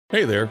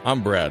Hey there,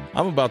 I'm Brad.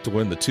 I'm about to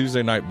win the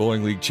Tuesday Night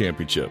Bowling League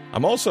Championship.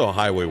 I'm also a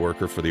highway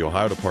worker for the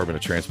Ohio Department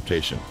of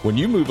Transportation. When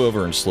you move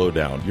over and slow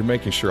down, you're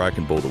making sure I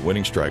can bowl the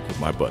winning strike with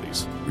my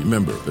buddies.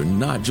 Remember, they're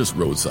not just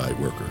roadside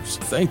workers.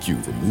 Thank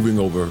you for moving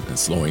over and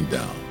slowing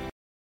down.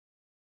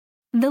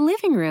 The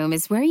living room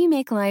is where you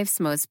make life's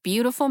most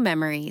beautiful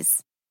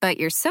memories. But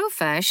your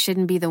sofa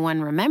shouldn't be the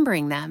one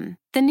remembering them.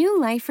 The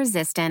new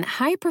life-resistant,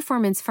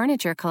 high-performance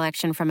furniture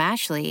collection from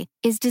Ashley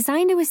is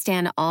designed to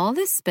withstand all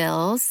the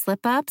spills,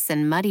 slip-ups,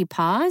 and muddy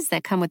paws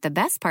that come with the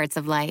best parts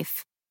of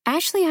life.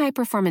 Ashley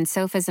high-performance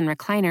sofas and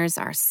recliners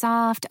are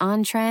soft,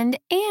 on-trend,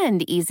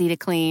 and easy to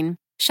clean.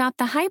 Shop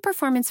the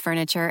high-performance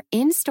furniture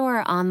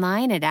in-store or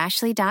online at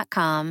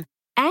ashley.com.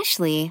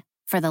 Ashley,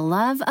 for the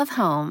love of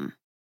home.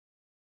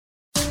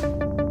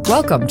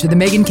 Welcome to The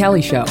Megyn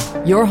Kelly Show,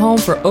 your home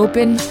for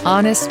open,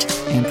 honest,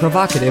 and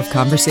provocative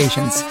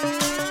conversations.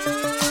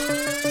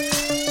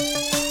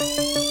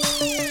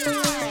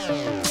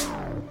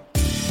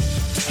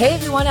 Hey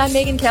everyone, I'm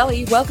Megyn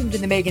Kelly. Welcome to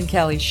The Megyn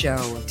Kelly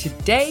Show.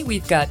 Today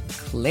we've got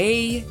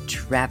Clay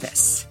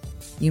Travis.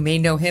 You may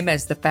know him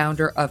as the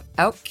founder of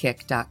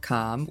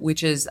Outkick.com,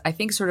 which is, I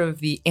think, sort of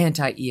the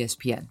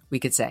anti-ESPN, we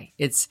could say.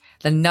 It's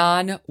the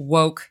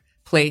non-woke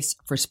place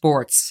for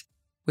sports,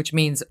 which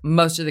means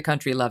most of the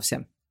country loves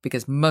him,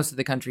 because most of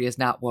the country is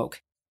not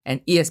woke.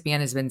 And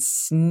ESPN has been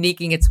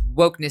sneaking its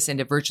wokeness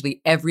into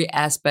virtually every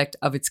aspect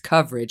of its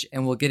coverage,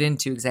 and we'll get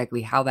into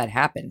exactly how that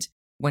happened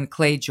when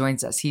Clay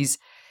joins us. He's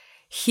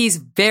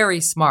very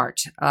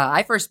smart.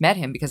 I first met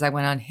him because I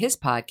went on his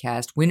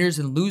podcast, Winners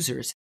and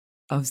Losers.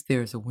 Oh,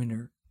 there's a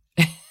winner.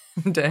 I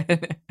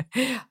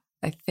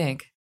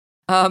think.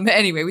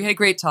 Anyway, we had a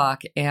great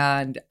talk,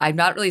 and I'm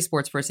not really a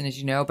sports person, as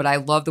you know, but I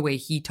love the way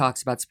he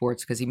talks about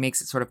sports because he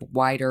makes it sort of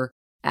wider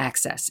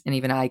access, and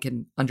even I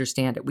can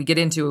understand it. We get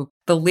into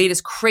the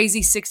latest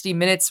crazy 60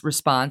 Minutes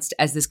response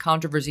as this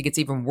controversy gets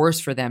even worse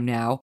for them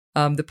now.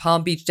 The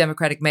Palm Beach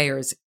Democratic mayor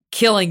is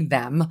killing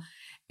them,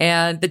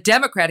 and the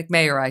Democratic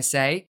mayor, I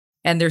say,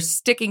 and they're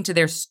sticking to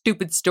their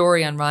stupid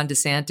story on Ron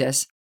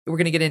DeSantis. We're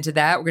going to get into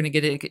that. We're going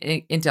to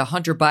get into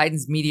Hunter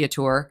Biden's media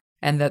tour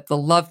and the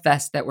love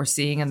fest that we're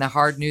seeing and the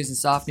hard news and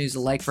soft news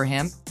alike for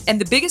him.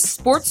 And the biggest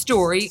sports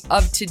story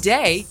of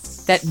today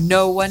that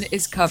no one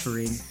is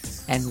covering,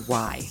 and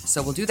why.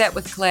 So we'll do that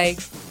with Clay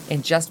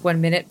in just 1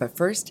 minute. But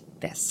first,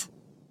 this.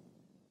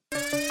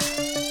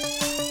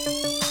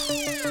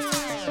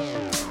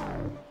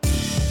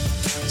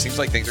 Seems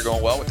like things are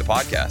going well with the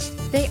podcast.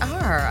 They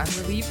are.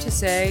 I'm relieved to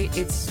say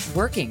it's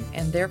working.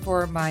 And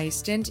therefore, my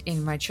stint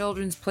in my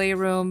children's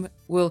playroom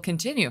will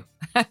continue.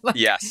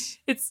 Yes.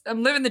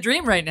 I'm living the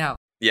dream right now.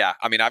 Yeah.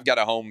 I mean, I've got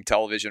a home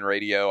television,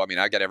 radio. I mean,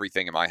 I got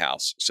everything in my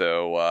house.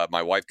 So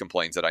my wife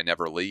complains that I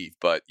never leave.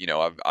 But, you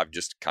know, I've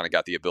just kind of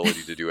got the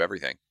ability to do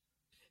everything.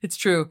 It's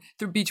true.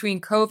 Between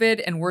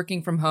COVID and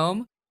working from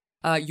home,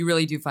 you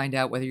really do find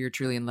out whether you're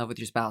truly in love with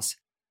your spouse.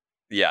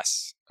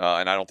 Yes.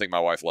 And I don't think my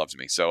wife loves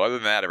me. So other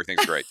than that,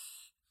 everything's great.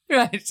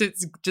 Right.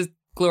 It's just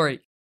glory.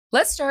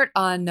 Let's start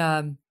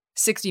on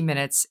 60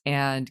 Minutes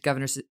and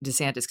Governor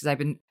DeSantis, because I've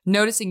been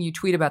noticing you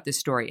tweet about this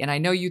story. And I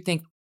know you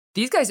think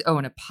these guys owe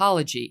an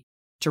apology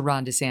to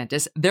Ron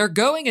DeSantis. They're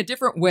going a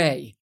different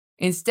way.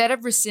 Instead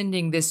of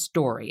rescinding this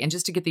story, and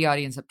just to get the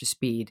audience up to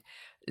speed,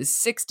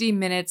 60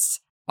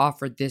 Minutes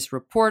offered this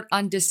report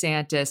on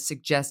DeSantis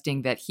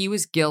suggesting that he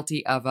was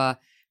guilty of a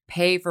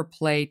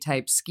pay-for-play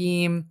type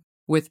scheme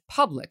with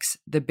Publix,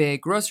 the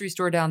big grocery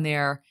store down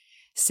there,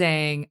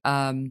 saying,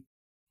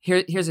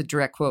 here's a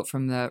direct quote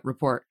from the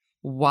report.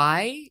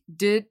 Why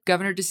did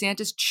Governor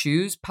DeSantis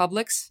choose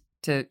Publix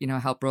to,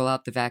 help roll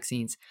out the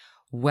vaccines?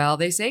 Well,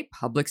 they say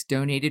Publix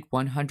donated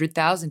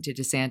 $100,000 to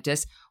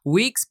DeSantis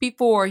weeks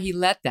before he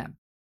let them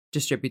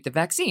distribute the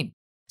vaccine.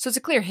 So it's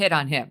a clear hit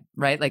on him,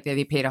 right? Like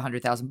they paid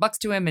 $100,000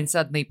 to him, and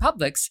suddenly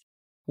Publix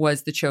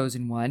was the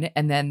chosen one.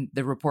 And then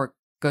the report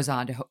goes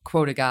on to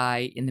quote a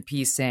guy in the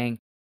piece saying,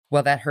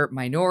 well, that hurt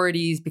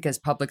minorities because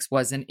Publix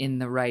wasn't in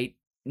the right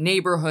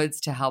neighborhoods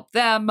to help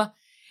them.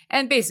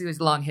 And basically it was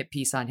a long hit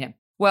piece on him.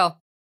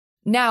 Well,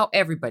 now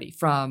everybody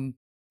from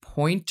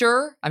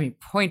Pointer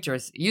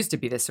used to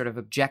be this sort of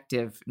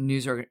objective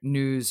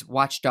news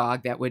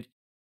watchdog that would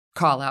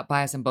call out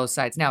bias on both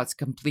sides. Now it's a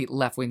complete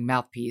left-wing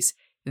mouthpiece.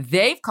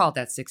 They've called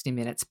that 60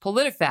 Minutes.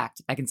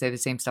 PolitiFact, I can say the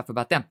same stuff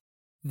about them.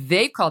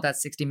 They've called out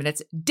 60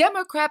 Minutes.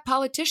 Democratic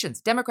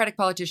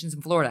politicians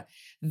in Florida,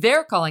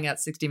 they're calling out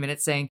 60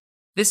 Minutes saying,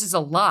 this is a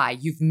lie.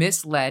 You've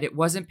misled. It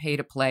wasn't pay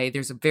to play.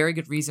 There's a very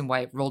good reason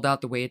why it rolled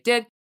out the way it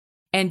did.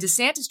 And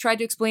DeSantis tried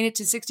to explain it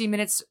to 60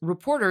 Minutes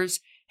reporters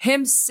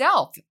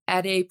himself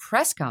at a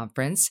press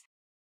conference,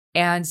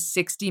 and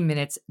 60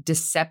 Minutes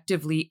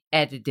deceptively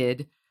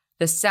edited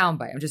the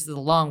soundbite. I'm just a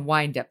long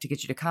wind up to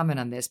get you to comment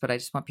on this, but I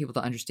just want people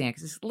to understand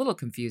because it's a little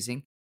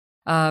confusing.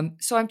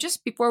 So I'm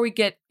just, before we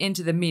get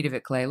into the meat of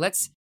it, Clay,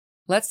 let's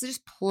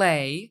just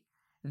play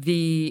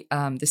the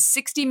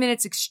 60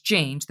 Minutes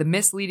exchange, the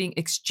misleading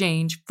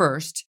exchange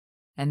first,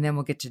 and then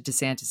we'll get to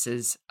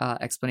DeSantis's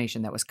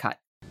explanation that was cut.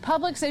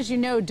 Publix, as you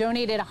know,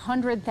 donated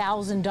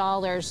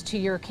 $100,000 to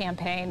your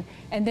campaign,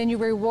 and then you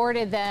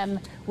rewarded them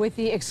with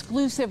the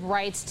exclusive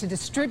rights to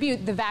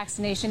distribute the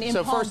vaccination in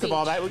Palm Beach. So first of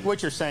all,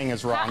 what you're saying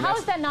is wrong. How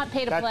is that not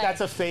pay to play?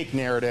 That's a fake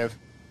narrative.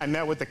 I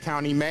met with the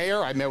county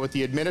mayor, I met with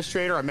the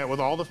administrator, I met with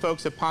all the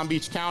folks at Palm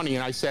Beach County,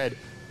 and I said,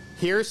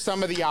 here's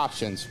some of the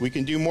options. We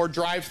can do more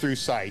drive-through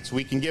sites.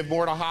 We can give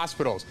more to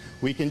hospitals.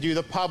 We can do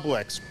the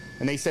Publix.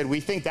 And they said, we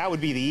think that would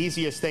be the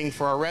easiest thing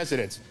for our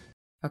residents.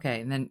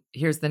 Okay, and then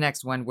here's the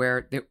next one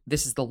where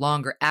this is the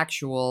longer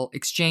actual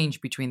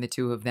exchange between the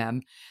two of them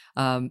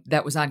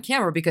that was on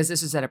camera because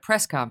this is at a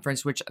press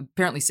conference, which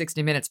apparently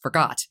 60 Minutes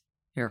forgot.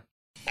 Here.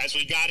 As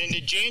we got into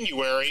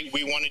January,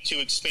 we wanted to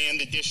expand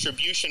the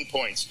distribution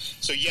points.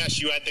 So yes,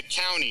 you had the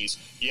counties,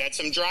 you had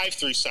some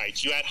drive-through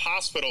sites, you had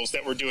hospitals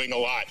that were doing a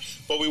lot,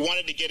 but we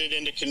wanted to get it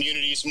into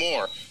communities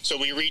more. So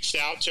we reached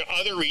out to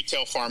other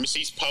retail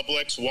pharmacies,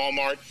 Publix,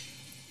 Walmart.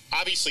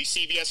 Obviously,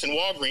 CVS and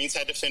Walgreens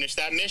had to finish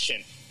that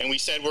mission, and we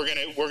said we're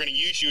gonna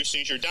use you as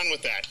soon as you're done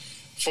with that.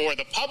 For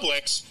the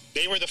Publix,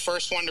 they were the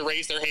first one to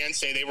raise their hand,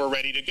 say they were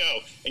ready to go.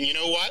 And you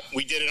know what?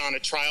 We did it on a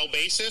trial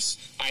basis.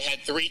 I had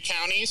 3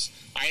 counties.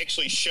 I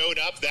actually showed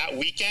up that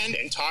weekend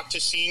and talked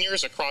to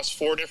seniors across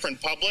 4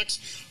 different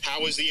Publix.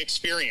 How was the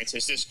experience?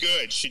 Is this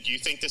good? Should you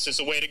think this is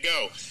the way to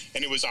go?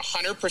 And it was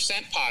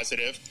 100%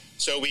 positive,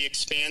 so we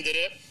expanded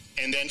it.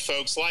 And then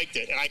folks liked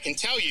it. And I can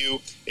tell you,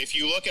 if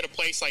you look at a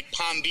place like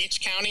Palm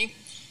Beach County,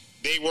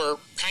 they were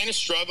kind of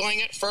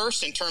struggling at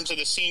first in terms of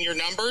the senior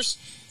numbers.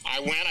 I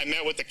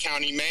met with the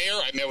county mayor,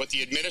 I met with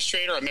the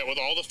administrator, I met with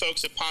all the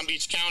folks at Palm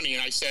Beach County,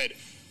 and I said,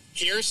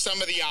 here's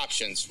some of the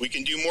options. We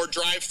can do more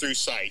drive-through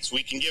sites.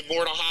 We can give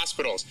more to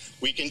hospitals.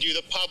 We can do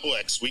the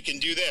Publix. We can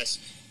do this.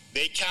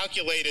 They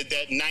calculated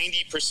that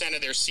 90%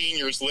 of their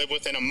seniors live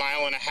within 1.5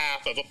 miles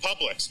of a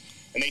Publix.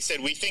 And they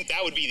said, we think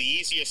that would be the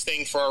easiest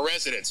thing for our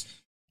residents.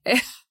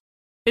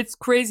 It's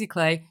crazy,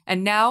 Clay.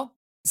 And now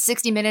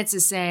 60 Minutes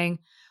is saying,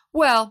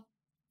 well,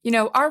 you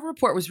know, our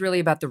report was really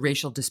about the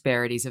racial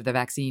disparities of the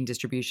vaccine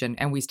distribution,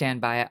 and we stand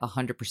by it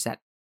 100%.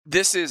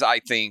 This is, I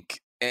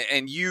think,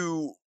 let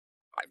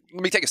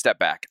me take a step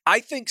back. I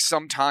think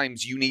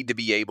sometimes you need to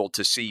be able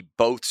to see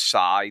both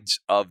sides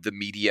of the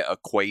media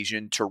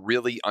equation to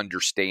really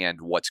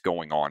understand what's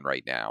going on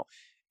right now.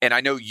 And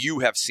I know you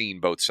have seen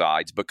both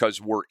sides because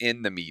we're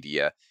in the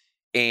media.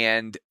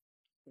 And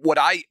what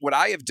I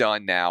have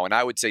done now, and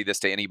I would say this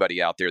to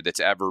anybody out there that's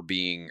ever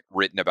being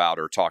written about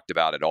or talked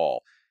about at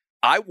all,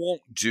 I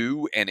won't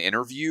do an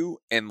interview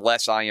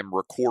unless I am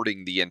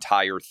recording the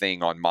entire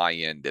thing on my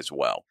end as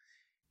well.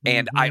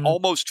 And I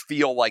almost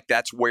feel like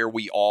that's where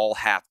we all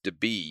have to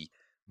be,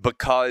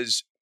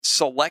 because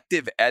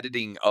selective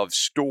editing of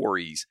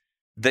stories,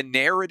 the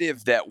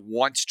narrative that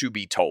wants to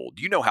be told,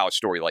 you know how a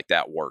story like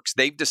that works.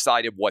 They've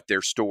decided what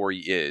their story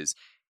is,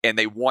 and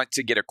they want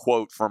to get a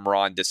quote from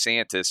Ron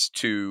DeSantis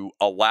to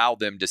allow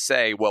them to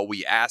say, well,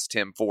 we asked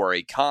him for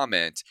a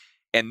comment,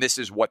 and this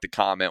is what the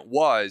comment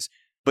was.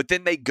 But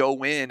then they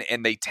go in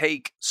and they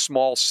take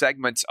small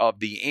segments of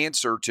the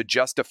answer to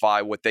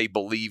justify what they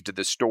believed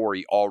the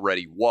story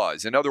already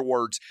was. In other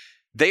words,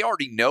 they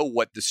already know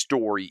what the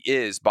story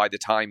is by the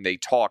time they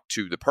talk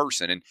to the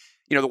person. And,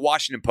 you know, the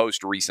Washington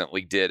Post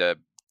recently did a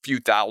few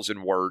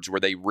thousand words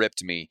where they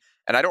ripped me.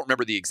 And I don't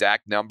remember the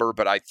exact number,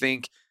 but I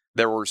think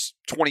there was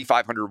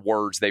 2,500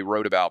 words they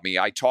wrote about me.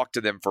 I talked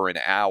to them for an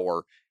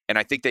hour, and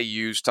I think they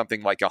used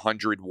something like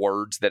 100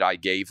 words that I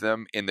gave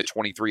them in the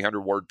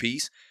 2,300 word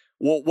piece.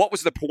 Well, what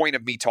was the point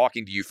of me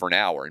talking to you for an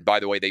hour? And by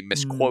the way, they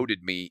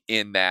misquoted me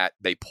in that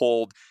they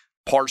pulled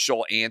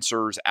partial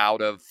answers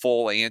out of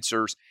full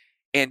answers.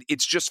 And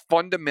it's just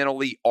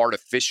fundamentally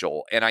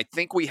artificial. And I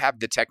think we have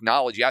the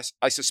technology.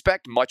 I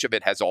suspect much of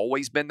it has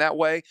always been that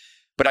way.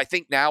 But I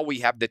think now we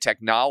have the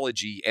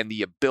technology and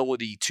the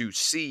ability to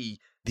see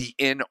the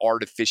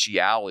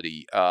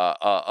inartificiality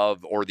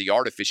or the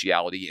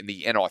artificiality and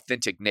the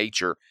inauthentic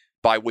nature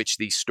by which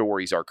these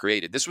stories are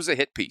created. This was a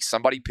hit piece.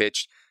 Somebody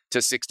pitched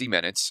to 60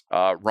 Minutes,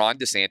 Ron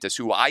DeSantis,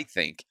 who I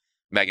think,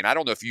 Megan, I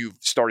don't know if you've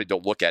started to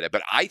look at it,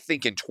 but I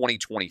think in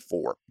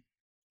 2024,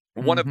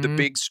 one of the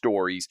big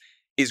stories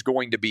is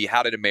going to be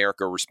how did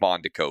America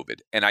respond to COVID?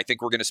 And I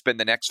think we're going to spend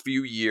the next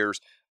few years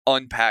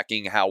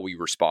unpacking how we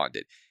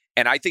responded.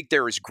 And I think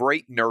there is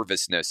great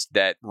nervousness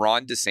that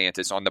Ron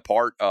DeSantis, on the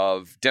part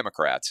of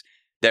Democrats,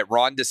 that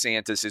Ron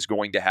DeSantis is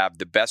going to have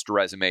the best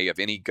resume of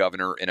any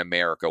governor in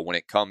America when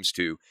it comes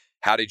to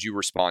how did you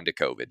respond to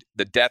COVID?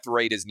 The death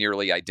rate is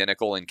nearly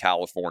identical in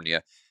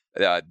California.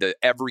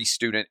 Every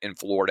student in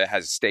Florida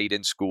has stayed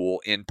in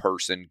school in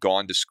person,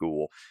 gone to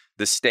school.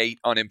 The state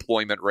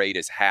unemployment rate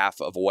is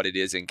half of what it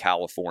is in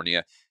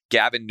California.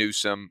 Gavin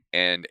Newsom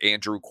and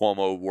Andrew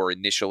Cuomo were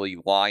initially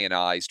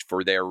lionized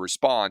for their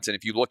response. And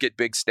if you look at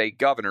big state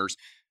governors,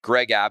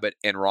 Greg Abbott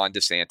and Ron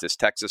DeSantis,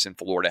 Texas and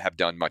Florida have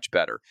done much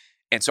better.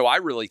 And so I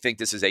really think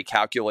this is a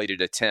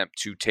calculated attempt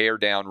to tear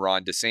down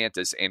Ron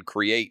DeSantis and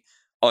create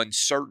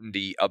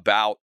uncertainty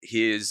about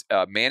his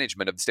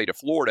management of the state of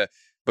Florida,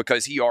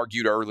 because he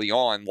argued early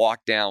on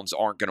lockdowns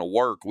aren't going to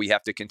work. We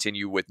have to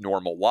continue with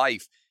normal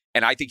life.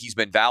 And I think he's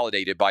been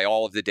validated by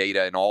all of the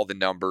data and all the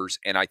numbers.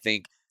 And I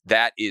think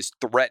that is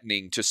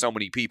threatening to so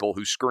many people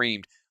who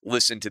screamed,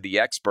 listen to the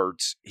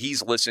experts.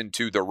 He's listened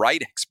to the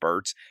right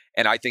experts.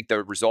 And I think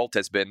the result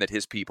has been that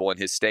his people in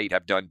his state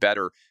have done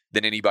better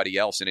than anybody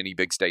else in any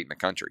big state in the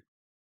country.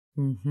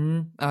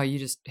 Mm-hmm. Oh, you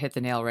just hit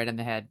the nail right on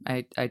the head.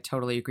 I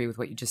totally agree with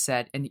what you just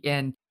said.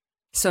 And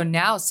so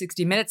now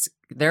 60 Minutes,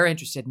 they're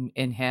interested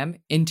in him,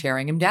 in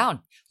tearing him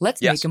down.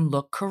 Let's make him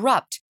look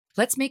corrupt.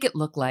 Let's make it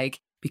look like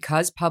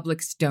because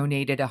Publix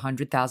donated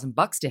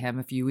 $100,000 to him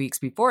a few weeks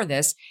before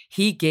this,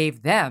 he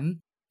gave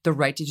them the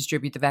right to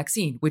distribute the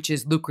vaccine, which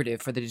is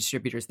lucrative for the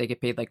distributors. They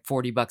get paid like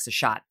 $40 a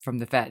shot from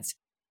the feds.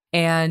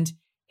 And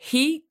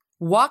he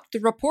walked the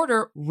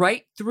reporter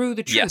right through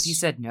the truth. Yes. He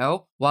said,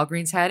 no,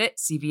 Walgreens had it,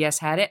 CVS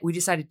had it. We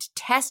decided to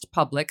test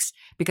Publix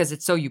because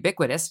it's so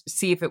ubiquitous,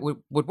 see if it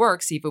would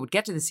work, see if it would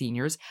get to the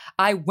seniors.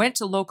 I went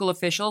to local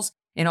officials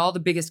in all the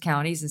biggest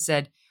counties and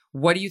said,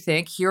 what do you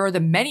think? Here are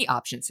the many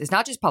options. It's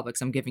not just Publix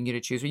I'm giving you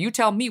to choose. Or you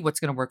tell me what's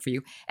going to work for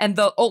you. And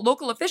the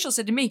local official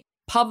said to me,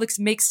 Publix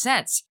makes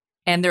sense.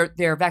 And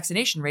their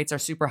vaccination rates are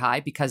super high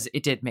because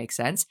it did make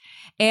sense.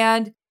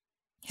 And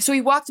so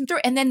he walked them through.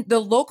 And then the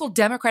local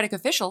Democratic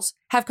officials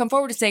have come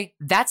forward to say,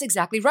 that's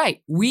exactly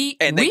right.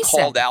 They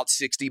called out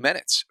 60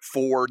 Minutes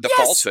for the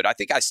falsehood. I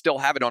think I still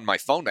have it on my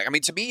phone. I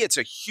mean, to me, it's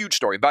a huge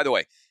story. By the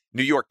way,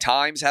 New York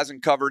Times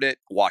hasn't covered it.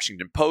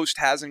 Washington Post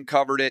hasn't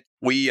covered it.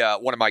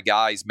 One of my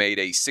guys made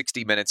a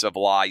 60 Minutes of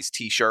Lies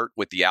t-shirt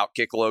with the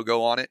Outkick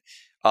logo on it.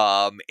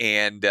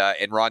 And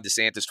Ron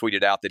DeSantis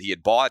tweeted out that he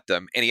had bought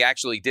them, and he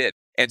actually did.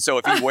 And so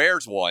if he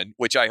wears one,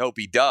 which I hope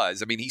he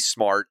does, I mean, he's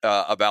smart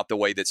about the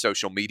way that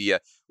social media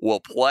will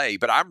play.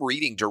 But I'm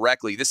reading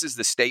directly. This is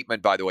the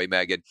statement, by the way,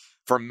 Megan,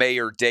 from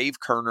Mayor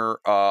Dave Kerner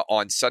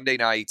on Sunday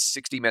night's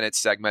 60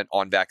 Minutes segment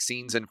on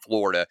vaccines in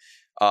Florida.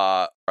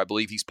 I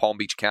believe he's Palm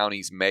Beach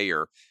County's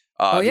mayor.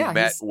 Who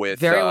met with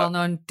very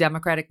well-known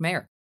Democratic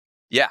mayor.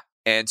 Yeah.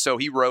 And so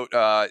he wrote,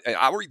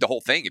 I'll read the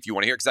whole thing if you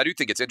want to hear, because I do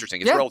think it's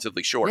interesting. It's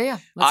relatively short. Yeah.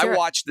 I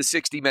watched the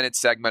 60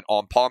 Minutes segment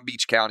on Palm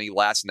Beach County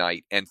last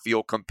night and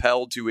feel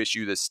compelled to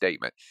issue this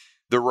statement.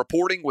 The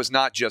reporting was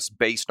not just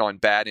based on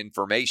bad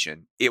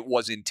information. It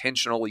was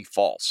intentionally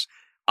false.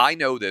 I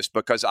know this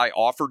because I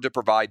offered to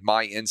provide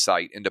my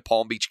insight into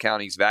Palm Beach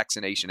County's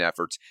vaccination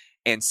efforts,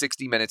 and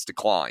 60 Minutes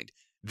declined.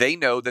 They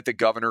know that the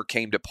governor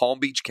came to Palm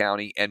Beach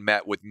County and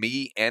met with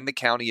me and the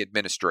county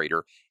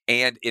administrator.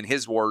 And in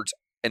his words,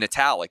 in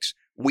italics,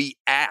 we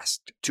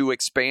asked to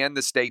expand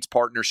the state's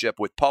partnership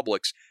with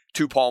Publix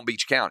to Palm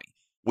Beach County.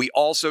 We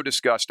also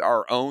discussed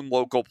our own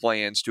local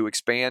plans to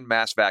expand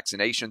mass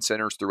vaccination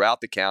centers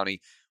throughout the county,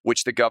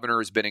 which the governor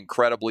has been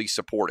incredibly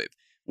supportive.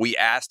 We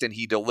asked and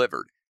he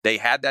delivered. They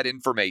had that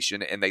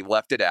information and they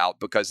left it out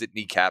because it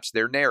kneecaps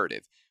their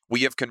narrative.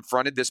 We have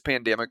confronted this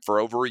pandemic for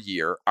over a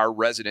year. Our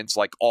residents,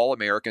 like all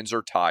Americans,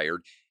 are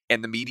tired,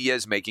 and the media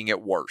is making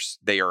it worse.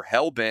 They are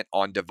hell-bent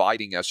on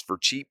dividing us for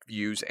cheap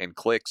views and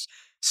clicks.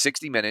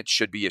 60 Minutes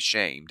should be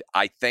ashamed.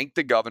 I thank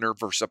the governor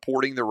for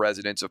supporting the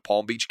residents of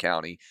Palm Beach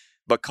County.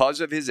 Because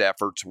of his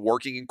efforts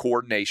working in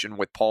coordination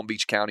with Palm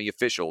Beach County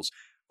officials,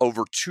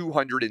 over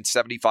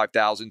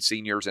 275,000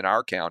 seniors in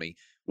our county,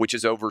 which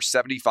is over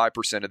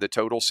 75% of the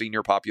total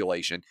senior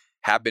population,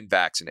 have been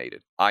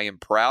vaccinated. I am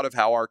proud of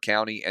how our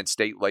county and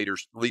state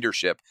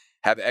leadership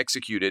have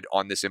executed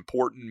on this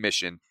important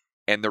mission,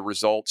 and the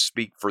results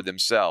speak for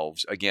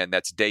themselves. Again,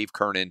 that's Dave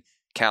Kernan,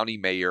 county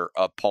mayor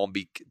of Palm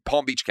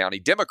Beach County,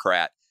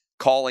 Democrat,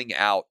 calling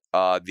out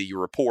the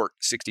report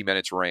 60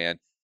 Minutes ran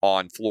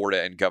on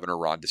Florida and Governor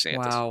Ron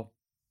DeSantis.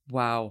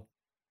 Wow.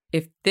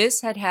 If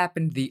this had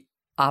happened the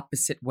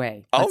opposite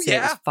way, let's say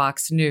it was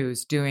Fox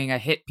News doing a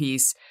hit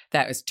piece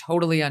that was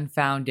totally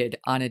unfounded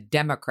on a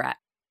Democrat,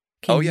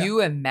 can you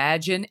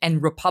imagine?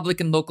 And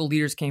Republican local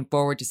leaders came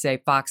forward to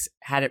say Fox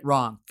had it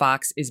wrong.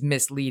 Fox is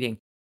misleading.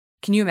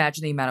 Can you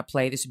imagine the amount of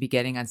play this would be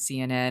getting on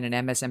CNN and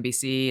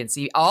MSNBC and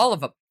see all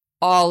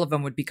of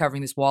them would be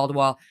covering this wall to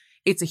wall.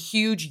 It's a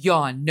huge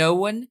yawn. No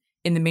one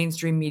in the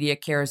mainstream media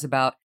cares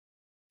about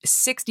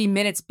 60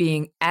 Minutes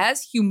being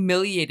as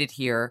humiliated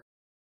here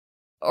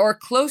or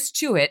close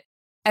to it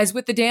as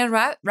with the Dan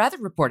Rather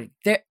reporting.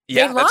 They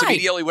lied. That's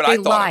immediately what I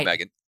thought of,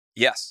 Megan.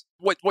 Yes.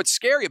 What's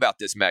scary about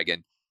this,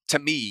 Megan, to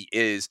me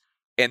is,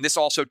 and this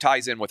also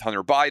ties in with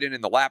Hunter Biden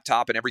and the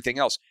laptop and everything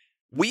else,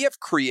 we have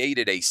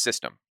created a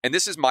system, and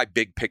this is my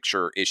big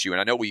picture issue, and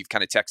I know we've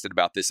kind of texted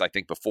about this, I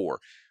think, before.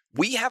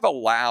 We have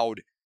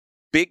allowed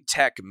big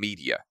tech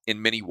media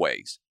in many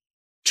ways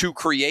to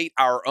create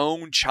our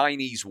own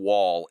Chinese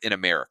wall in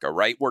America,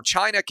 right? Where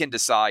China can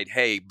decide,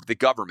 hey, the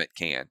government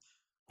can.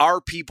 Our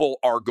people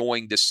are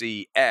going to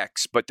see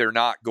X, but they're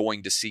not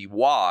going to see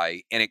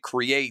Y, and it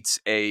creates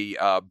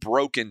a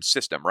broken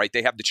system, right?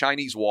 They have the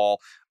Chinese wall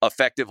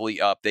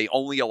effectively up. They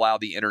only allow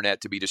the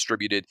internet to be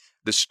distributed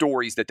the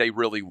stories that they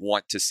really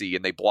want to see,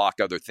 and they block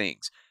other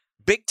things.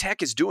 Big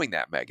tech is doing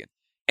that, Megan.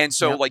 And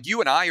so like you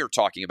and I are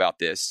talking about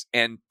this,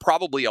 and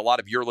probably a lot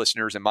of your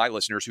listeners and my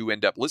listeners who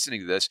end up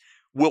listening to this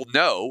will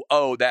know,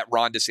 that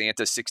Ron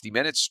DeSantis 60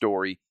 Minutes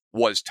story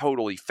was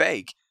totally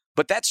fake.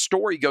 but that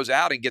story goes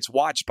out and gets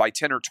watched by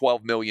 10 or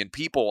 12 million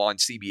people on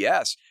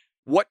CBS.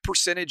 What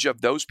percentage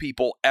of those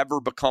people ever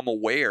become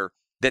aware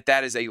that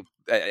that is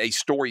a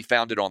story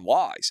founded on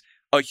lies?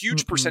 A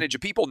huge percentage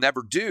of people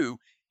never do.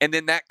 And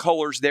then that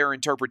colors their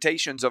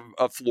interpretations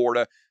of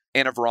Florida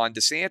and of Ron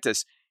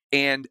DeSantis.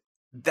 And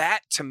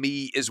that, to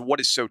me, is what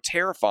is so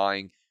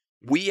terrifying.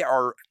 We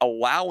are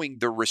allowing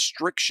the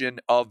restriction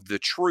of the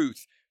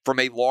truth from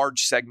a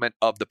large segment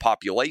of the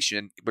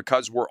population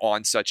because we're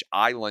on such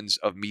islands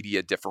of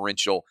media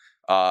differential,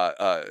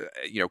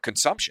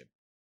 consumption.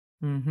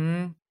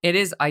 It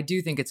is. I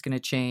do think it's going to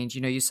change.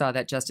 You saw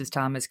that Justice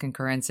Thomas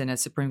concurrence in a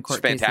Supreme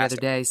Court case the other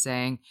day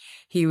saying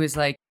he was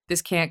like,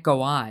 this can't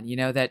go on,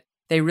 that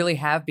they really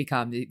have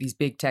become these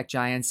big tech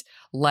giants,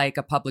 like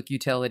a public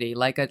utility,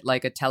 like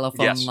a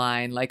telephone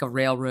line, like a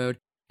railroad.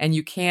 And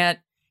you can't,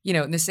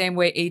 in the same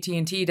way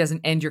AT&T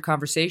doesn't end your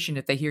conversation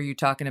if they hear you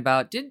talking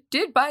about, did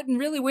Biden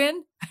really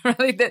win?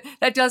 Really,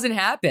 that doesn't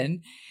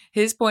happen.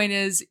 His point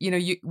is,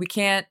 we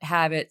can't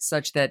have it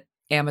such that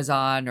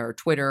Amazon or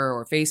Twitter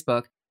or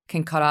Facebook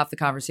can cut off the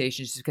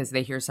conversation just because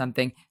they hear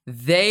something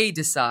they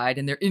decide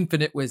in their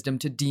infinite wisdom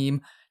to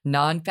deem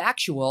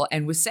non-factual,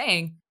 and was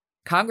saying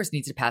Congress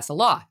needs to pass a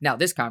law. Now,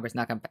 this Congress,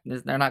 they're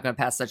not going to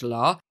pass such a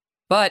law,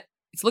 but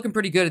it's looking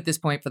pretty good at this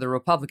point for the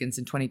Republicans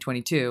in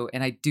 2022.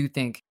 And I do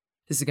think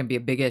this is going to be a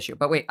big issue.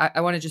 But wait,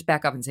 I want to just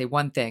back up and say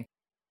one thing.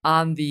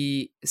 On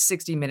the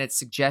 60 Minutes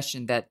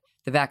suggestion that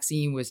the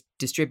vaccine was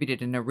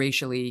distributed in a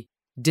racially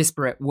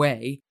disparate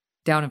way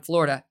down in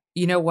Florida,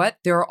 you know what?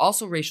 There are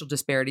also racial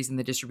disparities in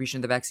the distribution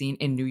of the vaccine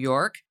in New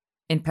York,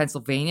 in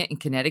Pennsylvania, in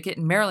Connecticut,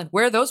 and Maryland.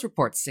 Where are those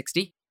reports,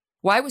 60?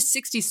 Why was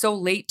 60 so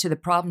late to the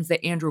problems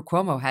that Andrew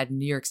Cuomo had in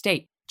New York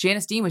State?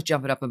 Janice Dean was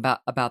jumping up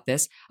about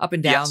this, up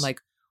and down, like,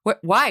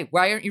 why?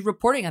 Why aren't you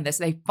reporting on this?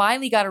 And they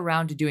finally got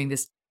around to doing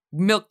this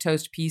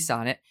milquetoast piece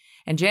on it.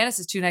 And Janice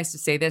is too nice to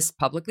say this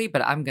publicly,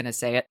 but I'm going to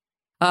say it.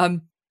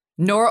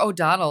 Nora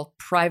O'Donnell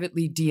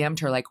privately DM'd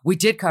her like, we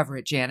did cover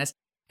it, Janice.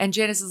 And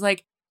Janice is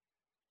like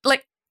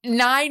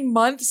 9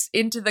 months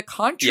into the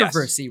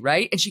controversy,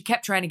 right? And she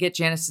kept trying to get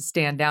Janice to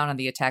stand down on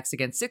the attacks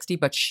against 60,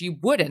 but she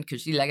wouldn't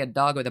because she's like a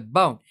dog with a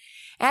bone.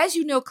 As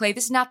you know, Clay,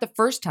 this is not the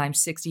first time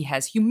 60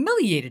 has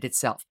humiliated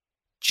itself.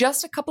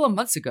 Just a couple of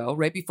months ago,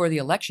 right before the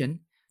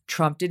election,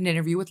 Trump did an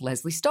interview with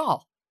Leslie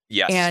Stahl.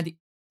 Yes. And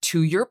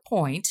to your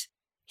point,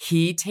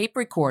 he tape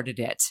recorded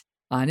it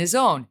on his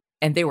own.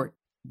 And they were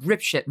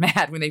ripshit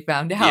mad when they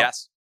found out.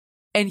 Yes.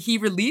 And he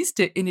released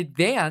it in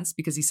advance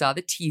because he saw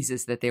the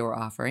teases that they were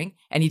offering.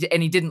 And he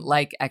didn't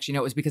like, actually,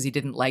 no, it was because he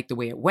didn't like the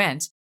way it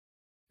went.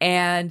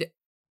 And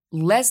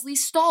Leslie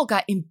Stahl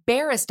got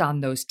embarrassed on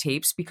those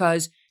tapes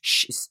because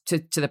to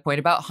the point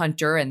about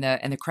Hunter and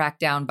the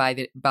crackdown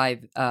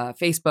by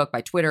Facebook, by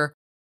Twitter,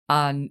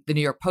 on the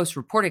New York Post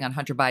reporting on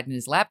Hunter Biden and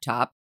his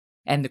laptop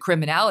and the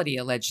criminality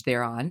alleged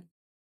thereon,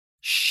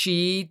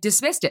 she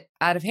dismissed it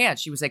out of hand.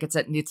 She was like,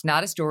 it's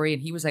not a story.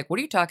 And he was like, what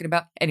are you talking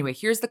about? Anyway,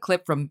 here's the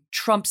clip from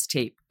Trump's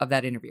tape of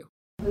that interview.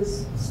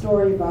 This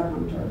story about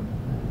Hunter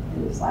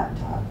and his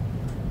laptop.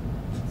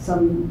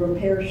 Some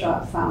repair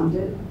shop found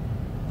it.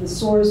 The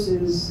source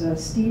is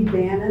Steve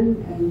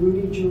Bannon and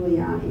Rudy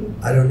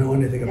Giuliani. I don't know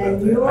anything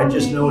about that. I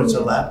just know it's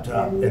a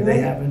laptop, and they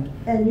haven't.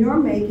 And you're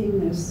making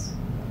this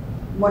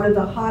one of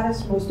the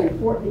hottest, most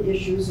important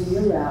issues in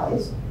your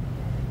rallies.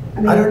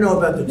 I don't know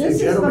about the two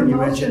gentlemen you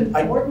mentioned.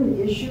 This is the most important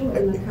issue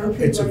in the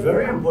country. It's a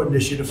very important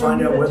issue to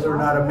find out whether or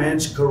not a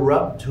man's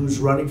corrupt who's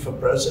running for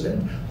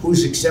president,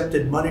 who's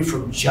accepted money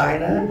from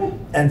China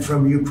and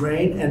from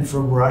Ukraine and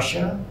from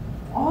Russia.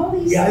 All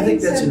these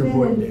things have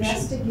been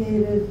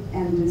investigated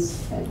and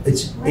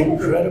it's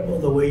incredible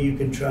the way you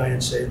can try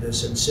and say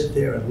this and sit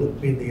there and look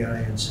me in the eye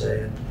and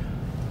say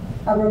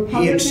it.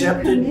 He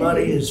accepted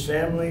money, his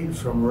family,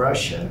 from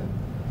Russia,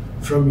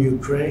 from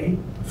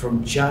Ukraine,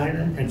 from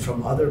China, and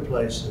from other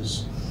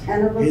places.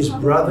 His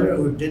brother,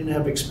 who didn't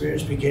have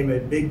experience, became a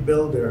big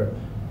builder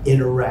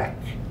in Iraq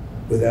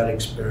without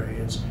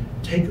experience.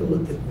 Take a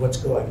look at what's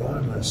going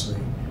on,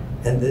 Leslie.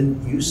 And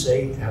then you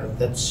say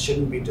that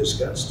shouldn't be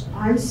discussed.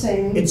 I'm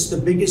saying it's the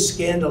biggest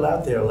scandal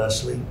out there,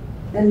 Leslie.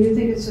 And you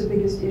think it's the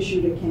biggest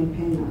issue to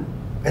campaign on?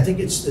 I think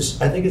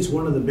it's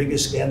one of the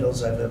biggest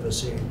scandals I've ever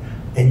seen,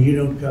 and you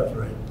don't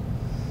cover it.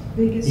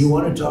 You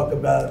want to talk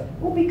about?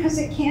 Well, because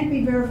it can't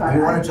be verified.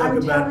 You want to talk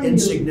about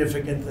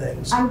insignificant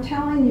things. I'm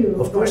telling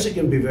you. Of course, it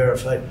can be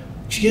verified.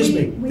 Excuse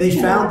me. They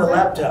found the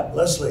laptop,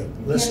 Leslie.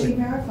 It can't be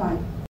verified.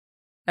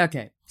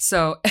 Okay,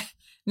 so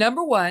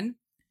number one.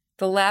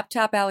 The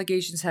laptop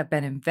allegations have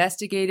been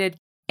investigated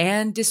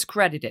and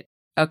discredited.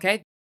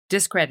 Okay?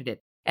 Discredited.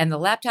 And the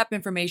laptop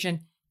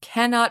information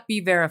cannot be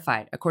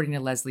verified, according to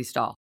Leslie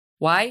Stahl.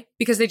 Why?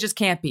 Because they just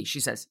can't be,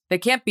 she says. They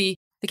can't be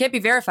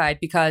verified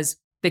because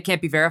they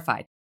can't be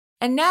verified.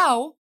 And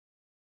now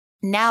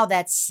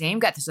that same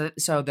guy,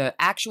 so the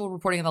actual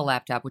reporting of the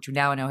laptop, which we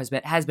now know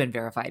has been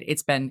verified.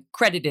 It's been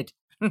credited,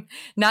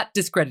 not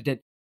discredited.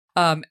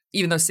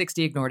 Even though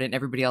 60 ignored it and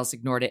everybody else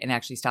ignored it and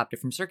actually stopped it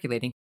from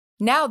circulating.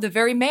 Now, the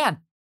very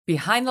man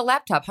behind the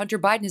laptop, Hunter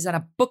Biden, is on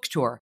a book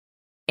tour.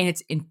 And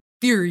it's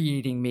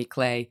infuriating me,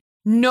 Clay,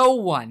 no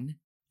one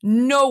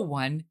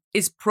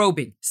is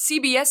probing.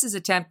 CBS's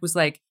attempt was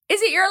like,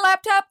 is it your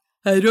laptop?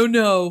 I don't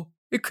know.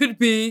 It could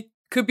be.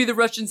 Could be the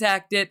Russians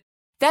hacked it.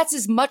 That's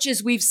as much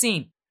as we've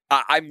seen.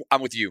 I'm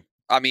with you.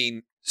 I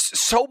mean,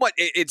 so much.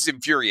 It's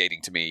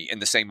infuriating to me in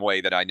the same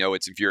way that I know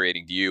it's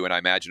infuriating to you, and I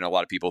imagine a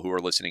lot of people who are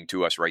listening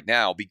to us right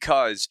now,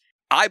 because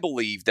I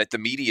believe that the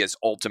media's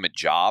ultimate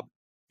job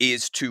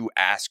is to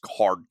ask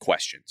hard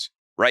questions,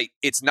 right?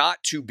 It's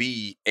not to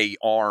be an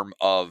arm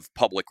of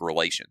public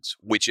relations,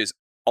 which is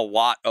a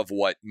lot of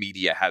what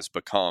media has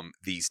become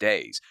these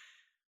days.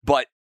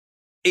 But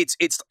it's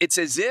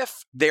as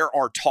if there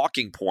are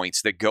talking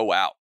points that go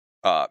out,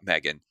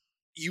 Megan.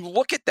 You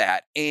look at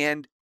that,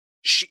 and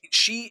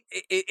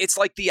it's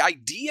like the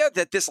idea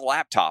that this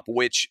laptop,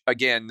 which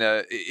again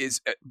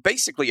is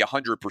basically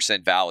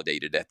 100%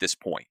 validated at this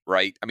point,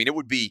 right? I mean, it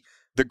would be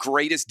the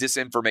greatest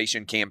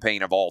disinformation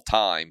campaign of all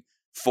time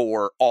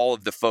for all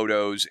of the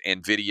photos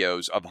and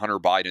videos of Hunter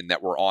Biden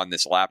that were on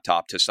this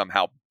laptop to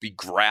somehow be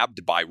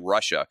grabbed by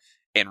Russia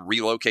and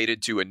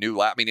relocated to a new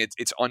lab. I mean,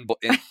 it's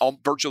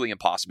virtually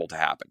impossible to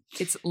happen.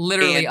 It's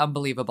literally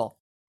unbelievable.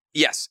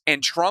 Yes,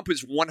 and Trump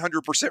is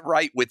 100%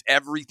 right with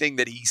everything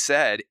that he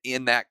said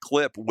in that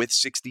clip with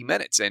 60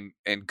 Minutes, and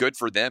good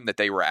for them that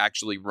they were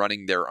actually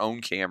running their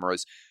own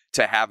cameras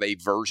to have a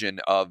version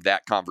of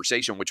that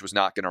conversation, which was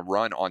not going to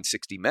run on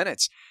 60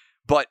 Minutes.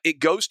 But it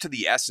goes to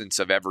the essence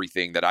of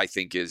everything that I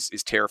think is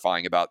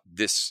terrifying about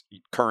this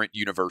current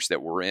universe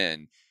that we're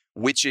in,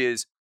 which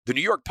is the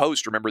New York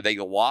Post. Remember, they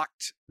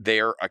locked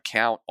their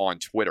account on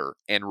Twitter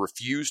and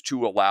refused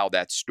to allow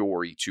that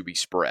story to be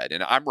spread.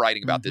 And I'm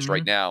writing about this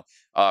right now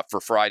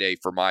for Friday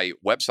for my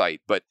website.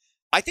 But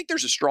I think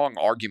there's a strong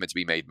argument to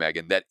be made,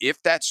 Megan, that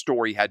if that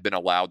story had been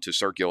allowed to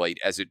circulate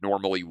as it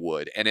normally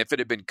would, and if it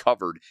had been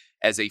covered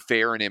as a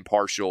fair and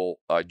impartial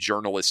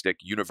journalistic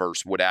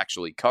universe would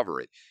actually cover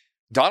it,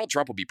 Donald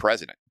Trump would be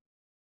president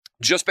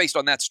just based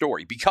on that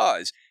story,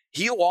 because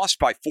he lost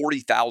by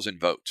 40,000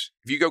 votes.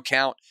 If you go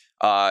count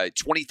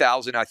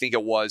 20,000, I think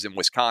it was in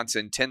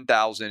Wisconsin,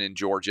 10,000 in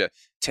Georgia,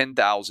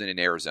 10,000 in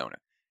Arizona.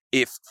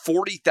 If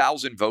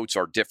 40,000 votes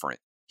are different,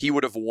 he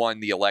would have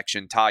won the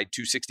election, tied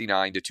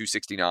 269 to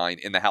 269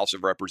 in the House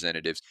of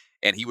Representatives,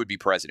 and he would be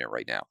president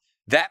right now.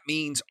 That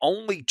means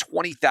only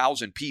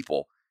 20,000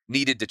 people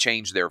needed to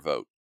change their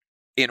vote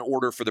in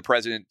order for the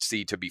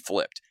presidency to be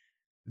flipped.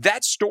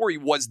 That story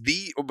was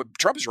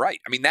Trump is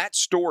right. I mean, that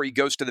story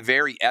goes to the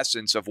very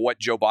essence of what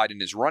Joe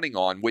Biden is running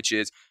on, which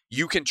is,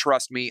 you can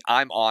trust me.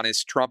 I'm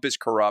honest. Trump is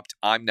corrupt.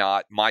 I'm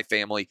not. My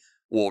family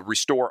will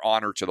restore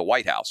honor to the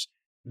White House.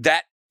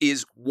 That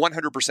is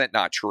 100%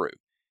 not true.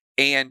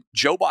 And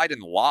Joe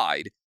Biden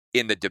lied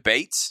in the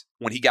debates.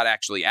 When he got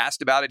actually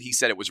asked about it, he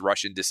said it was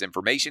Russian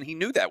disinformation. He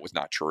knew that was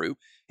not true.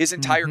 His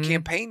entire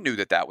campaign knew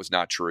that that was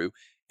not true.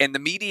 And the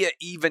media,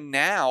 even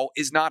now,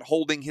 is not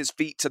holding his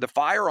feet to the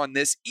fire on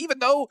this, even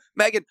though,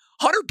 Megan,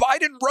 Hunter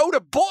Biden wrote a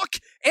book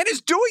and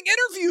is doing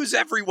interviews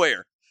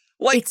everywhere.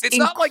 Like, it's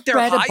not like they're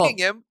hiding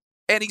him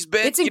and he's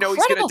been, he's going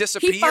to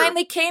disappear. He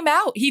finally came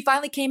out. He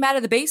finally came out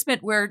of the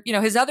basement where,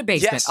 his other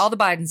basement. Yes. All the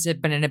Bidens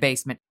have been in a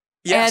basement.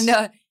 Yes.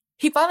 And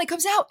he finally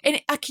comes out. And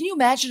can you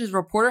imagine as a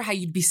reporter how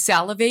you'd be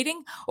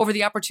salivating over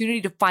the opportunity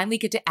to finally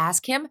get to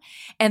ask him?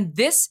 And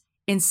this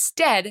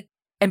instead...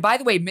 And by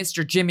the way,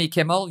 Mr. Jimmy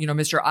Kimmel,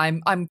 Mr.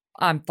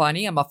 I'm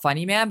funny. I'm a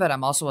funny man, but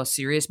I'm also a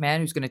serious man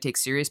who's going to take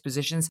serious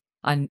positions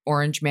on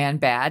Orange Man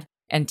bad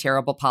and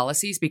terrible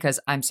policies because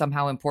I'm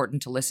somehow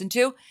important to listen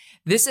to.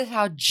 This is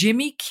how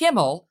Jimmy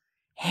Kimmel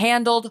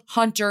handled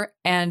Hunter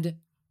and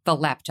the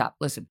laptop.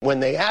 Listen. When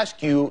they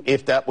ask you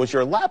if that was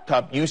your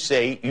laptop, you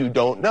say you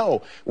don't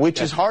know, which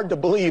is hard to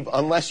believe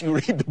unless you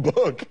read the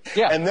book.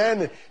 Yeah. And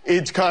then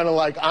it's kind of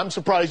like, I'm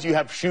surprised you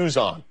have shoes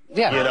on.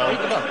 Yeah. Read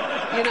the book.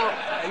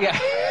 Yeah.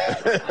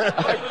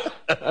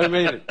 I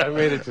made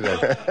it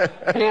today.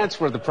 Pants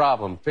were the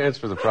problem. Yeah.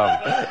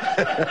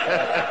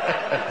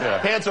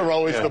 Pants are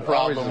always the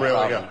problem,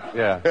 really.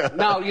 Yeah.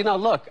 No,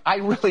 look, I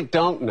really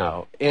don't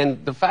know.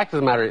 And the fact of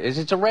the matter is,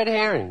 it's a red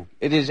herring.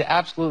 It is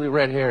absolutely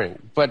red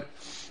herring. But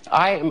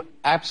I am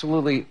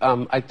absolutely,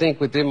 I think,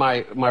 within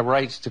my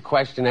rights to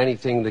question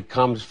anything that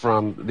comes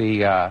from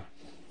the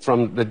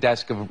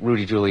desk of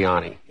Rudy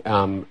Giuliani.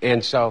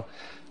 And so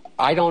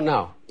I don't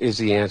know is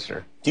the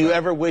answer. Do you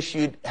ever wish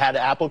you'd had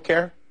Apple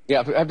Care?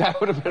 Yeah, that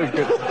would have been a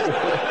good...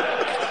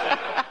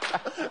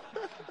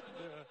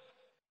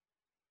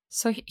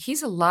 So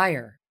he's a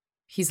liar.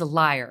 He's a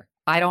liar.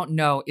 I don't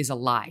know is a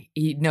lie.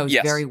 He knows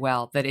very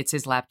well that it's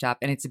his laptop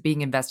and it's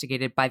being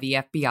investigated by the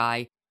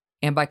FBI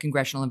and by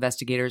congressional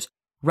investigators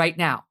right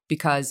now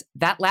because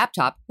that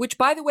laptop, which,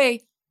 by the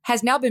way,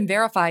 has now been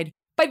verified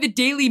by the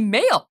Daily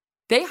Mail.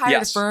 They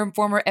hired a firm,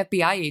 former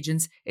FBI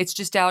agents. It's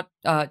just out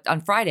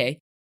on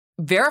Friday.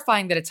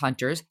 Verifying that it's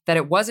Hunter's, that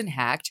it wasn't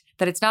hacked,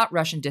 that it's not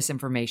Russian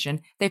disinformation.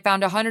 They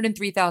found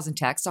 103,000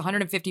 texts,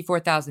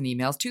 154,000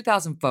 emails,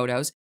 2,000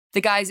 photos. The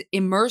guy's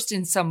immersed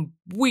in some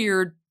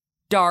weird,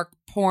 dark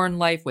porn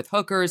life with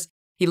hookers.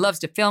 He loves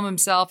to film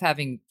himself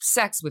having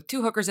sex with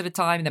 2 hookers at a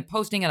time and then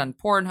posting it on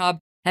Pornhub,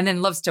 and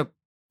then loves to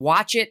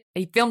watch it.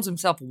 He films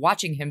himself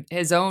watching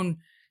his own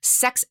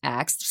sex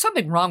acts. There's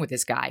something wrong with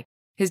this guy.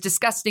 His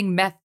disgusting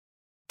meth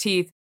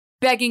teeth,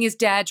 begging his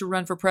dad to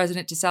run for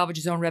president to salvage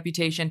his own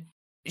reputation.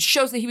 It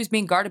shows that he was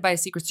being guarded by a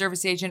Secret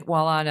Service agent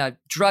while on a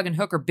drug and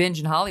hooker binge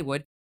in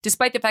Hollywood,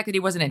 despite the fact that he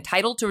wasn't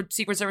entitled to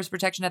Secret Service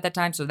protection at that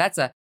time. So that's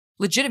a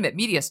legitimate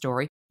media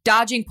story.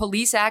 Dodging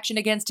police action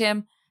against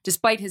him,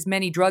 despite his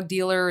many drug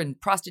dealer and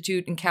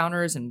prostitute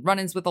encounters and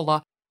run-ins with the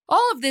law.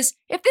 All of this,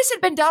 if this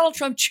had been Donald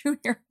Trump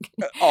Jr.,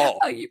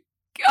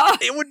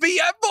 it would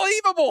be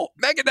unbelievable.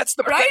 Megyn, that's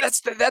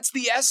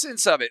the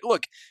essence of it.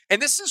 Look,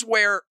 and this is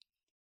where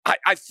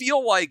I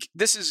feel like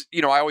this is,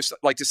 I always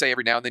like to say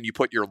every now and then you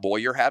put your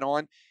lawyer hat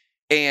on,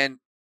 and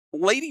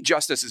Lady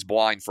Justice is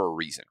blind for a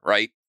reason,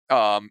 right?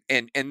 And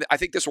I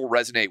think this will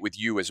resonate with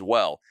you as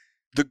well.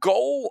 The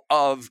goal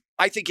of,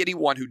 I think,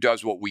 anyone who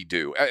does what we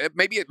do,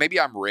 maybe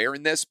I'm rare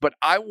in this, but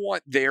I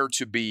want there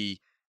to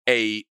be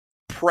a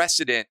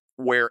precedent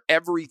where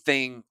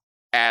everything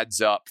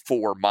adds up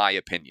for my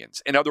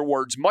opinions. In other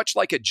words, much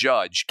like a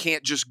judge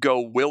can't just go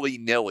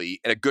willy-nilly,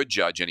 and a good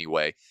judge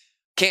anyway,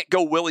 can't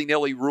go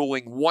willy-nilly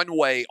ruling one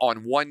way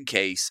on one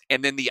case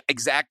and then the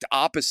exact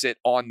opposite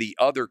on the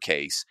other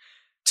case.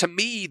 To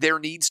me, there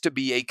needs to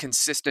be a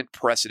consistent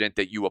precedent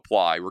that you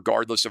apply,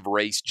 regardless of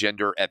race,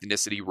 gender,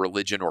 ethnicity,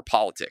 religion, or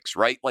politics,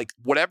 right? Like,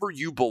 whatever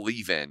you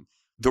believe in,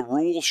 the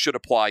rules should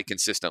apply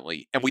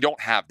consistently. And we don't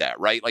have that,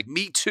 right? Like,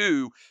 Me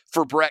Too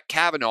for Brett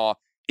Kavanaugh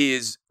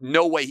is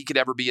no way he could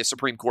ever be a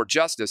Supreme Court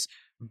justice.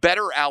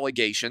 Better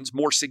allegations,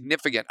 more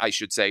significant, I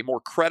should say, more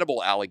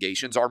credible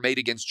allegations are made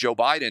against Joe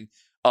Biden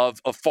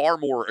of a far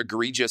more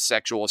egregious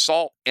sexual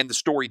assault, and the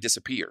story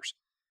disappears.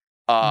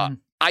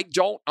 I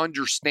don't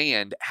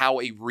understand how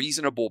a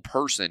reasonable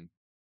person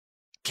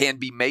can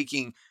be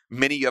making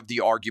many of the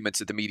arguments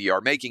that the media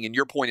are making. And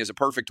your point is a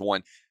perfect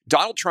one.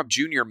 Donald Trump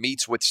Jr.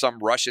 meets with some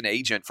Russian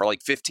agent for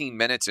like 15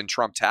 minutes in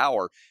Trump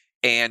Tower,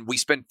 and we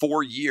spent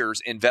 4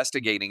 years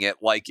investigating it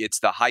like it's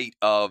the height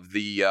of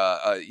the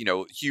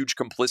huge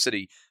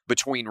complicity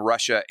between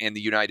Russia and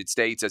the United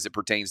States as it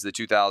pertains to the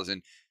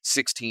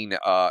 2016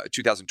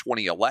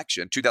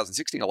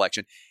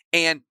 election.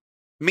 And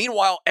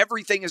meanwhile,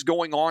 everything is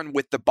going on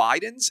with the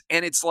Bidens,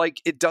 and it's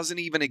like it doesn't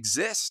even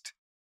exist.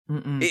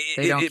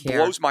 It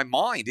blows my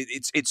mind.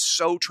 It's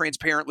so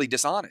transparently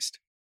dishonest.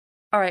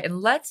 All right,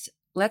 and let's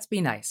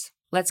be nice.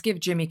 Let's give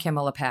Jimmy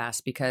Kimmel a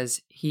pass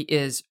because he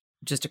is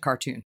just a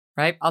cartoon,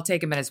 right? I'll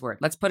take him at his word.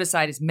 Let's put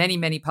aside his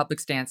many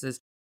public stances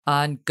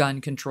on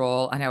gun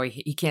control. I know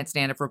he can't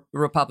stand it for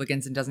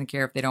Republicans and doesn't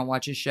care if they don't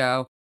watch his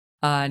show,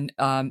 on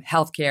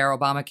healthcare,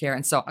 Obamacare,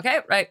 and so okay,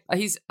 right?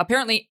 He's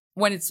apparently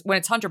when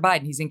it's Hunter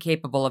Biden, he's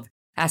incapable of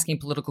asking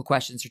political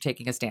questions or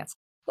taking a stance.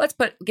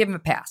 Give him a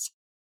pass.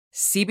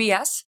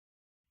 CBS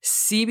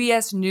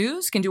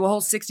News can do a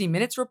whole 60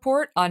 Minutes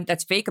report on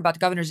that's fake about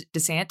Governor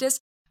DeSantis,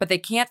 but they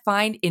can't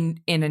find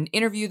in an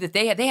interview that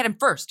they had him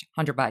first,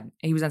 Hunter Biden.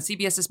 He was on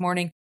CBS this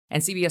morning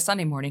and CBS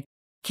Sunday morning.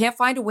 Can't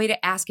find a way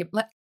to ask him.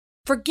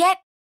 Forget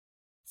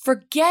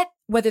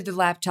whether the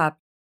laptop,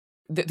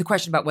 the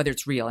question about whether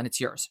it's real and it's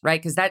yours,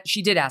 right? Because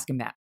she did ask him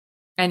that.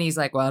 And he's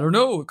like, well, I don't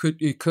know.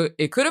 It could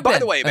have been. By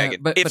the way,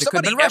 Megyn, if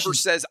somebody ever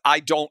says,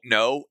 I don't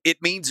know,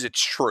 it means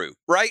it's true,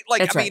 right? Like,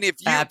 That's I mean, right.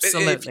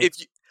 if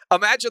you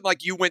imagine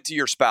like you went to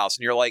your spouse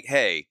and you're like,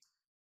 hey,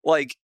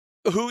 like,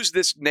 who's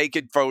this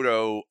naked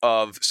photo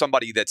of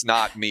somebody that's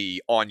not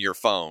me on your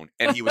phone?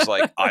 And he was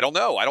like, I don't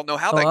know. I don't know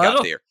how that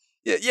got there.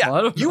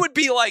 Yeah. You would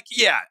be like,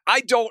 yeah,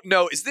 I don't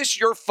know. Is this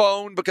your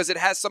phone? Because it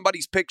has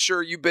somebody's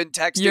picture. You've been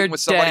texting with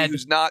somebody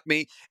who's not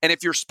me. And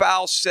if your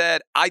spouse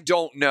said, I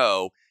don't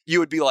know, you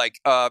would be like,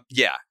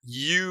 yeah,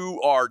 you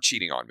are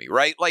cheating on me,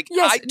 right? Like,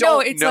 yes, I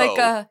don't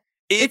know.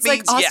 It's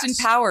like Austin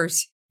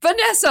Powers.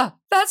 Vanessa,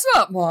 that's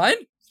not mine.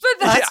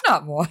 But that's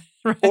not mine.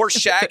 Right? Or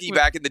Shaggy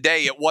back in the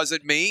day, it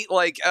wasn't me.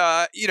 Like,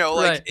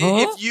 right.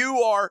 If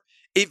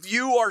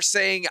you are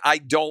saying I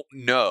don't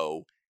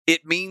know,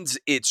 it means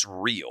it's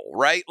real,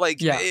 right? Like,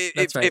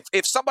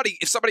 if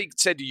somebody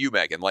said to you,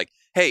 Megyn, like,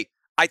 hey,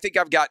 I think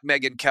I've got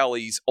Megyn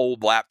Kelly's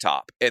old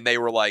laptop, and they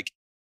were like,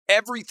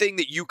 everything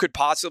that you could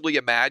possibly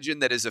imagine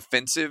that is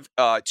offensive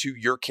to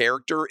your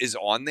character is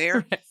on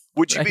there,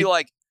 would you be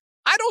like,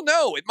 I don't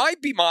know, it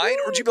might be mine?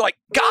 Or would you be like,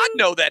 God,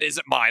 no, that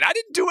isn't mine. I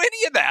didn't do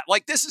any of that.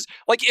 Like, this is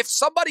like if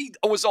somebody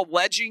was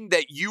alleging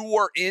that you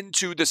were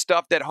into the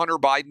stuff that Hunter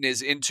Biden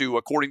is into,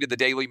 according to the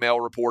Daily Mail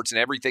reports and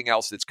everything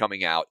else that's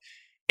coming out,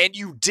 and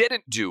you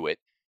didn't do it,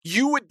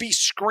 you would be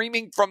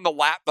screaming from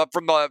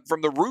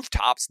the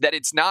rooftops that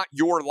it's not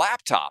your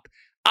laptop.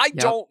 I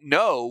don't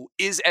know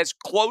is as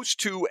close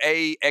to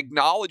a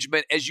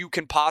acknowledgement as you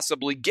can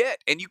possibly get.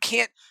 And you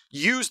can't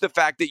use the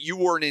fact that you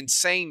were an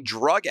insane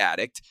drug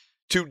addict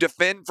to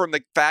defend from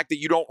the fact that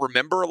you don't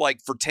remember,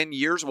 like, for 10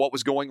 years what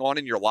was going on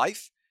in your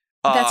life.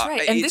 That's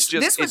right. And this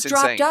was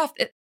dropped insane. off.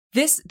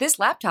 This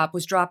laptop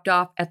was dropped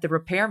off at the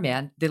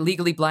repairman, the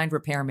legally blind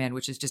repairman,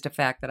 which is just a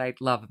fact that I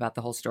love about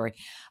the whole story,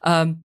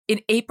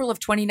 in April of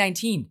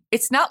 2019.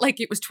 It's not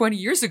like it was 20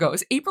 years ago. It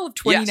was April of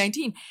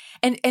 2019.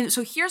 Yes. And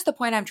so here's the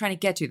point I'm trying to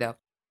get to, though.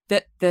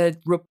 That the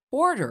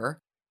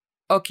reporter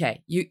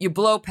okay, you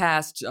blow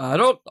past,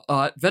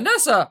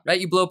 Vanessa, right?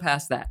 You blow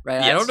past that,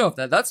 right? Yes. I don't know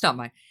if that's not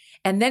mine.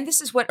 And then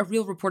this is what a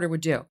real reporter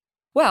would do.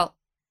 Well,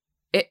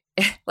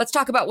 let's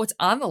talk about what's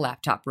on the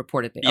laptop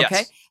reportedly, okay?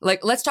 Yes.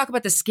 Like, let's talk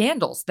about the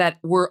scandals that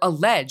were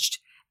alleged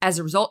as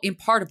a result, in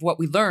part of what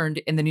we learned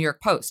in the New York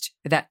Post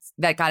that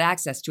got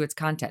access to its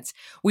contents.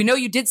 We know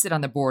you did sit on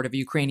the board of a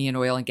Ukrainian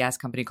oil and gas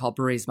company called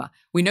Burisma.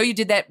 We know you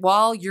did that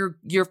while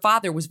your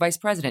father was vice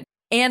president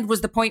and was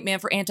the point man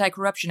for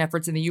anti-corruption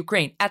efforts in the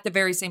Ukraine at the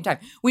very same time.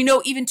 We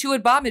know even two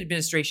Obama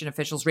administration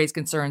officials raised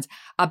concerns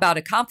about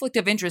a conflict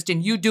of interest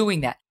in you doing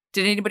that.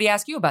 Did anybody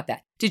ask you about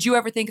that? Did you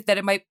ever think that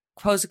it might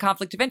pose a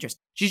conflict of interest?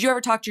 Did you ever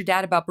talk to your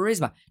dad about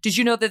Burisma? Did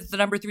you know that the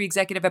number 3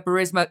 executive at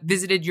Burisma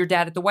visited your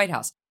dad at the White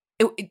House?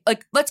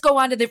 Let's go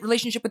on to the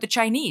relationship with the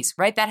Chinese,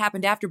 right? That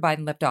happened after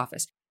Biden left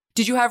office.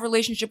 Did you have a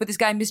relationship with this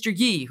guy, Mr.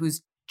 Yi,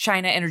 whose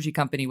China Energy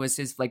Company was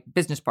his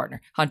business partner,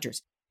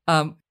 Hunter's?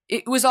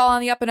 It was all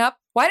on the up and up.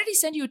 Why did he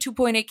send you a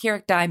 2.8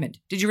 carat diamond?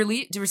 Did you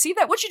receive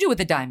that? What'd you do with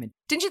the diamond?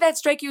 Didn't that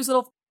strike you as a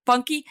little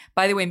funky?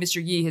 By the way,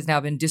 Mr. Yi has now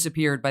been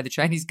disappeared by the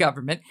Chinese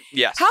government.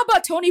 Yes. How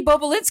about Tony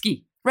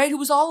Bobolinsky, right? Who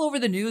was all over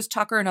the news,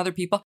 Tucker and other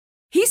people.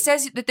 He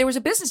says that there was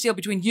a business deal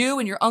between you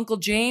and your Uncle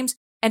James,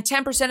 and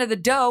 10% of the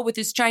dough with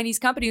this Chinese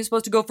company was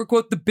supposed to go for,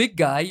 quote, the big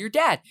guy, your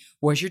dad.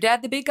 Was your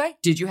dad the big guy?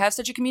 Did you have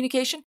such a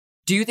communication?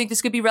 Do you think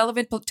this could be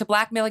relevant to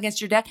blackmail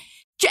against your dad?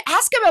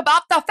 Ask him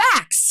about the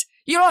facts.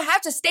 You don't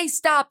have to stay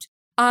stopped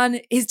on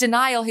his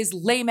denial, his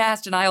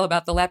lame-ass denial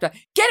about the laptop.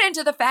 Get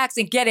into the facts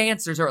and get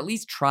answers, or at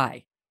least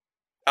try.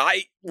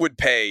 I would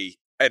pay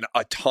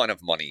a ton of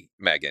money,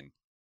 Megan,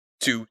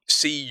 to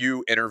see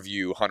you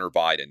interview Hunter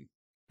Biden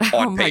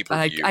on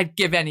pay-per-view. I'd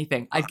give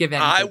anything.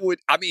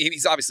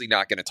 He's obviously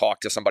not going to talk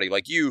to somebody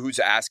like you who's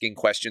asking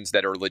questions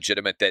that are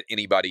legitimate that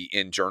anybody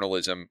in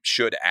journalism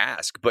should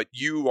ask, but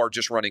you are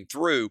just running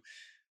through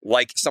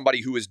like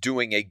somebody who is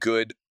doing a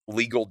good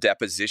legal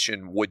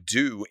deposition would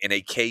do in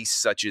a case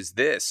such as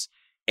this,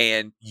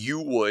 and you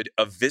would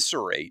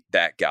eviscerate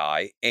that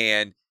guy,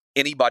 and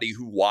anybody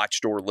who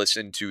watched or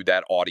listened to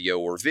that audio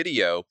or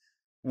video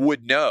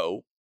would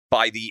know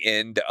by the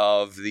end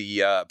of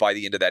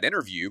that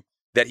interview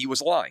that he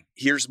was lying.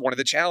 Here's one of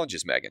the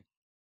challenges, Megan.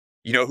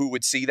 You know who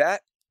would see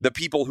that? The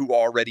people who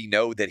already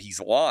know that he's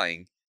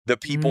lying, the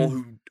people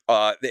who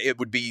it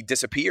would be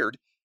disappeared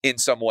in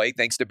some way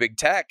thanks to big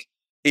tech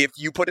if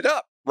you put it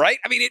up, right?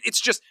 I mean, it's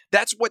just,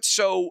 that's what's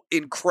so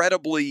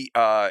incredibly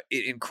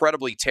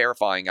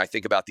terrifying, I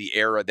think, about the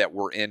era that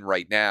we're in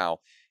right now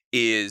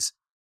is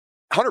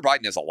Hunter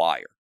Biden is a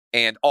liar.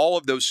 And all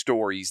of those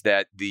stories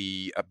that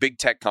the big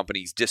tech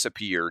companies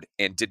disappeared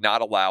and did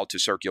not allow to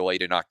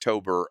circulate in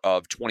October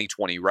of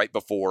 2020, right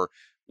before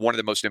one of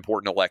the most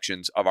important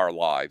elections of our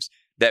lives,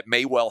 that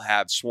may well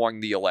have swung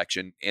the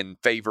election in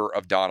favor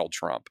of Donald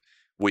Trump,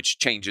 which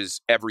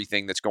changes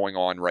everything that's going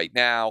on right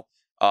now,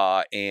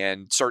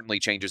 and certainly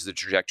changes the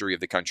trajectory of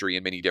the country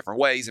in many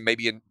different ways. And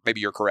maybe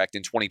you're correct.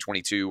 In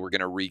 2022, we're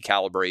going to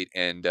recalibrate,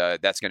 and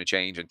that's going to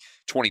change. And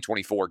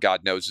 2024,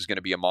 God knows, is going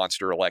to be a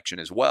monster election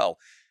as well.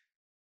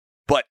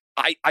 But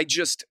I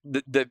just,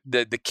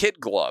 the kid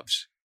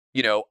gloves,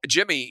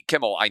 Jimmy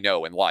Kimmel I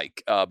know and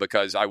like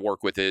because I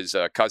work with his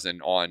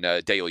cousin on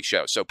a daily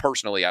show. So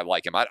personally, I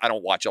like him. I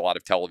don't watch a lot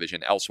of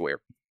television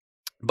elsewhere.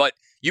 But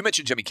you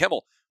mentioned Jimmy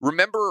Kimmel.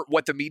 Remember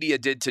what the media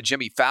did to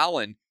Jimmy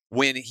Fallon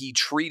when he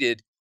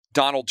treated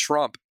Donald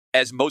Trump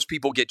as most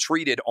people get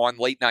treated on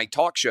late night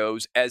talk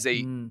shows, as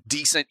a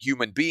decent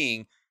human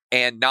being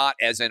and not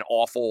as an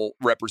awful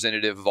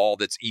representative of all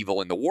that's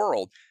evil in the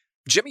world.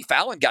 Jimmy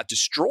Fallon got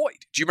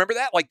destroyed. Do you remember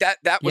that? Like that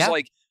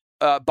was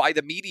by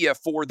the media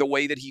for the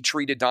way that he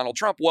treated Donald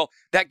Trump. Well,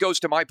 that goes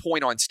to my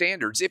point on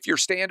standards. If your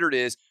standard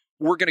is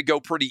we're going to go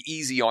pretty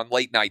easy on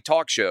late night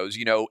talk shows,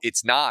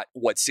 it's not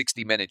what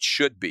 60 Minutes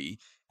should be.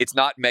 It's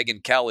not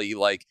Megyn Kelly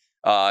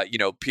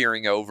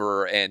peering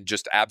over and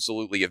just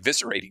absolutely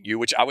eviscerating you,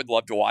 which I would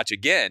love to watch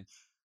again.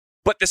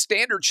 But the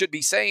standard should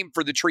be same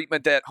for the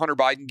treatment that Hunter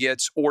Biden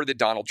gets, or that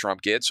Donald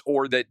Trump gets,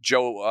 or that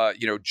Joe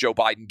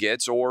Biden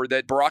gets, or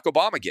that Barack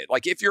Obama get.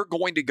 Like, if you're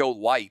going to go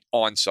light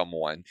on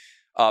someone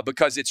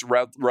because it's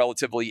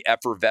relatively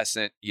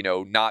effervescent,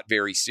 not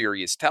very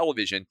serious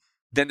television,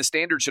 then the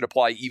standard should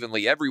apply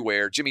evenly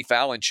everywhere. Jimmy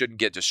Fallon shouldn't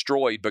get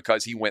destroyed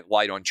because he went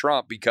light on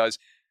Trump, because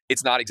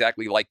it's not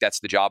exactly like that's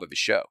the job of his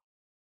show.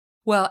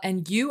 Well,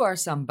 and you are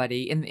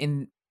somebody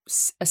in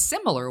a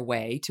similar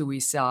way to we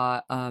saw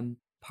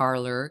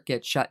Parler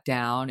get shut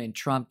down and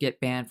Trump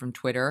get banned from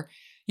Twitter.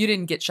 You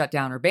didn't get shut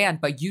down or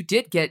banned, but you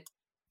did get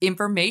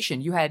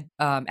information. You had,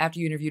 after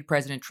you interviewed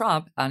President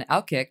Trump on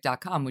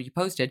Outkick.com, when you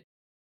posted,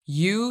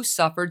 you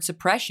suffered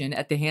suppression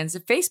at the hands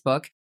of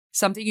Facebook,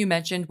 something you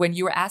mentioned when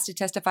you were asked to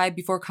testify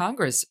before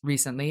Congress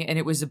recently, and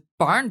it was a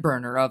barn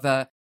burner of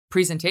a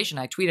presentation.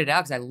 I tweeted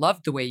out because I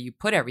loved the way you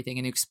put everything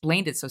and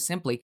explained it so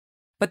simply.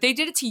 But they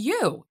did it to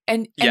you,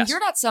 and you're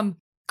not some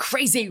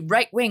crazy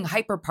right-wing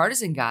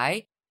hyper-partisan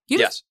guy.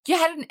 You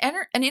had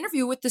an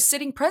interview with the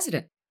sitting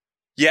president.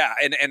 Yeah,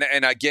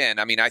 and again,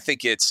 I mean, I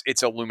think it's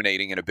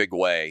illuminating in a big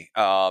way.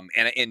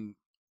 And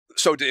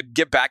So to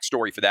give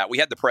backstory for that, we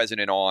had the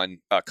president on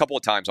a couple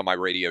of times on my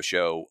radio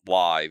show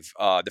live.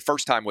 The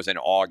first time was in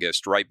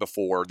August, right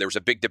before there was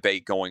a big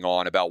debate going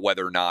on about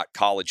whether or not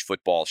college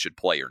football should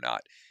play or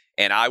not.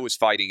 And I was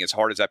fighting as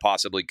hard as I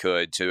possibly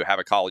could to have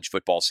a college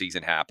football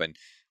season happen.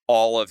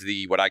 All of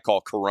the what I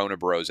call Corona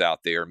bros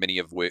out there, many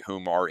of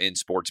whom are in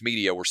sports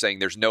media, were saying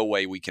there's no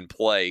way we can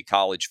play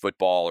college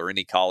football or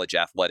any college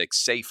athletics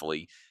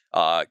safely.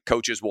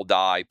 Coaches will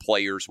die,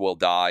 players will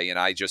die. And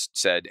I just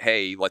said,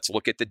 hey, let's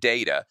look at the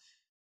data.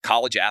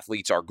 College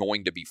athletes are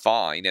going to be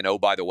fine. And oh,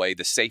 by the way,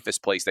 the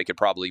safest place they could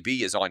probably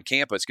be is on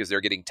campus because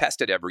they're getting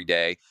tested every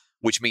day,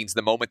 which means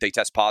the moment they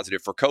test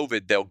positive for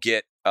COVID, they'll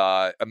get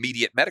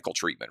immediate medical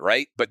treatment,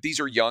 right? But these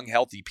are young,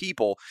 healthy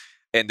people.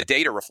 And the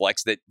data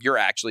reflects that you're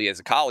actually, as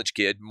a college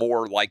kid,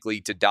 more likely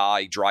to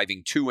die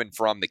driving to and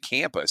from the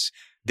campus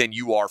than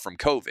you are from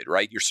COVID,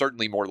 right? You're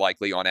certainly more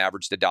likely on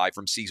average to die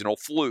from seasonal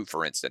flu,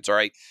 for instance, all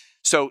right?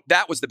 So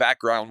that was the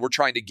background. We're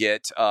trying to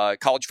get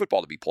college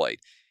football to be played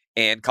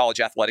and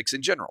college athletics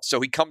in general. So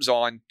he comes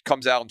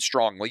out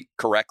strongly,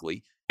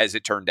 correctly, as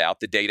it turned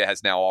out. The data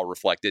has now all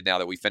reflected, now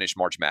that we finished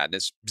March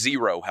Madness,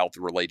 0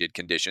 health-related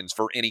conditions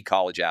for any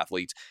college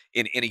athletes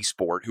in any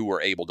sport who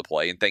were able to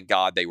play. And thank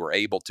God they were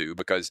able to,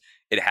 because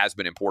it has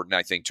been important,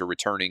 I think, to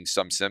returning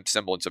some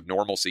semblance of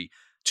normalcy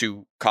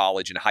to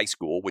college and high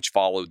school, which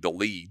followed the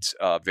leads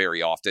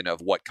very often of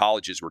what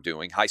colleges were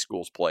doing. High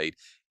schools played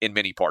in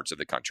many parts of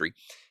the country.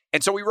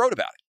 And so we wrote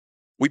about it.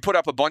 We put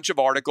up a bunch of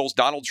articles.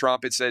 Donald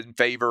Trump, it said, in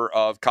favor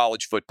of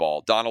college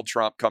football. Donald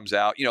Trump comes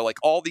out, like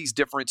all these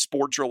different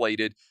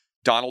sports-related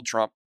Donald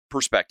Trump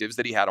perspectives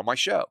that he had on my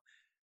show.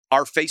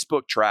 Our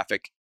Facebook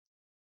traffic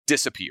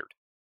disappeared.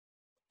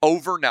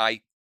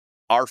 Overnight,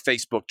 our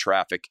Facebook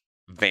traffic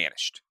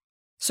vanished.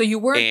 So you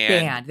weren't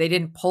banned. They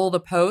didn't pull the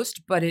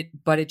post, but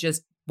it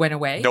just went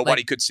away?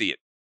 Nobody could see it.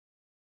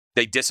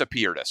 They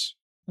disappeared us.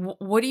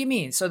 What do you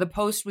mean? So the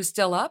post was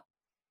still up?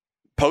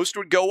 Post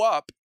would go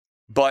up.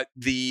 But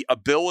the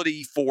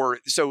ability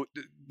so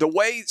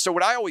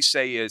what I always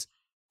say is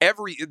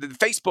the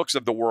Facebooks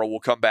of the world will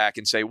come back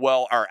and say,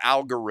 well, our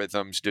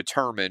algorithms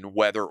determine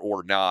whether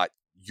or not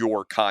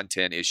your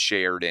content is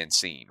shared and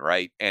seen,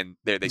 right? And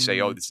they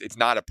say, oh, it's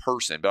not a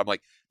person. But I'm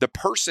like, the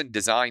person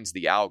designs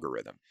the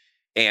algorithm.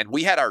 And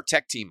we had our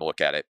tech team look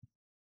at it,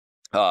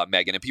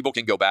 Megan, and people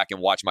can go back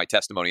and watch my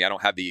testimony. I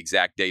don't have the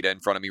exact data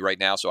in front of me right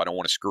now, so I don't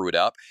want to screw it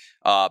up.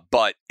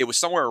 But it was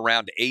somewhere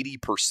around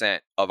 80%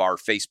 of our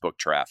Facebook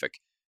traffic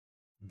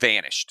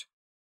vanished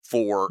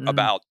for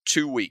about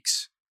 2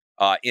 weeks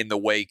in the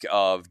wake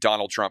of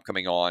Donald Trump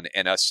coming on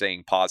and us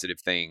saying positive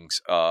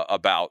things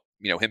about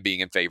him being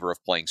in favor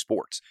of playing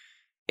sports.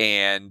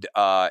 And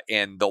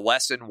the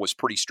lesson was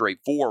pretty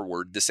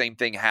straightforward. The same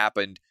thing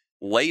happened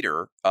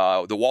later.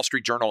 The Wall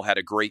Street Journal had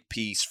a great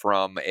piece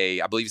from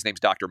I believe his name's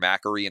Dr.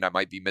 Macri, and I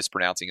might be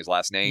mispronouncing his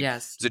last name.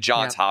 Yes. It's a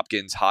Johns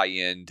Hopkins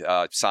high-end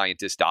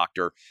scientist,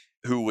 doctor,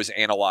 who was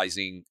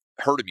analyzing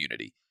herd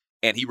immunity.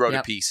 And he wrote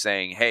a piece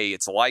saying, hey,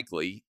 it's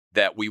likely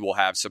that we will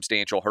have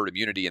substantial herd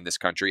immunity in this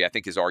country. I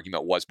think his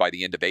argument was by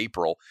the end of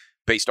April,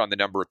 based on the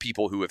number of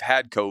people who have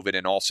had COVID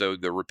and also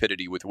the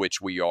rapidity with which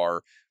we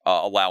are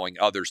allowing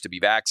others to be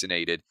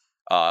vaccinated.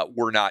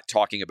 We're not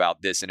talking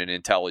about this in an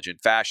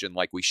intelligent fashion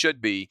like we should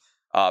be.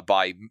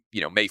 By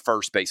May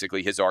 1st,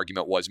 basically, his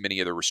argument was many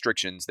of the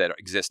restrictions that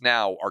exist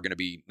now are going to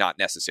be not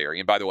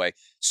necessary. And by the way,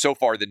 so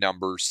far the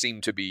numbers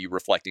seem to be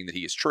reflecting that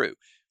he is true.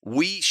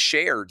 We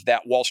shared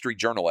that Wall Street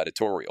Journal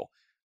editorial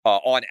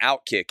on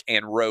Outkick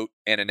and wrote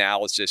an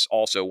analysis.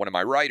 Also, one of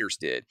my writers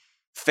did.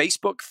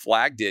 Facebook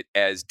flagged it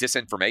as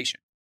disinformation.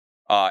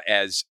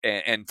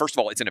 And first of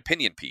all, it's an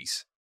opinion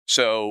piece.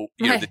 So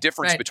the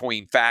difference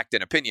between fact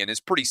and opinion is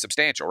pretty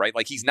substantial, right?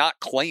 Like, he's not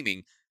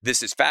claiming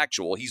this is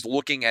factual. He's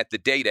looking at the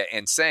data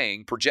and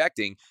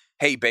projecting,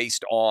 hey,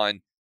 based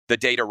on the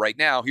data right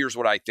now, here's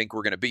what I think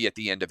we're going to be at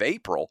the end of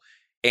April.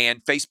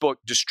 And Facebook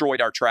destroyed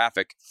our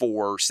traffic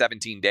for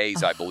 17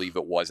 days, I believe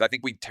it was. I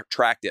think we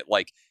tracked it.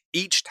 Like,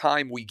 each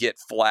time we get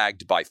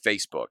flagged by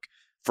Facebook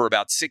for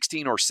about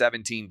 16 or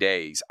 17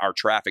 days, our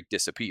traffic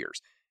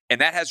disappears.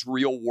 And that has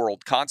real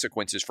world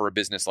consequences for a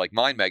business like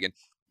mine, Megan.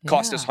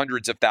 Cost us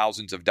hundreds of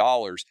thousands of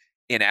dollars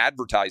in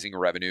advertising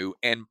revenue.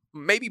 And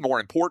maybe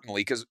more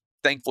importantly, because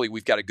thankfully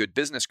we've got a good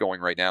business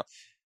going right now,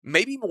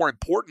 maybe more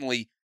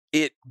importantly,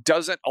 it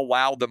doesn't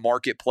allow the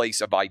marketplace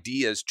of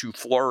ideas to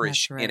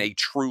flourish in a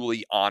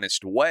truly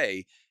honest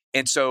way.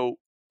 And so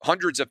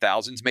hundreds of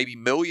thousands, maybe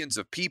millions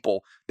of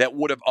people that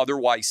would have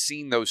otherwise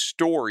seen those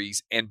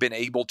stories and been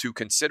able to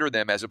consider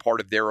them as a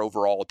part of their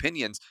overall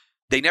opinions,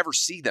 they never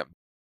see them.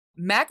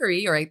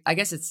 Macri, or I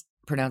guess it's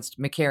pronounced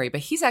McCary,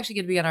 but he's actually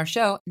going to be on our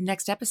show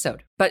next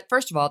episode. But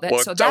first of all, that's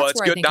where good.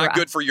 I think not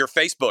good for your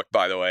Facebook,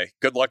 by the way.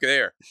 Good luck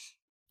there.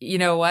 You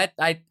know what?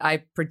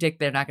 I predict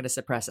they're not going to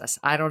suppress us.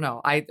 I don't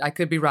know. I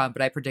could be wrong,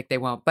 but I predict they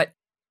won't. But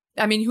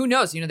I mean, who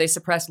knows? They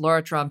suppressed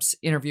Laura Trump's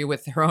interview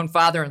with her own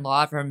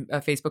father-in-law from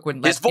Facebook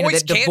wouldn't let his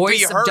voice the can't voice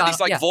be heard. Donald, he's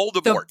like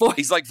Voldemort.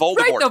 He's like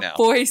Voldemort right, now.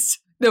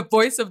 The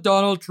voice of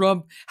Donald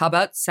Trump. How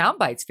about sound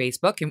bites,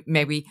 Facebook? And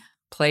maybe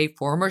play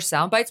former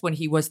sound bites when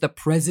he was the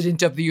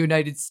president of the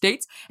United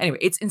States. Anyway,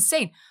 it's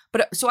insane.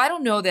 But so I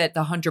don't know that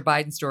the Hunter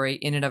Biden story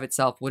in and of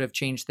itself would have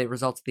changed the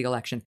results of the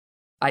election.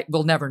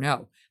 We'll never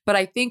know. But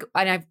I think,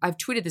 and I've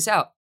tweeted this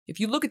out, if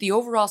you look at the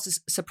overall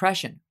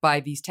suppression by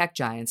these tech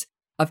giants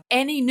of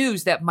any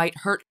news that might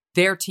hurt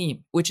their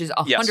team, which is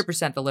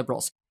 100% the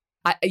liberals,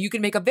 you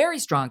can make a very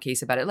strong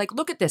case about it. Like,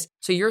 look at this.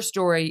 So your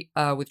story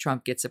with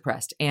Trump gets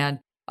suppressed, and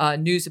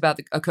news about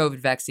a COVID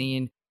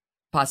vaccine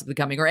possibly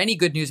coming, or any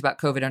good news about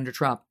COVID under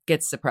Trump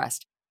gets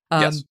suppressed.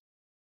 Yes.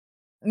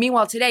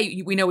 Meanwhile,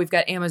 today, we know we've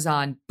got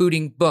Amazon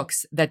booting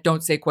books that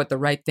don't say quite the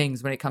right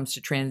things when it comes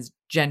to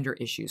transgender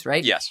issues,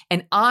 right? Yes.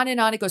 And on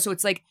it goes. So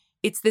it's like,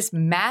 it's this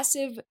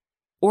massive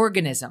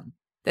organism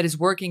that is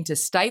working to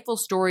stifle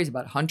stories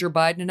about Hunter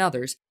Biden and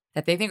others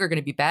that they think are going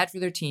to be bad for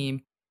their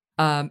team,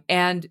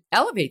 and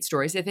elevate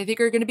stories that they think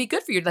are going to be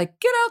good for you. Like,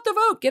 get out the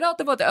vote, get out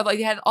the vote. Like,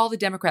 you had all the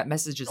Democrat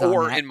messages on that.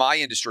 Or in my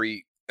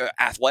industry,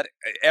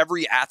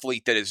 every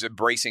athlete that is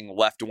embracing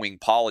left-wing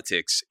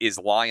politics is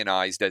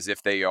lionized as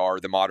if they are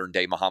the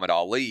modern-day Muhammad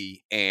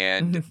Ali,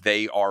 and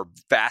they are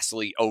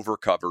vastly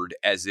overcovered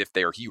as if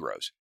they are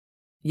heroes.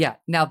 Yeah.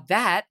 Now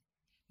that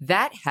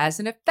has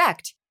an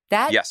effect.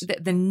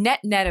 The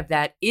net of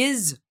that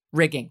is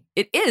rigging.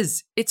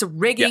 It's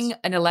rigging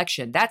an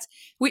election.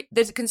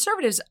 The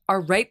conservatives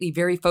are rightly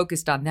very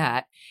focused on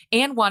that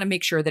and want to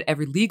make sure that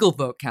every legal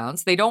vote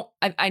counts. They don't,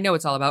 I know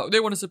it's all about, they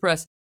want to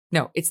suppress.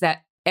 No, it's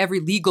that every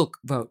legal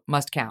vote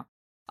must count.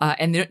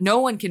 And no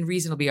one can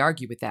reasonably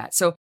argue with that.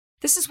 So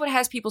this is what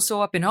has people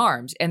so up in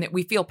arms, and that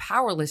we feel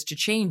powerless to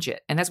change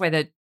it. And that's why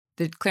the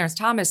Clarence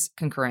Thomas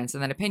concurrence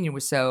and that opinion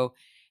was so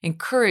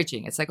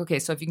encouraging. It's like, okay,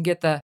 so if you can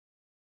get the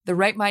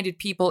right-minded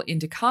people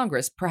into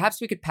Congress,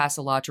 perhaps we could pass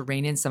a law to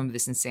rein in some of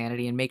this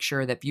insanity and make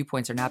sure that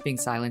viewpoints are not being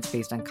silenced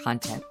based on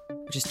content,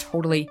 which is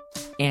totally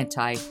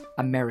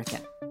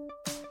anti-American.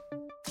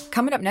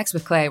 Coming up next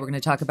with Clay, we're going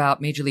to talk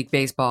about Major League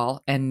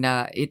Baseball and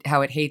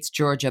how it hates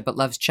Georgia but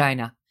loves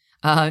China.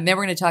 And then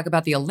we're going to talk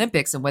about the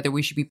Olympics and whether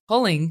we should be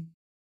pulling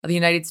the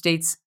United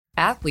States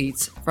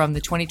athletes from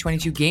the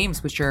 2022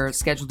 games, which are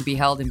scheduled to be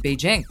held in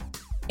Beijing.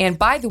 And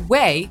by the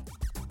way,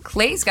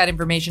 Clay's got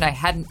information I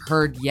hadn't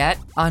heard yet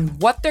on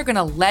what they're going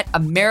to let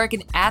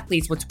American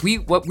athletes,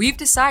 what we've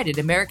decided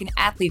American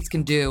athletes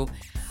can do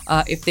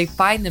if they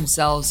find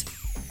themselves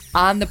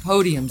on the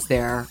podiums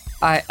there.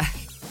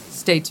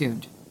 Stay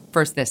tuned.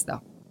 First this,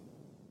 though.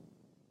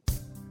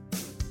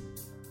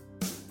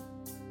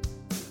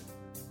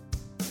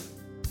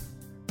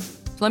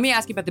 So let me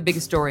ask you about the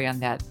biggest story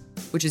on that,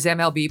 which is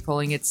MLB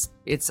pulling its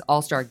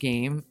All-Star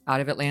game out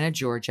of Atlanta,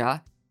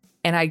 Georgia.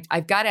 And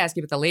I've got to ask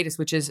you about the latest,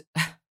 which is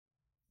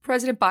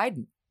President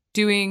Biden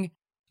doing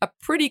a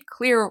pretty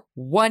clear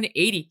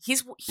 180.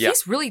 He's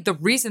really the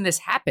reason this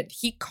happened.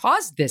 He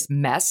caused this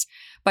mess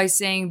by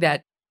saying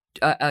that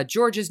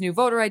Georgia's new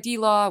voter ID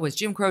law was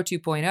Jim Crow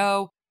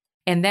 2.0.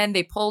 And then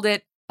they pulled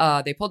it.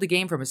 They pulled the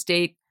game from a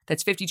state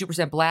that's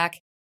 52%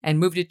 black and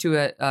moved it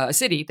to a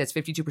city that's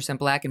 52%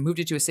 black and moved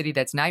it to a city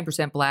that's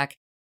 9% black.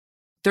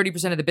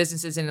 30% of the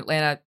businesses in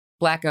Atlanta,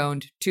 black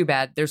owned. Too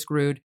bad. They're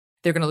screwed.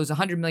 They're going to lose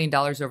 $100 million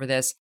over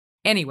this.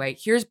 Anyway,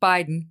 here's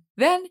Biden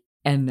then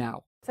and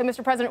now. So,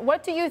 Mr. President,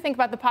 what do you think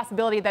about the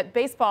possibility that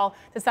baseball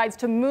decides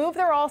to move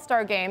their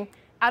All-Star game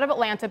out of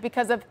Atlanta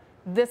because of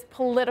this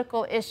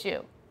political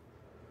issue?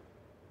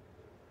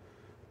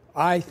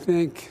 I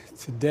think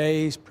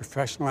today's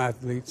professional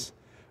athletes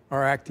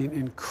are acting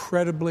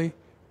incredibly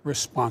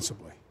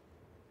responsibly.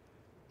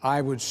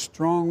 I would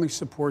strongly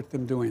support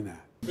them doing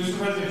that. Mr.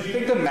 President, do you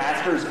think the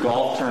Masters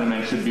golf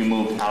tournament should be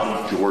moved out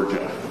of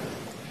Georgia?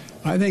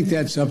 I think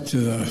that's up to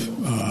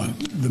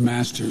the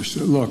Masters.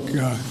 Look,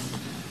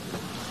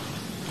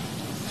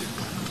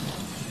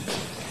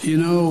 it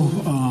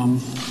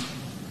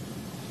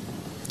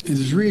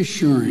is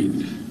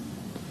reassuring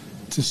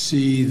to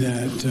see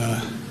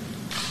that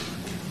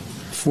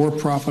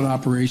for-profit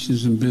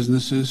operations and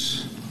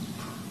businesses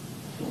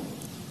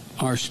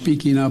are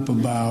speaking up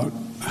about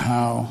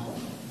how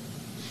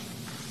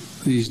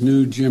these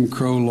new Jim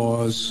Crow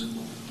laws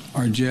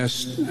are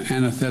just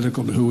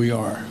antithetical to who we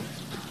are.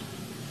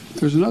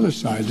 There's another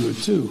side to it,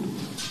 too.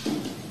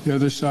 The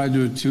other side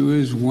to it, too,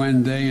 is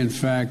when they, in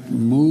fact,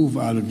 move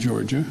out of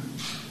Georgia,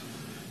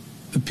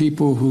 the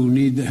people who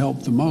need the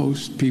help the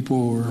most,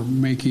 people who are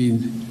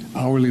making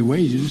hourly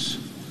wages,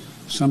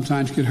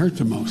 sometimes get hurt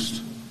the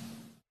most.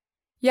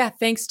 Yeah,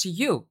 thanks to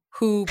you,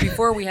 who,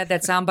 before we had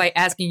that soundbite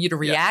asking you to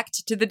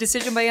react to the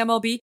decision by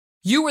MLB,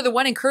 you were the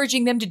one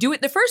encouraging them to do it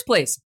in the first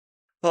place.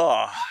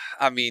 Oh,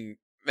 I mean,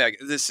 Meg,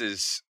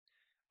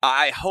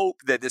 I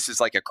hope that this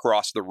is like a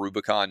cross the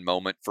Rubicon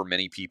moment for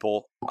many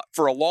people.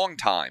 For a long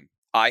time,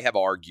 I have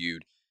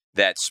argued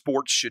that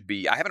sports should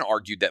be, I haven't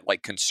argued that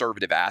like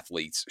conservative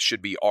athletes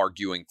should be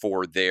arguing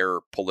for their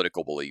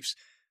political beliefs.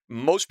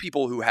 Most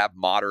people who have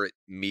moderate,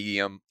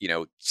 medium,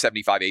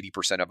 75,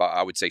 80% of,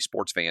 I would say,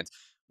 sports fans,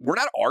 we're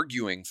not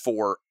arguing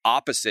for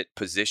opposite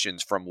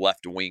positions from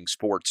left-wing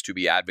sports to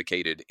be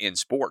advocated in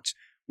sports.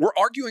 We're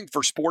arguing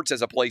for sports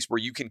as a place where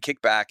you can kick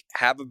back,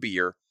 have a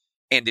beer,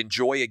 and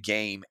enjoy a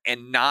game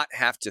and not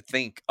have to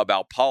think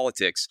about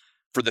politics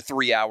for the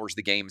 3 hours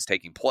the game is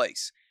taking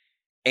place.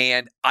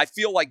 And I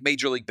feel like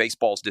Major League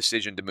Baseball's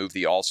decision to move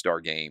the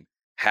All-Star game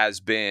has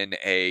been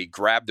a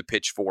grab the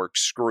pitchfork,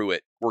 screw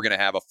it, we're going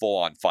to have a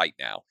full-on fight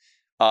now.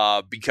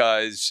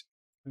 Because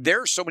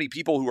there are so many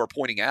people who are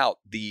pointing out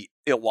the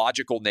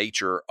illogical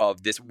nature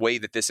of this way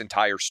that this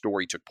entire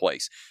story took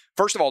place.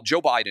 First of all,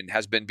 Joe Biden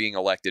has been being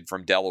elected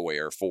from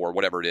Delaware for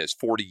whatever it is,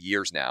 40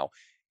 years now.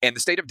 And the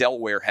state of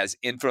Delaware has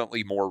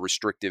infinitely more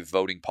restrictive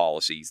voting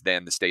policies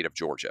than the state of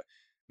Georgia.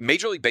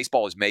 Major League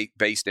Baseball is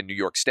based in New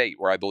York State,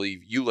 where I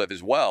believe you live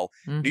as well.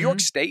 Mm-hmm. New York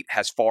State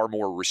has far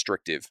more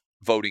restrictive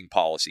voting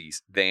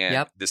policies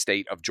than the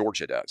state of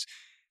Georgia does.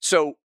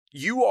 So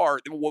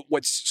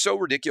what's so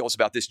ridiculous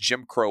about this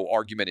Jim Crow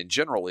argument in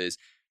general is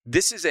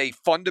this is a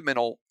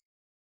fundamental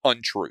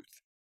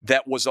untruth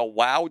that was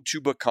allowed to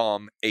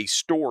become a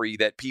story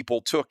that people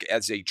took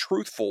as a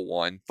truthful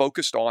one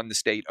focused on the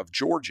state of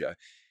Georgia.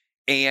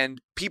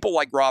 And people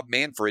like Rob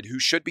Manfred, who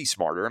should be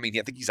smarter, I mean,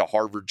 I think he's a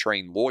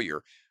Harvard-trained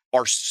lawyer,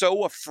 are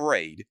so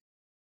afraid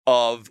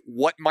of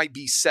what might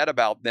be said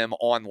about them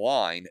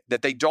online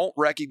that they don't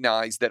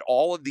recognize that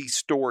all of these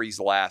stories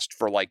last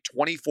for like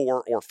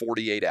 24 or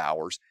 48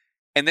 hours,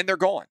 and then they're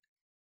gone.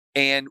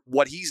 And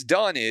what he's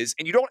done is,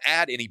 and you don't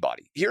add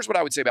anybody. Here's what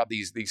I would say about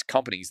these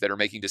companies that are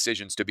making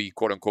decisions to be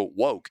quote unquote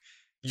woke.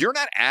 You're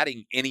not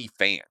adding any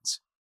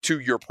fans to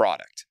your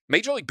product.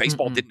 Major League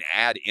Baseball didn't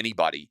add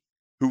anybody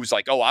who's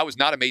like, oh, I was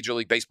not a Major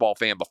League Baseball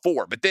fan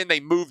before, but then they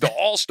moved the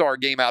All-Star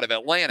game out of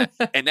Atlanta,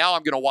 and now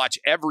I'm going to watch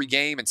every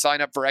game and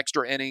sign up for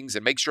extra innings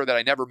and make sure that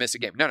I never miss a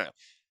game. No.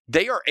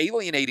 They are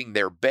alienating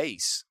their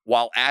base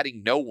while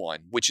adding no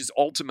one, which is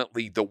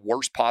ultimately the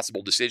worst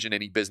possible decision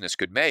any business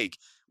could make,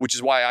 which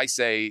is why I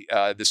say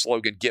the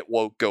slogan, get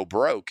woke, go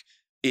broke,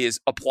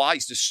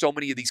 applies to so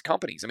many of these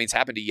companies. I mean, it's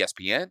happened to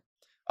ESPN.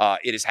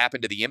 It has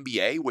happened to the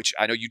NBA, which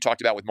I know you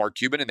talked about with Mark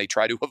Cuban, and they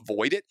try to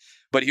avoid it.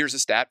 But here's a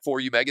stat for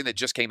you, Megan, that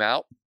just came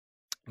out.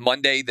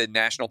 Monday, the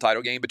national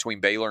title game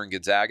between Baylor and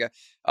Gonzaga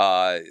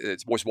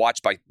was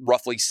watched by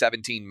roughly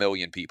 17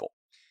 million people.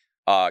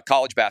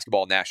 College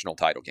basketball national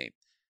title game.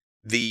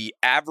 The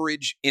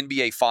average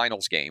NBA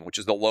Finals game, which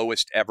is the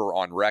lowest ever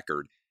on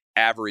record,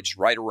 averaged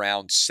right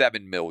around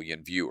 7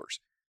 million viewers.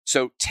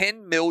 So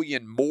 10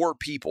 million more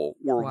people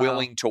were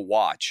willing to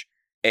watch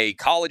a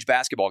college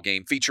basketball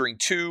game featuring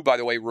two, by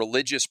the way,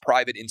 religious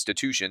private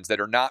institutions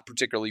that are not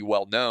particularly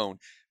well known,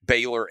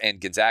 Baylor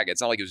and Gonzaga. It's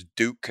not like it was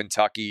Duke,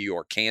 Kentucky,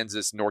 or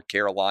Kansas, North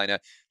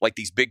Carolina, like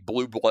these big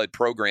blue blood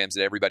programs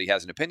that everybody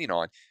has an opinion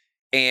on.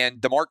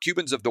 And the Mark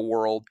Cubans of the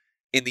world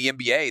in the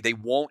NBA, they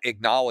won't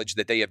acknowledge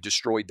that they have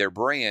destroyed their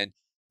brand,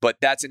 but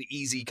that's an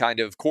easy kind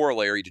of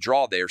corollary to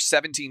draw there.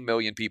 17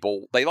 million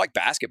people, they like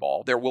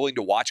basketball. They're willing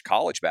to watch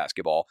college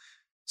basketball.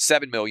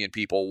 7 million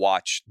people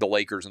watch the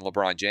Lakers and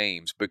LeBron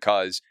James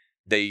because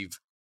they've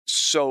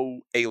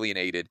so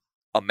alienated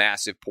a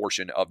massive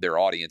portion of their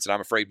audience. And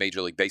I'm afraid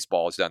Major League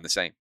Baseball has done the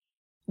same.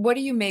 What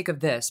do you make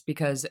of this?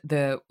 Because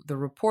the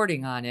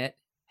reporting on it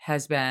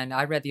has been,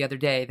 I read the other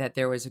day that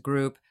there was a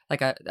group,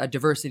 like a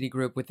diversity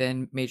group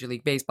within Major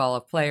League Baseball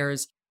of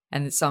players,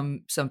 and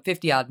some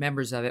 50 odd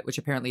members of it, which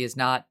apparently is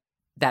not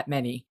that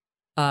many,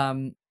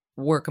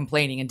 were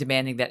complaining and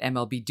demanding that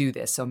MLB do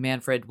this. So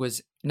Manfred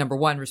was, number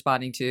one,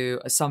 responding to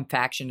some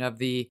faction of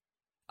the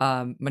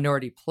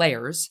minority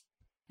players.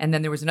 And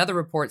then there was another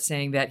report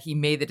saying that he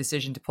made the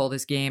decision to pull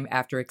this game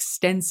after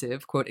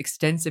extensive, quote,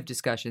 extensive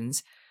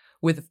discussions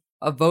with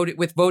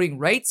voting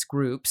rights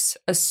groups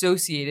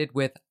associated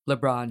with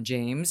LeBron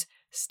James,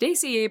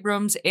 Stacey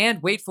Abrams,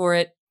 and wait for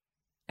it,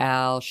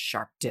 Al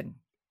Sharpton.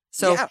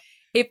 So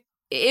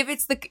if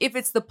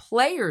it's the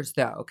players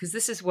though, because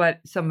this is what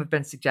some have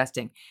been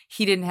suggesting,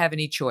 he didn't have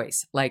any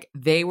choice. Like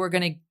they were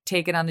going to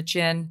take it on the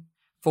chin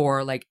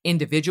for like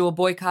individual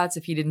boycotts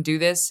if he didn't do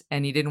this,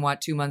 and he didn't want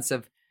 2 months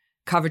of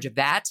coverage of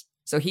that.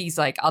 So he's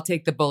like, I'll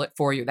take the bullet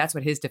for you. That's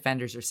what his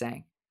defenders are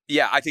saying.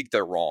 Yeah, I think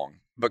they're wrong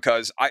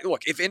because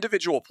look, if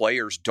individual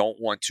players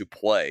don't want to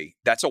play,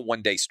 that's a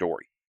one-day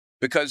story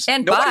because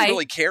nobody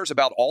really cares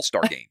about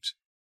all-star games,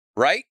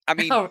 right? I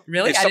mean,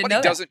 really?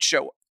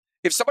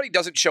 If somebody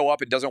doesn't show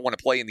up and doesn't want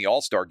to play in the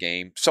all-star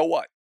game, so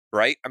what,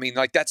 right? I mean,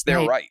 like that's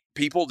their right.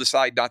 People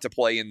decide not to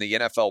play in the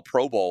NFL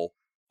Pro Bowl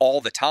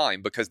all the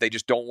time because they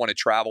just don't want to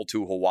travel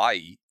to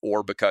Hawaii,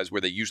 or because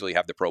where they usually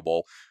have the Pro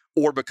Bowl,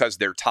 or because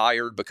they're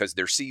tired because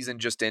their season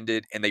just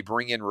ended and they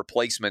bring in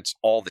replacements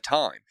all the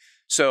time.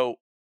 So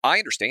I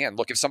understand.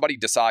 Look, if somebody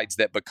decides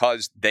that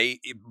because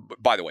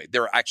by the way,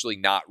 they're actually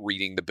not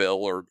reading the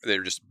bill or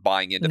they're just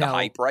buying into the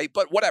hype, right?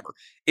 But whatever.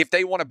 If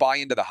they want to buy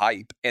into the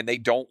hype and they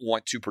don't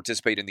want to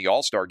participate in the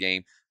All-Star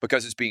game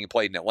because it's being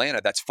played in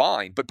Atlanta, that's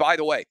fine. But by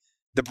the way,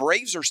 the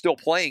Braves are still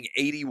playing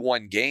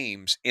 81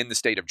 games in the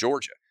state of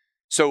Georgia.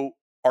 So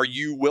are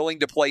you willing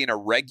to play in a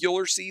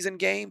regular season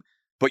game,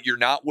 but you're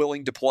not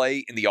willing to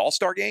play in the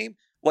All-Star game?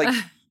 Like,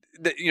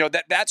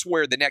 that's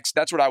where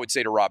that's what I would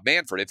say to Rob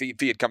Manfred.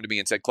 If he had come to me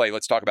and said, Clay,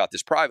 let's talk about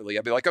this privately,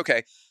 I'd be like,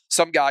 okay,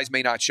 some guys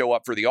may not show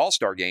up for the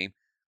All-Star game,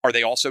 Are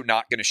they also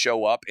not going to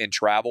show up and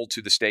travel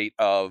to the state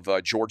of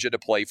Georgia to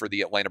play for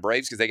the Atlanta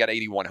Braves because they got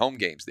 81 home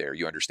games there?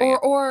 You understand?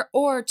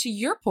 Or to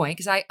your point,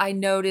 because I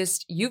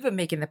noticed you've been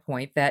making the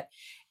point that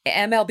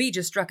MLB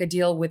just struck a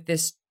deal with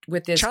this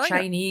China.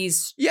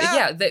 Chinese,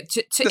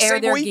 to air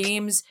their week.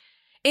 games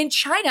in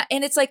China,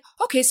 and it's like,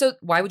 okay, so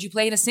why would you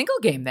play in a single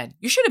game then?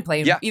 You shouldn't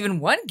play in even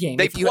one game.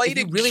 They if you played if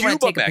you in really Cuba,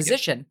 want to take a Megan.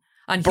 position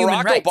on human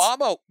Barack rights.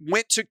 Obama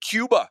went to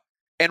Cuba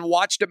and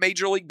watched a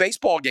Major League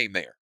Baseball game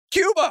there.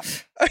 Cuba,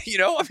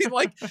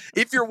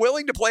 if you're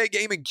willing to play a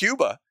game in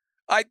Cuba,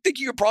 I think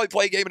you could probably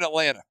play a game in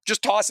Atlanta.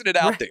 Just tossing it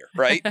out there,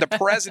 right? The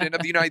president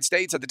of the United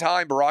States at the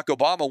time, Barack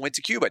Obama, went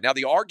to Cuba. Now,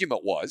 the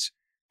argument was,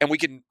 and we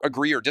can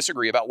agree or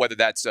disagree about whether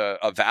that's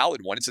a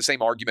valid one. It's the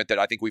same argument that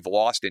I think we've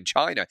lost in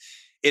China.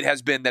 It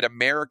has been that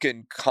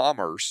American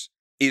commerce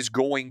is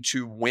going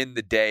to win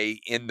the day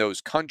in those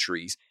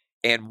countries.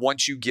 And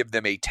once you give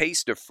them a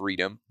taste of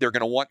freedom, they're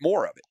going to want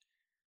more of it.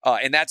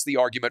 And that's the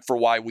argument for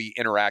why we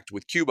interact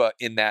with Cuba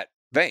in that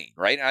vein,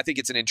 right? And I think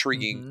it's an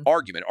intriguing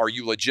argument. Are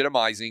you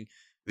legitimizing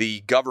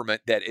the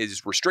government that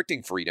is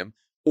restricting freedom,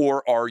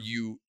 or are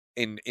you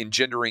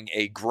engendering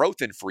a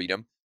growth in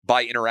freedom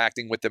by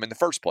interacting with them in the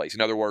first place?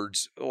 In other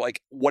words,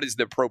 what is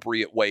the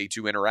appropriate way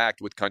to interact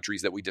with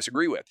countries that we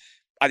disagree with?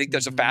 I think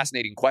that's a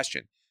fascinating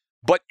question.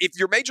 But if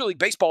you're Major League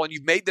Baseball and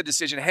you've made the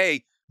decision,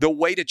 hey, the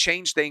way to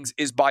change things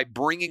is by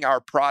bringing our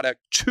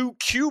product to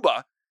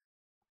Cuba,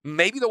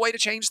 maybe the way to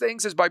change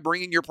things is by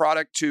bringing your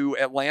product to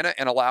Atlanta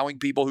and allowing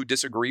people who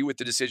disagree with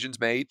the decisions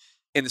made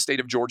in the state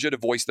of Georgia to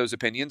voice those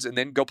opinions and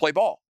then go play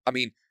ball. I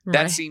mean,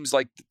 that seems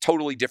like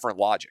totally different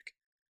logic.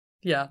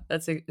 Yeah,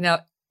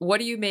 now, what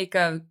do you make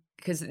of,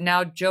 because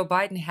now Joe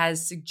Biden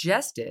has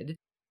suggested,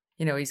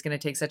 he's going to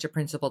take such a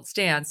principled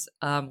stance.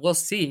 We'll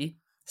see.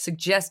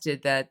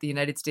 Suggested that the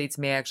United States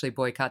may actually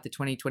boycott the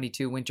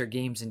 2022 Winter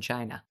Games in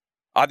China.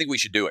 I think we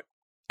should do it.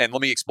 And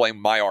let me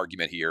explain my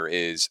argument here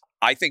is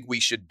I think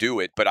we should do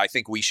it, but I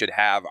think we should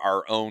have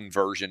our own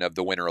version of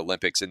the Winter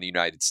Olympics in the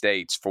United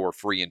States for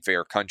free and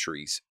fair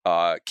countries,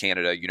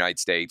 Canada, United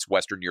States,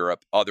 Western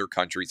Europe, other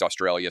countries,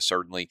 Australia,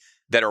 certainly,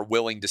 that are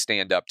willing to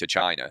stand up to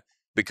China.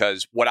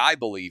 Because what I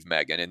believe,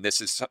 Megan, and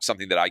this is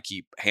something that I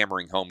keep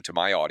hammering home to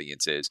my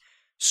audience, is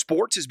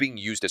sports is being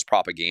used as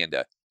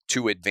propaganda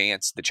to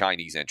advance the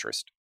Chinese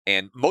interest.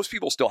 And most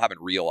people still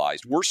haven't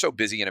realized we're so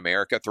busy in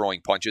America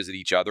throwing punches at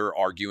each other,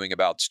 arguing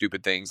about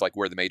stupid things like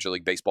where the Major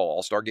League Baseball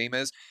All-Star game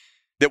is,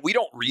 that we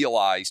don't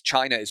realize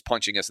China is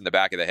punching us in the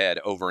back of the head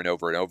over and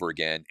over and over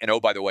again. And oh,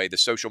 by the way, the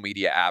social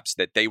media apps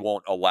that they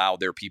won't allow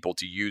their people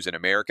to use in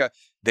America,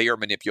 they are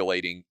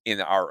manipulating in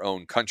our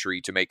own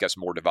country to make us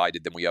more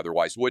divided than we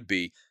otherwise would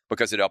be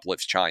because it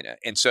uplifts China.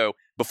 And so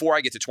before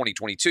I get to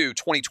 2022,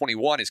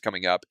 2021 is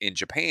coming up in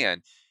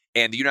Japan.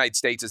 And the United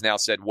States has now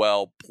said,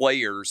 well,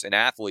 players and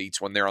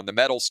athletes, when they're on the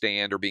medal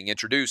stand or being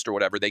introduced or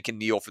whatever, they can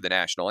kneel for the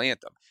national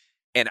anthem.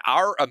 And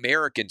our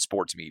American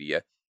sports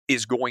media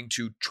is going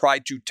to try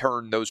to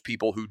turn those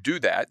people who do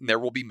that, and there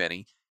will be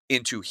many,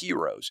 into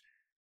heroes.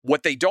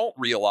 What they don't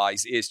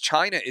realize is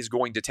China is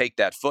going to take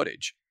that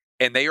footage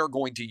and they are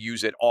going to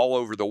use it all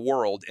over the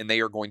world. And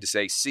they are going to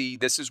say, see,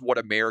 this is what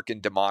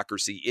American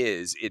democracy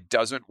is. It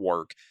doesn't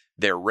work.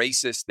 They're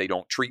racist. They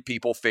don't treat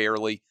people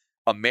fairly.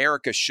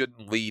 America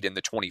shouldn't lead in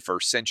the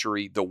 21st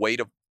century. The way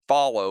to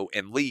follow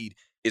and lead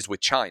is with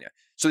China.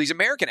 So these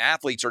American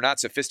athletes are not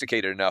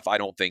sophisticated enough, I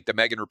don't think, the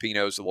Megan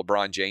Rapinos, the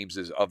LeBron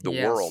Jameses of the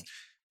world,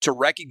 to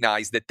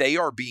recognize that they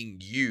are being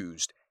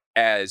used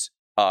as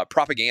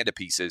propaganda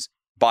pieces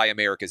by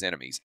America's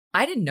enemies.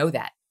 I didn't know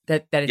that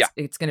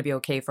it's going to be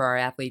okay for our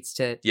athletes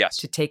to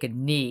take a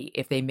knee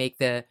if they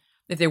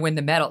win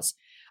the medals.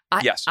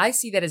 I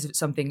see that as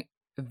something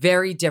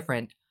very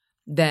different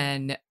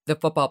than the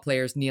football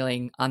players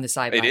kneeling on the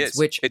sidelines. It is.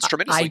 Which it's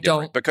tremendously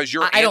different because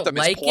your anthem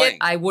is playing.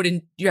 I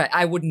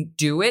wouldn't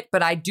do it,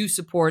 but I do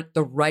support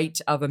the right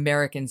of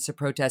Americans to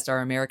protest our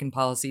American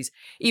policies,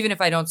 even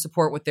if I don't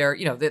support what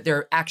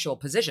their actual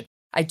position.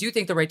 I do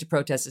think the right to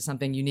protest is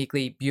something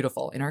uniquely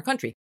beautiful in our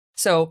country.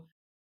 So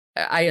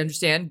I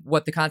understand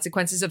what the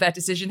consequences of that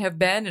decision have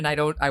been, and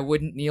I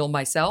wouldn't kneel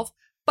myself,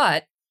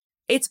 but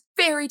it's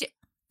very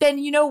then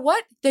you know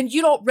what? Then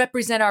you don't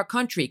represent our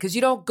country because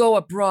you don't go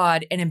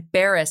abroad and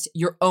embarrass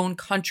your own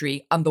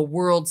country on the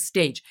world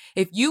stage.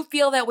 If you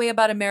feel that way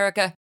about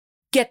America,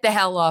 get the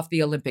hell off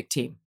the Olympic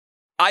team.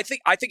 I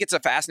think it's a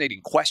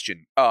fascinating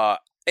question. And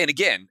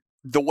again,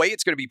 the way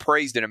it's going to be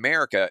praised in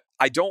America,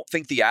 I don't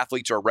think the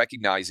athletes are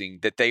recognizing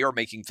that they are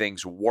making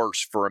things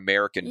worse for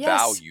American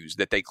values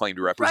that they claim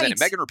to represent. Right. And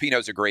Megan Rapinoe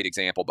is a great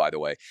example, by the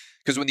way,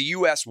 because when the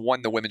U.S.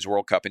 won the Women's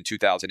World Cup in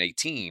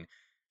 2018,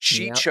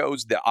 she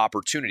chose the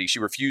opportunity. She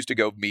refused to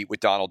go meet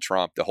with Donald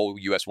Trump. The whole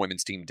U.S.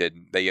 women's team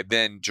didn't. They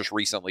then just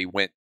recently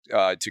went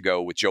to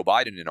go with Joe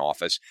Biden in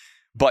office.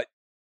 But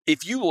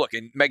if you look,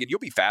 and Megan, you'll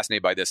be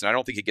fascinated by this, and I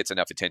don't think it gets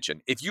enough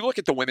attention. If you look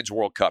at the Women's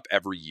World Cup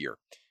every year,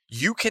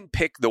 you can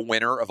pick the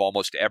winner of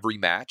almost every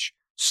match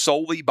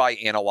solely by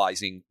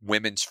analyzing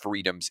women's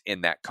freedoms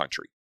in that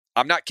country.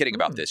 I'm not kidding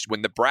about this.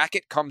 When the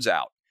bracket comes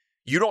out,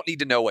 you don't need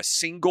to know a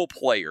single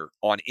player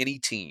on any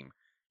team.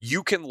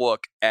 You can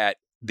look at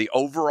the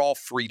overall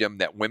freedom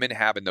that women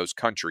have in those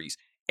countries,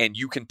 and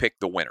you can pick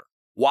the winner.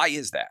 Why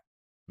is that?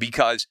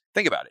 Because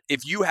think about it.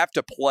 If you have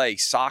to play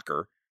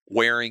soccer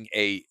wearing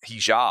a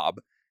hijab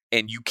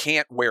and you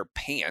can't wear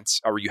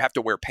pants, or you have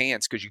to wear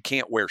pants because you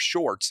can't wear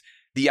shorts,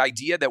 the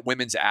idea that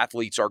women's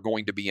athletes are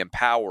going to be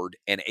empowered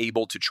and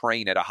able to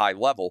train at a high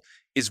level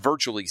is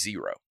virtually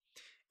zero.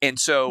 And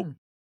so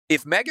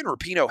if Megan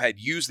Rapinoe had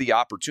used the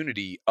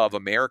opportunity of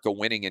America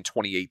winning in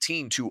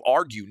 2018 to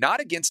argue not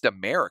against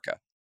America,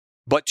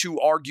 but to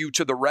argue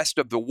to the rest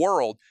of the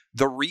world,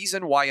 the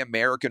reason why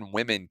American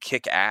women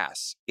kick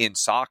ass in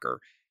soccer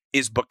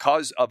is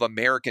because of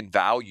American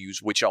values,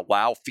 which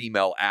allow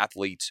female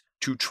athletes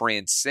to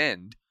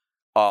transcend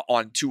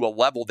onto a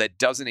level that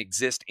doesn't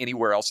exist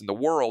anywhere else in the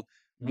world.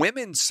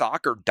 Women's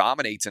soccer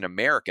dominates in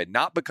America,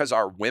 not because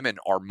our women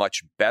are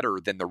much better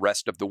than the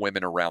rest of the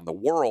women around the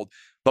world,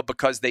 but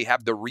because they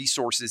have the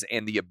resources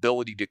and the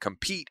ability to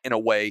compete in a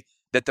way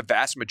that the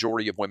vast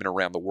majority of women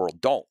around the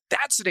world don't.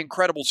 That's an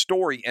incredible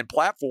story and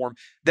platform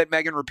that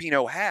Megan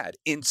Rapinoe had.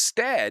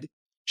 Instead,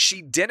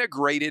 she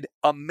denigrated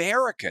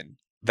American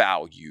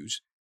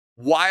values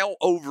while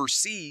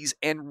overseas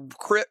and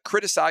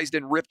criticized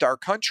and ripped our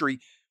country,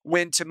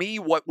 when to me,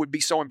 what would be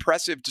so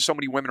impressive to so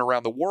many women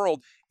around the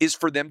world is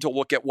for them to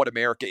look at what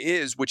America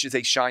is, which is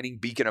a shining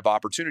beacon of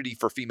opportunity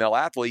for female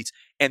athletes.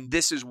 And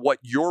this is what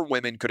your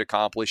women could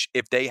accomplish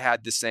if they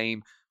had the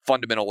same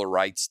fundamental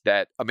rights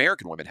that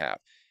American women have.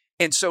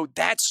 And so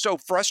that's so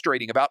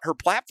frustrating about her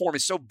platform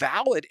is so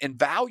valid and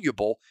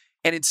valuable.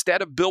 And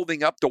instead of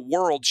building up the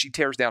world, she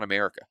tears down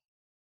America.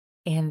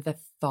 And the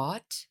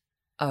thought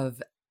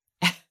of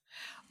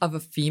a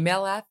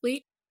female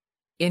athlete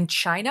in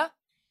China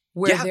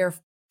where they're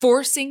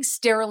forcing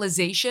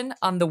sterilization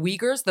on the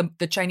Uyghurs,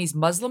 the Chinese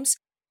Muslims,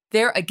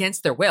 they're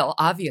against their will,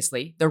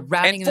 obviously. They're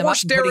rounding them up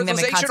and putting them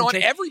in concentration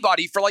on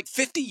everybody for like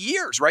 50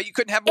 years, right? You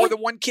couldn't have more than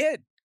one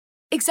kid.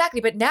 Exactly.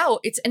 But now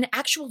it's an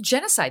actual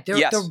genocide.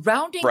 They're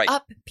rounding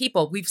up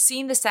people. We've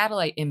seen the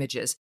satellite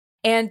images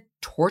and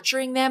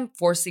torturing them,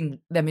 forcing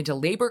them into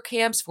labor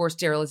camps, forced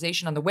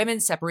sterilization on the women,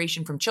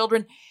 separation from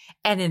children.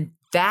 And in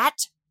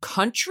that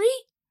country,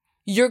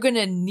 you're going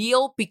to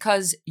kneel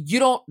because you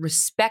don't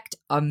respect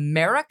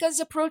America's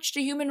approach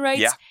to human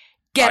rights? Yeah,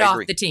 get off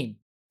the team.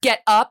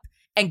 Get up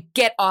and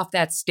get off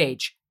that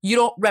stage. You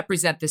don't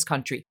represent this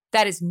country.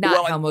 That is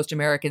not how most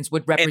Americans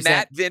would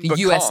represent the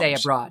USA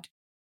abroad.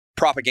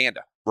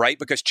 Propaganda, right?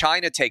 Because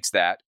China takes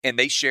that and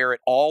they share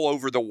it all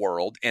over the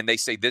world and they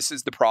say, this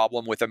is the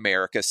problem with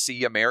America.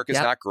 See, America's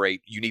not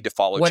great. You need to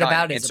follow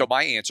China. And so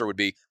my answer would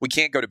be, we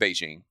can't go to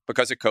Beijing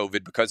because of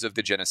COVID, because of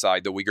the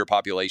genocide, the Uyghur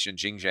population,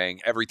 Xinjiang,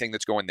 everything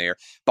that's going there.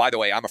 By the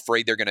way, I'm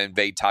afraid they're going to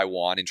invade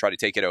Taiwan and try to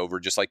take it over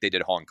just like they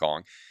did Hong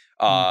Kong,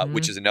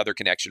 which is another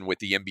connection with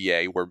the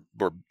NBA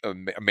where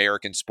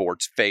American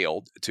sports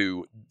failed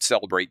to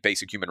celebrate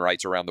basic human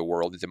rights around the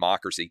world and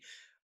democracy.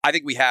 I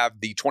think we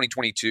have the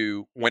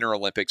 2022 Winter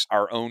Olympics,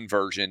 our own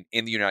version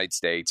in the United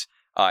States,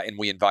 and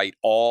we invite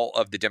all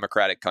of the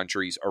democratic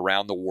countries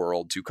around the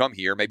world to come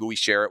here. Maybe we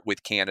share it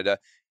with Canada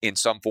in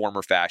some form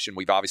or fashion.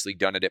 We've obviously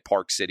done it at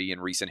Park City in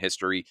recent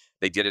history.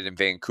 They did it in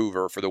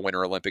Vancouver for the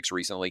Winter Olympics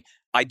recently.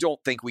 I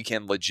don't think we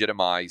can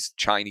legitimize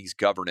Chinese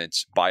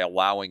governance by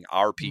allowing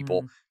our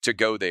people to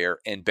go there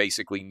and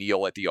basically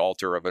kneel at the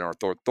altar of an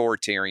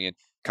authoritarian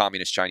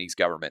communist Chinese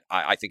government.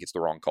 I think it's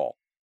the wrong call.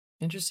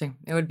 Interesting.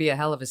 It would be a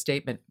hell of a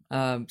statement.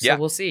 So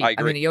we'll see. I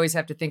agree. I mean, you always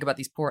have to think about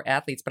these poor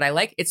athletes, but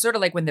it's sort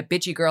of like when the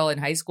bitchy girl in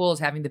high school is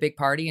having the big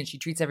party and she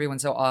treats everyone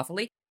so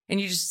awfully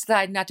and you just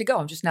decide not to go.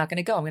 I'm just not going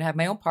to go. I'm going to have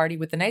my own party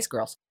with the nice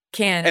girls.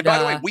 Canada, and by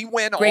the way, we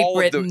win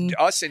Britain.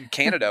 us in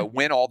Canada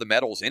win all the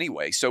medals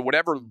anyway. So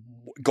whatever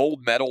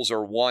gold medals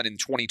are won in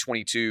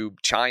 2022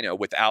 China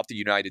without the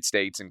United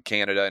States and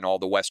Canada and all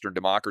the Western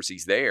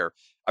democracies there,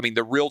 I mean,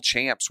 the real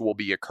champs will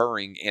be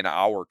occurring in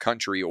our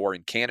country or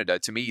in Canada.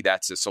 To me,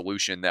 that's a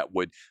solution that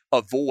would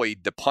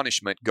avoid the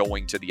punishment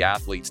going to the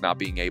athletes not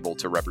being able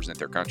to represent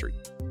their country.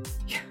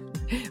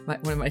 One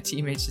of my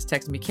teammates just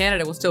texted me,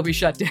 Canada will still be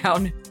shut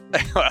down.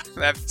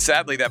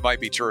 Sadly, that might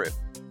be true.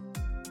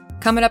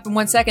 Coming up in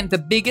 1 second, the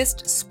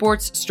biggest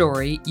sports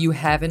story you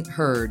haven't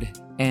heard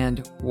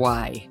and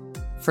why.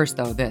 First,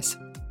 though, this.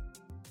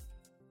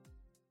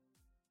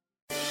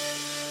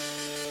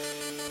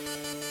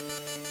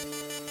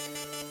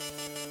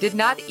 Did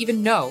not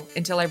even know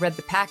until I read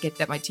the packet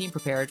that my team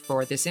prepared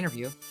for this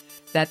interview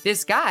that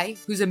this guy,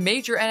 who's a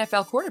major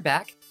NFL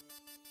quarterback,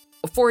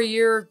 a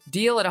 4-year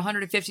deal at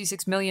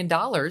 $156 million,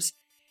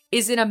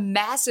 is in a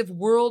massive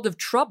world of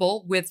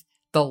trouble with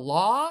the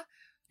law,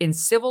 in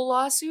civil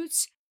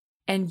lawsuits.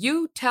 And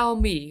you tell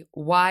me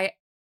why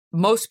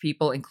most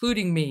people,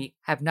 including me,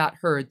 have not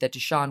heard that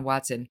Deshaun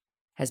Watson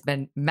has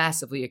been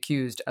massively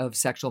accused of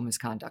sexual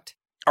misconduct.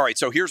 All right,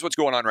 so here's what's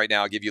going on right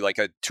now. I'll give you like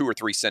a 2 or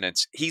 3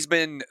 sentence. He's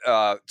been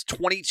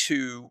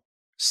 22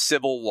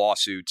 civil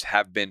lawsuits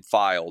have been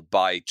filed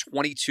by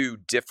 22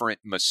 different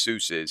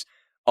masseuses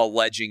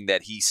alleging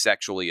that he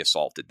sexually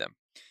assaulted them.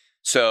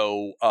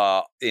 So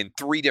in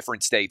 3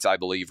 different states, I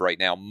believe right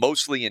now,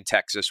 mostly in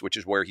Texas, which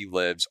is where he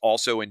lives,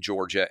 also in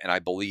Georgia, and I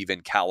believe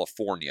in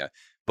California.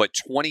 but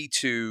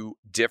 22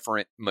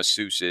 different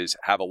masseuses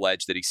have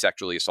alleged that he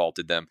sexually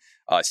assaulted them,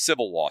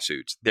 civil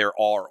lawsuits. There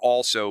are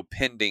also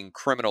pending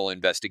criminal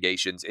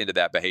investigations into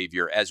that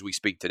behavior. As we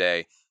speak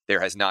today,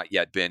 there has not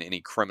yet been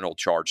any criminal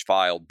charge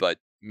filed, but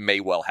may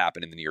well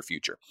happen in the near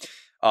future.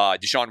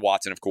 Deshaun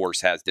Watson, of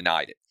course, has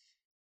denied it.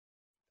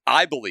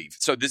 I believe,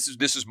 so this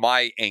is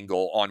my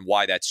angle on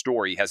why that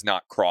story has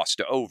not crossed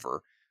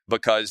over,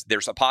 because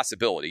there's a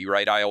possibility,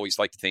 right? I always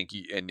like to think,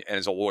 and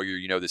as a lawyer,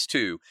 you know this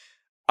too,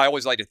 I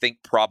always like to think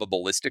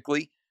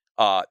probabilistically.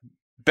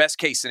 Best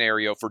case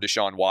scenario for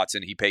Deshaun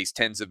Watson, he pays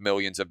tens of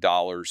millions of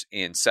dollars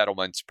in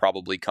settlements,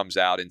 probably comes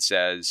out and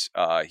says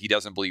he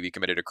doesn't believe he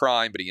committed a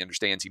crime, but he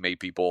understands he made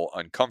people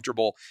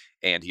uncomfortable,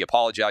 and he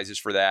apologizes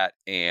for that,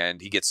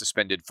 and he gets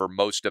suspended for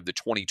most of the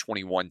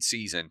 2021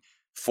 season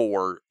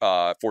for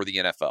the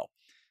NFL.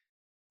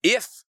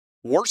 If,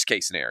 worst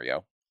case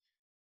scenario,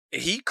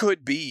 he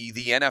could be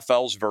the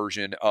NFL's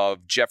version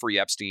of Jeffrey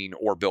Epstein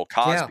or Bill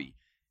Cosby. Yeah.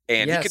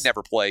 And he could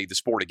never play the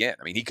sport again.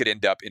 I mean, he could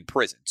end up in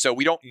prison. So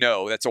we don't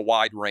know. That's a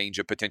wide range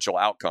of potential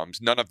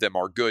outcomes. None of them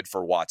are good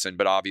for Watson,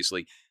 but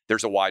obviously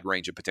there's a wide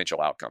range of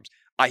potential outcomes.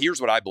 Here's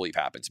what I believe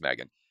happens,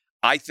 Megan.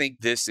 I think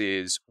this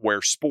is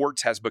where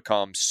sports has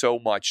become so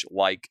much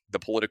like the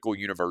political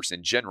universe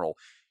in general.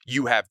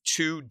 You have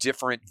two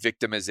different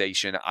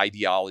victimization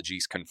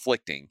ideologies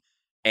conflicting,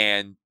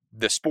 and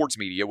the sports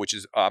media, which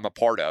is I'm a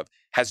part of,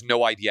 has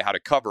no idea how to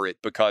cover it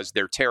because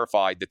they're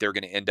terrified that they're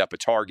going to end up a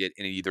target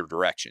in either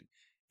direction.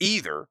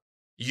 Either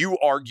you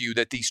argue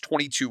that these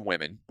 22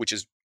 women, which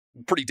is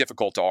pretty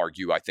difficult to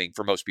argue, I think,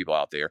 for most people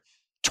out there,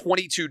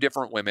 22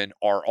 different women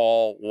are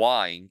all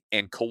lying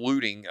and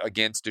colluding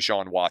against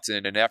Deshaun Watson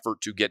in an effort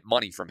to get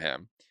money from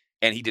him,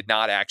 and he did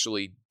not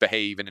actually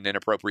behave in an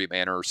inappropriate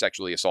manner or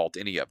sexually assault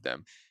any of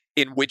them,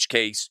 in which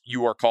case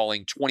you are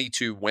calling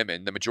 22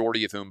 women, the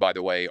majority of whom, by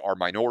the way, are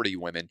minority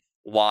women,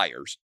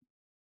 liars.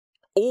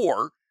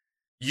 Or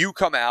you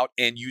come out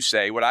and you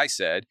say what I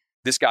said,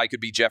 this guy could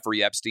be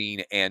Jeffrey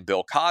Epstein and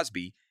Bill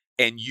Cosby,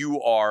 and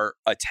you are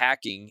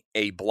attacking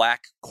a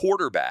black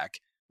quarterback,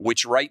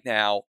 which right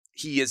now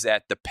he is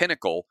at the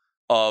pinnacle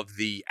of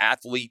the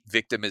athlete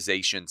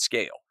victimization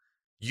scale.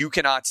 You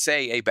cannot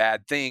say a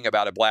bad thing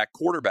about a black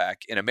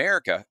quarterback in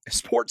America,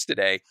 sports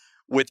today,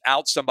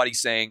 without somebody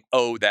saying,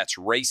 oh, that's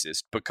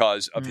racist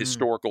because of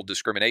historical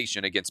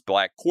discrimination against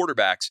black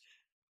quarterbacks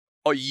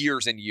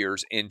years and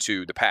years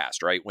into the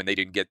past, right? When they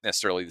didn't get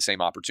necessarily the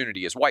same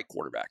opportunity as white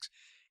quarterbacks.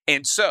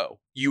 And so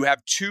you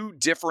have two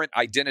different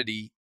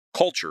identity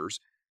cultures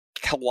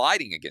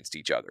colliding against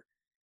each other.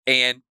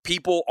 And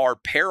people are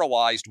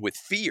paralyzed with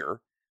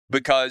fear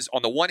because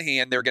on the one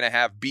hand, they're going to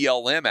have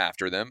BLM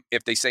after them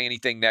if they say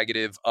anything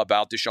negative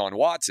about Deshaun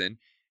Watson.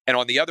 And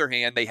on the other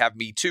hand, they have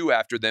Me Too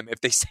after them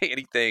if they say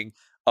anything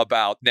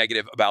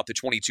negative about the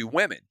 22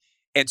 women.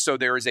 And so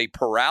there is a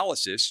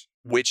paralysis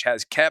which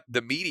has kept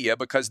the media,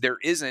 because there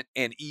isn't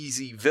an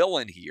easy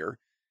villain here.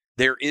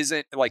 There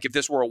isn't, like, if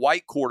this were a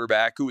white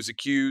quarterback who was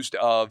accused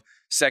of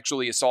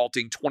sexually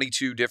assaulting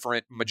 22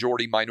 different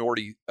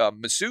majority-minority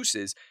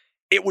masseuses,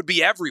 it would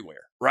be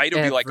everywhere, right? It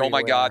would be like, oh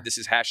my God, this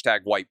is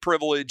hashtag white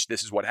privilege.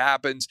 This is what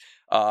happens.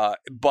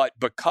 But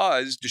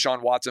because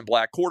Deshaun Watson,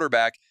 black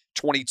quarterback,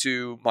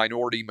 22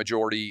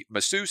 majority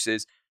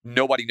masseuses,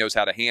 nobody knows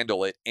how to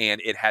handle it.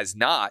 And it has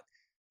not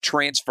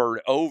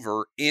transferred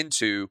over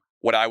into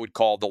what I would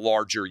call the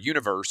larger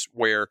universe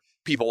where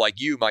people like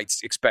you might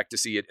expect to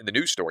see it in the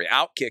news story.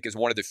 Outkick is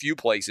one of the few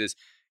places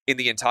in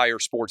the entire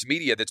sports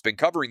media that's been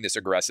covering this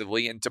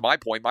aggressively. And to my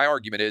point, my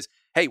argument is,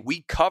 hey,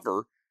 we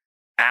cover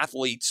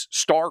athletes,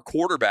 star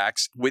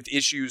quarterbacks with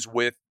issues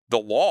with the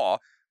law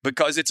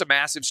because it's a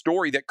massive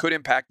story that could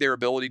impact their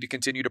ability to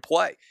continue to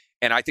play.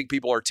 And I think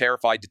people are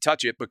terrified to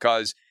touch it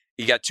because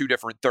you got two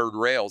different third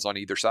rails on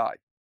either side.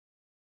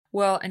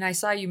 Well, and I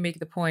saw you make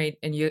the point,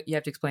 and you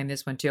have to explain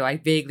this one too. I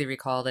vaguely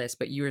recall this,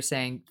 but you were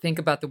saying, think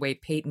about the way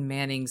Peyton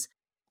Manning's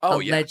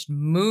alleged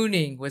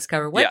mooning was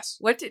covered.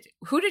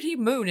 Who did he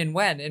moon and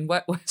when and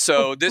what?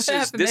 So this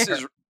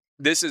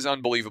is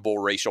unbelievable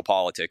racial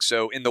politics.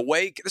 So in the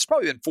wake, this has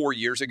probably been 4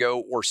 years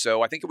ago or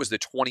so. I think it was the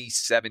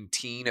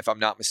 2017, if I'm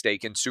not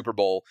mistaken, Super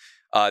Bowl.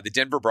 The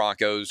Denver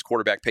Broncos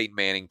quarterback Peyton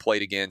Manning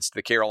played against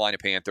the Carolina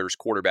Panthers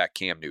quarterback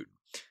Cam Newton.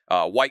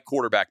 White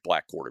quarterback,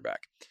 black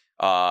quarterback.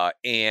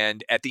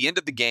 And at the end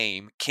of the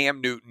game, Cam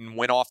Newton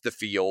went off the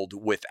field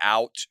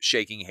without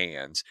shaking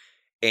hands,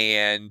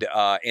 and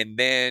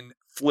then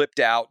flipped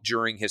out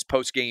during his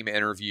post-game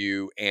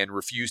interview and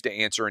refused to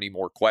answer any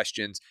more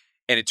questions,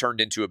 and it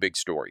turned into a big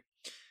story.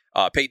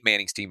 Peyton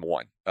Manning's team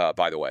won,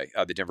 by the way,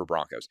 the Denver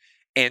Broncos.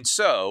 And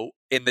so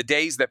in the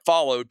days that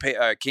followed,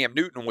 Cam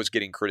Newton was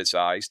getting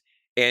criticized.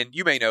 And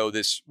you may know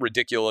this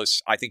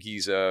ridiculous, I think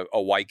he's a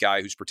white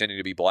guy who's pretending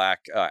to be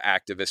black,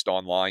 activist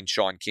online,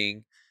 Sean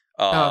King.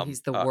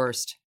 He's the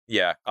worst.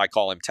 Yeah, I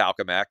call him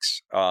Talcum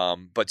X.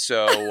 But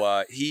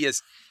so he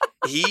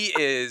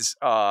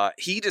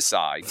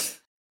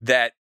decides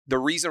that the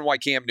reason why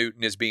Cam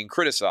Newton is being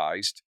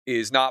criticized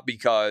is not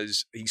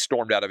because he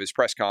stormed out of his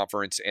press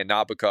conference and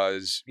not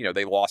because,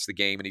 they lost the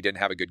game and he didn't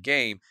have a good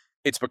game.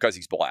 It's because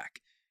he's black.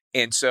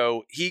 And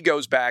so he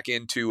goes back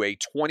into a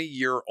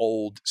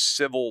 20-year-old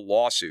civil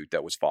lawsuit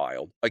that was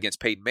filed against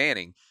Peyton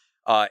Manning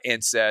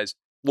and says,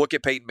 look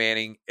at Peyton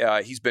Manning.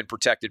 He's been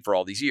protected for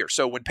all these years.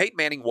 So when Peyton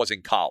Manning was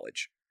in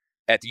college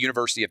at the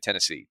University of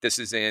Tennessee, this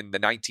is in the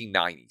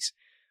 1990s,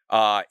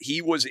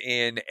 he was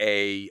in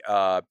a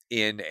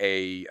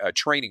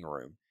training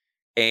room,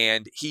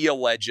 and he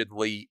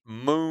allegedly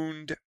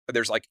mooned.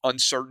 There's like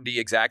uncertainty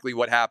exactly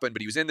what happened,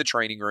 but he was in the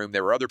training room.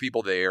 There were other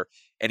people there,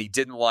 and he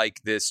didn't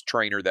like this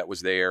trainer that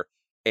was there.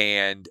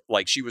 And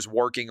like she was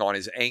working on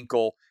his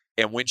ankle,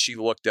 and when she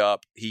looked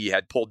up, he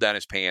had pulled down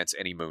his pants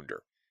and he mooned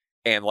her.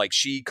 And like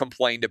she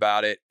complained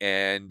about it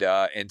and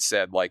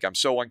said like, I'm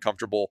so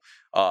uncomfortable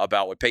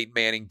about what Peyton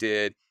Manning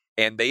did.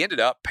 And they ended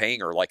up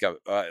paying her like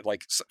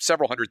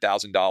several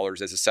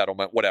 $100,000 as a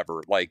settlement,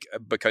 whatever, like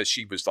because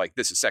she was like,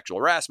 this is sexual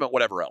harassment,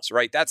 whatever else,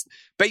 right? That's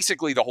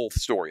basically the whole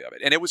story of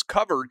it. And it was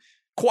covered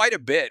quite a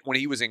bit when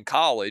he was in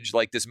college,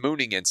 like this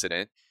mooning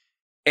incident.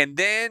 And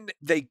then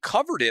they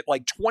covered it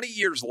like 20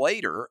 years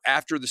later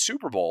after the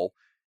Super Bowl.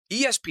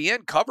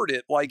 ESPN covered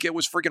it like it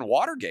was freaking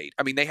Watergate.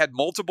 I mean, they had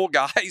multiple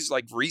guys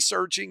like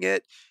researching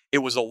it. It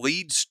was a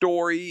lead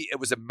story. It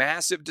was a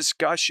massive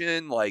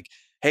discussion. Like,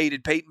 hey,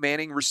 did Peyton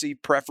Manning receive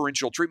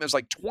preferential treatment? It was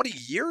like 20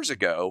 years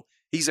ago.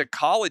 He's a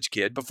college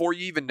kid before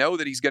you even know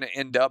that he's going to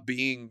end up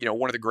being,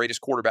 one of the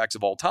greatest quarterbacks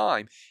of all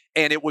time.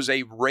 And it was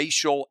a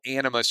racial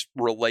animus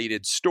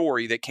related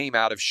story that came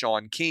out of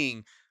Sean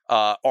King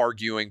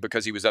arguing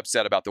because he was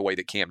upset about the way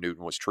that Cam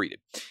Newton was treated.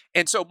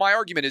 And so my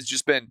argument has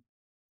just been,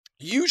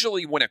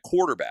 usually when a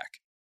quarterback,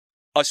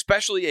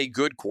 especially a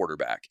good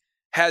quarterback,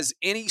 has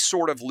any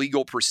sort of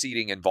legal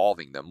proceeding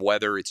involving them,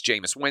 whether it's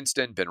Jameis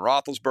Winston, Ben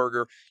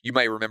Roethlisberger, you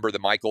may remember the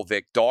Michael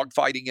Vick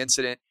dogfighting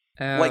incident.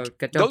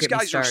 Those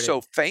guys are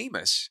so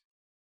famous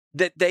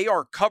that they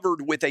are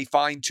covered with a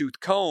fine-tooth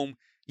comb,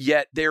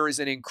 yet there is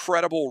an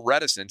incredible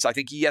reticence. I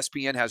think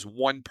ESPN has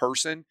one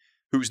person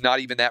who's not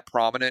even that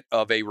prominent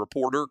of a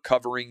reporter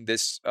covering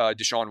this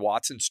Deshaun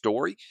Watson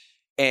story.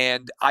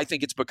 And I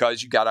think it's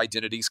because you got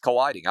identities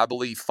colliding. I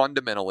believe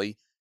fundamentally,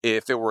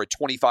 if it were a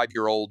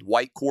 25-year-old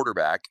white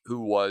quarterback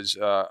who was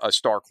a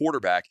star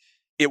quarterback,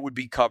 it would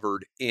be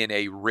covered in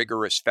a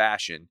rigorous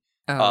fashion.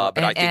 But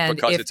I think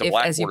because it's a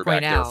black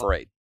quarterback, they're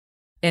afraid.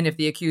 And if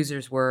the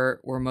accusers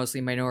were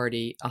mostly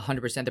minority,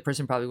 100%, the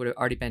person probably would have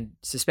already been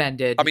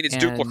suspended. I mean, it's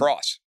Duke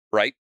lacrosse,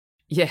 right?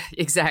 Yeah,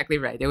 exactly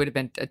right. They would have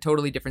been a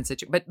totally different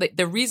situation. But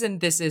the reason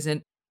this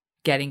isn't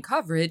getting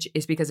coverage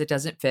is because it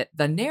doesn't fit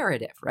the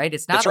narrative, right?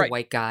 It's not a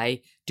white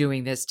guy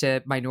doing this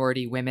to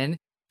minority women.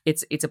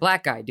 It's a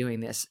black guy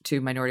doing this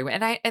to minority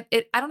women. And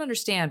I don't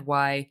understand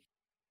why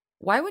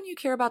wouldn't you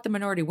care about the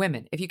minority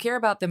women? If you care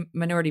about the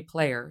minority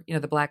player,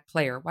 the black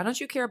player, why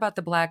don't you care about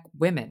the black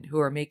women who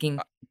are making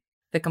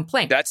the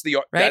complaint? That's the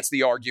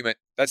argument.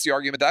 That's the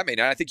argument that I made.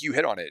 And I think you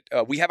hit on it.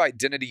 We have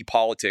identity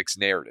politics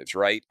narratives,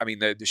 right? I mean,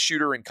 the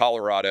shooter in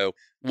Colorado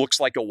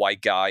looks like a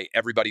white guy.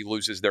 Everybody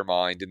loses their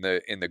mind in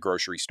the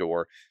grocery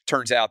store.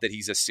 Turns out that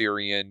he's a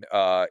Syrian.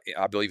 I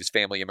believe his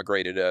family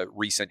immigrated a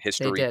recent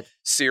history. They did.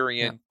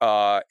 Syrian,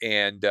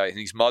 and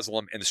he's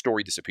Muslim, and the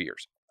story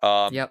disappears.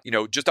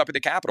 Just up at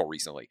the Capitol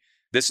recently.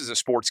 This is a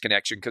sports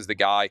connection because the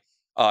guy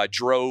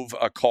drove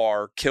a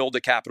car, killed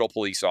a Capitol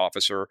police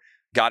officer,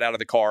 got out of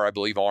the car, I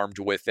believe, armed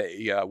with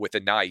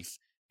a knife,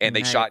 and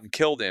they shot and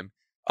killed him.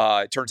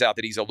 It turns out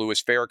that he's a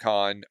Louis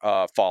Farrakhan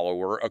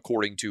follower,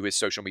 according to his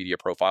social media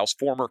profiles,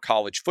 former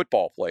college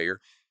football player.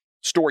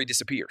 Story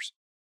disappears,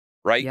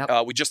 right?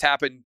 Yep. We just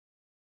happened,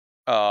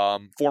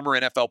 former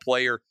NFL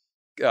player,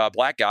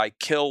 black guy,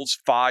 kills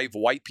 5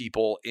 white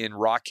people in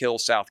Rock Hill,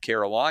 South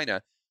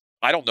Carolina.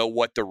 I don't know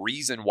what the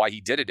reason why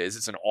he did it is.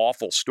 It's an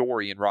awful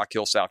story in Rock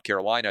Hill, South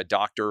Carolina. A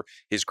doctor,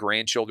 his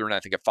grandchildren, I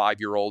think a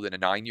 5-year-old and a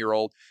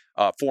 9-year-old,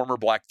 former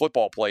black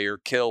football player,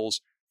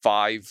 kills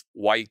 5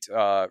 white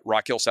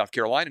Rock Hill, South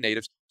Carolina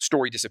natives.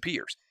 Story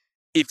disappears.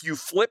 If you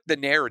flip the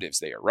narratives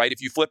there, right?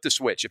 If you flip the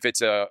switch, if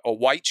it's a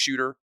white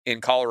shooter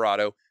in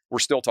Colorado, we're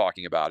still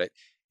talking about it.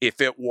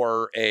 If it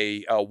were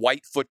a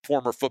white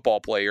former football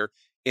player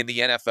in the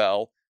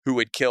NFL who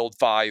had killed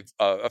 5,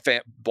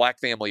 black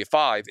family of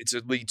 5, it's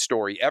a lead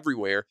story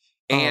everywhere.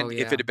 And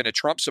if it had been a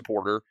Trump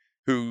supporter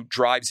who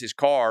drives his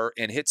car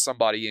and hits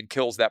somebody and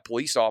kills that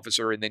police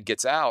officer and then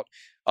gets out,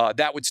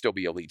 that would still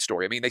be a lead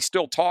story. I mean, they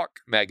still talk,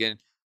 Megan,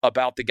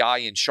 about the guy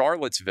in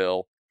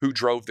Charlottesville who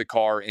drove the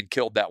car and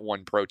killed that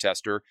one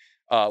protester.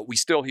 We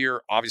still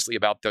hear, obviously,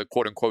 about the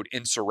quote-unquote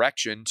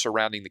insurrection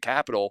surrounding the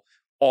Capitol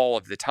all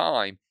of the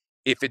time.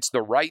 If it's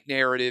the right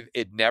narrative,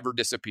 it never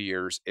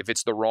disappears. If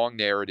it's the wrong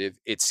narrative,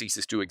 it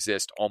ceases to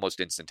exist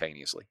almost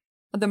instantaneously.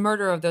 The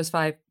murder of those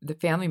 5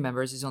 family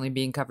members is only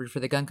being covered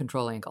for the gun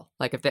control angle.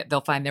 Like if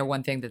they'll find their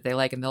one thing that they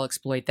like and they'll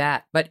exploit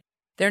that. But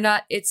they're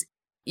not.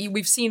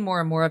 We've seen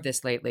more and more of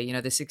this lately.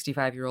 The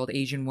 65-year-old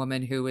Asian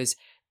woman who was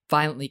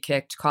violently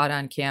kicked, caught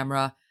on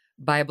camera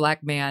by a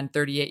black man,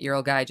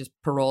 38-year-old guy just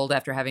paroled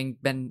after having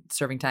been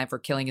serving time for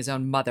killing his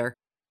own mother.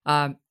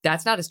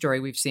 That's not a story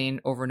we've seen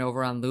over and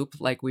over on loop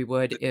like we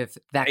would if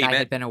that guy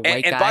had been a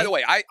white guy. And by the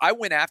way, I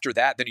went after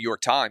that, the New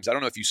York Times. I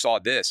don't know if you saw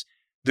this.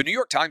 The New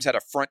York Times had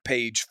a front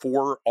page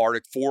four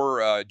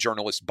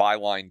journalist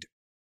bylined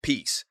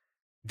piece.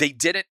 They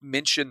didn't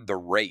mention the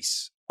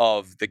race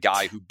of the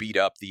guy who beat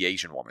up the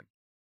Asian woman.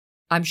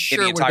 I'm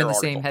sure it would have been the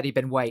same had he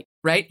been white,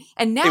 right?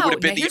 And now, it would have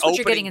been the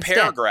opening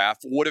paragraph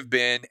instead. would have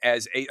been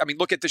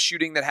look at the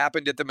shooting that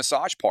happened at the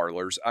massage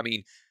parlors. I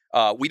mean,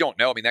 we don't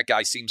know. I mean, that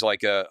guy seems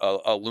like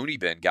a loony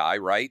bin guy,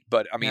 right?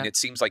 But I mean, It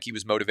seems like he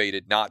was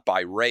motivated not by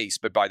race,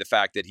 but by the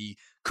fact that he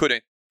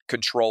couldn't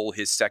control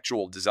his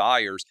sexual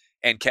desires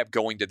and kept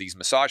going to these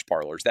massage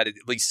parlors. That at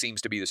least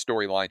seems to be the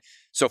storyline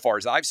so far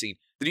as I've seen.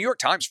 The New York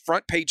Times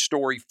front page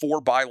story,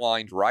 4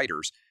 bylined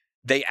writers,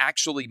 they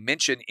actually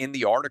mention in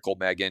the article,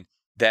 Megan,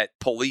 that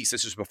police,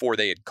 this is before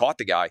they had caught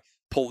the guy,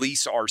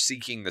 police are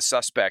seeking the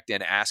suspect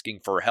and asking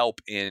for help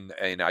in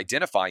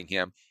identifying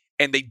him.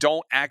 And they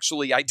don't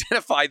actually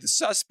identify the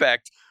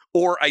suspect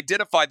or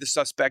identify the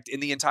suspect in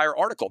the entire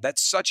article.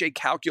 That's such a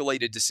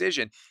calculated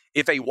decision.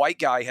 If a white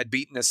guy had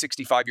beaten a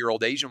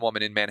 65-year-old Asian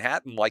woman in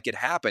Manhattan like it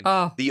happened,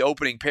 the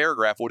opening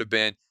paragraph would have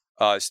been,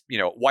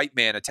 white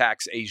man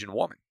attacks Asian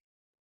woman.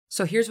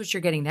 So here's what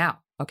you're getting now.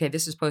 Okay,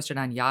 this is posted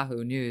on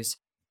Yahoo News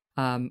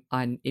on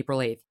April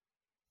 8th.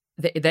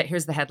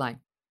 Here's the headline.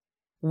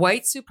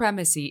 White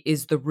supremacy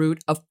is the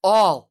root of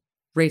all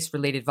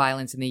race-related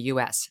violence in the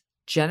U.S.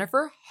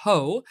 Jennifer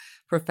Ho,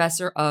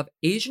 professor of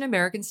Asian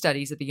American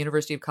Studies at the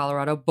University of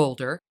Colorado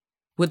Boulder,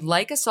 would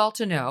like us all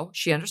to know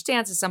she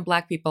understands that some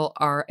Black people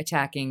are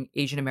attacking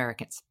Asian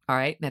Americans, all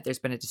right, that there's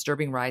been a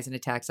disturbing rise in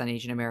attacks on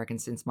Asian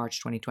Americans since March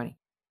 2020.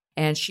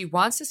 And she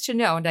wants us to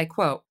know, and I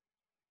quote,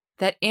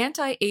 that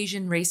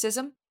anti-Asian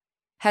racism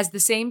has the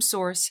same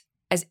source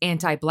as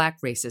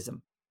anti-Black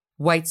racism,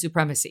 white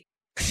supremacy.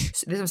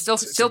 I'm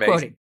still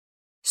quoting.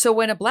 So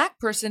when a Black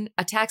person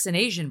attacks an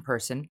Asian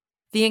person,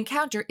 the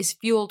encounter is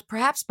fueled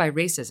perhaps by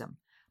racism,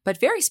 but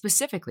very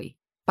specifically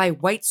by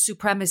white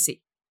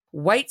supremacy.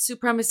 White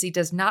supremacy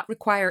does not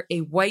require a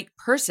white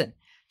person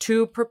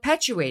to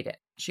perpetuate it,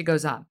 she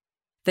goes on.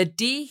 The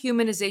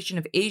dehumanization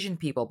of Asian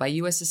people by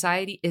U.S.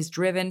 society is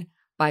driven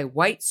by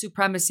white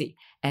supremacy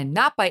and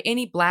not by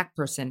any Black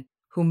person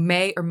who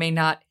may or may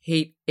not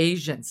hate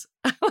Asians.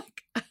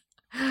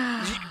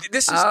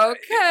 This is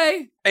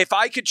okay. If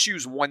I could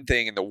choose one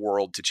thing in the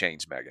world to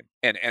change, Megan,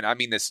 and I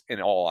mean this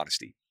in all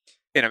honesty,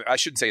 and I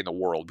shouldn't say in the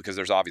world because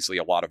there's obviously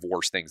a lot of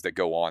worse things that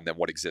go on than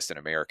what exists in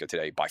America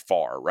today by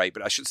far, right?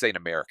 But I should say in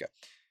America,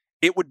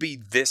 it would be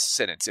this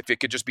sentence if it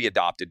could just be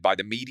adopted by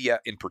the media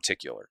in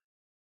particular.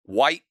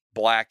 White,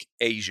 Black,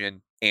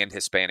 Asian, and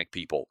Hispanic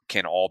people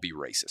can all be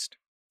racist.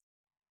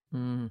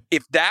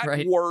 If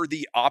that were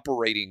the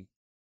operating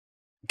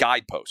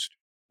guidepost,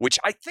 which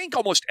I think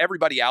almost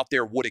everybody out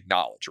there would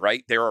acknowledge,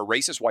 right? There are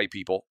racist white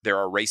people, there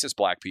are racist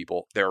Black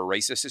people, there are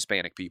racist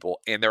Hispanic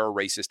people, and there are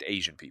racist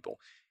Asian people.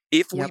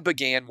 If we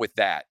began with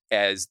that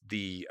as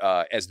the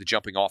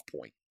jumping off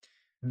point,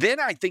 then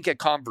I think a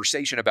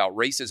conversation about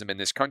racism in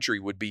this country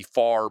would be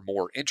far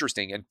more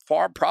interesting and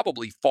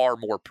probably far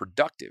more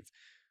productive.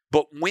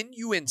 But when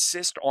you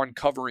insist on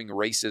covering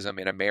racism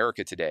in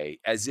America today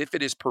as if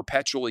it is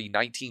perpetually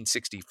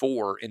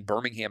 1964 in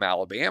Birmingham,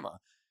 Alabama,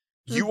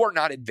 you are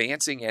not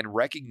advancing and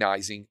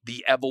recognizing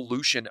the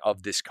evolution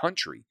of this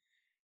country.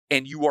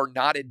 And you are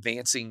not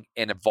advancing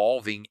and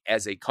evolving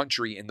as a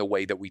country in the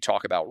way that we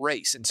talk about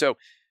race. And so,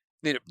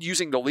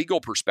 using the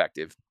legal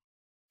perspective,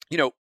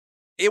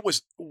 it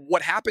was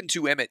what happened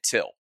to Emmett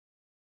Till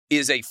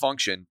is a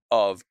function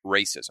of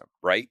racism,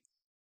 right?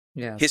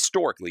 Yeah.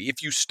 Historically,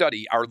 if you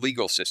study our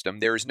legal system,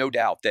 there is no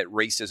doubt that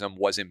racism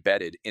was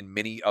embedded in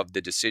many of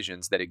the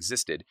decisions that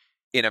existed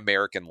in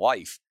American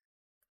life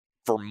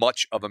for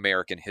much of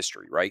American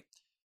history, right?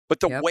 But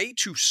the way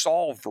to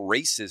solve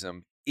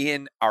racism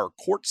in our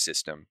court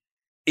system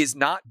is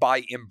not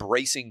by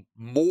embracing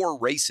more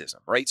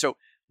racism, right? So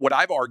what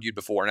I've argued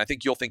before, and I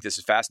think you'll think this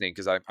is fascinating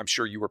because I'm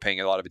sure you were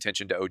paying a lot of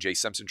attention to O.J.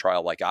 Simpson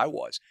trial like I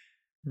was.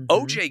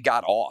 O.J.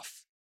 got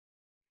off.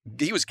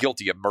 He was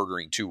guilty of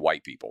murdering 2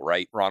 white people,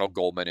 right? Ronald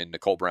Goldman and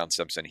Nicole Brown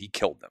Simpson. He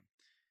killed them.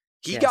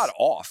 He got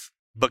off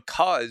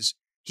because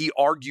he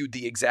argued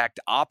the exact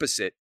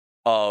opposite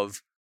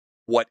of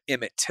what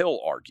Emmett Till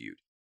argued.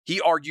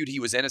 He argued he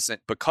was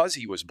innocent because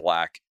he was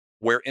Black,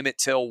 where Emmett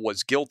Till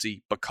was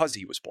guilty because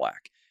he was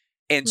Black.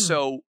 And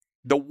so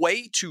the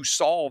way to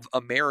solve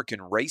American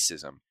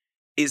racism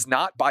is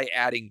not by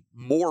adding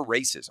more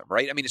racism,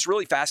 right? I mean, it's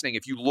really fascinating.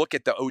 If you look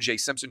at the O.J.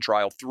 Simpson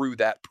trial through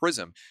that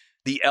prism,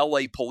 the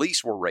L.A.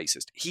 police were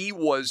racist. He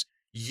was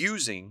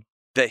using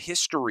the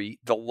history,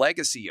 the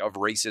legacy of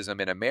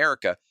racism in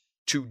America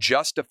to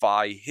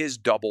justify his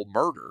double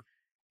murder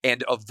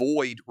and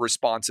avoid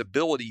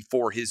responsibility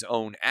for his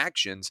own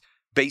actions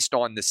based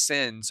on the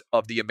sins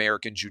of the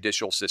American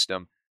judicial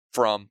system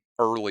from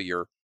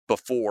earlier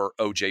before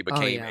O.J.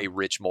 became a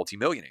rich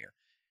multimillionaire.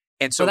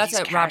 And so that's he's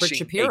like Robert cashing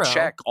Shapiro. a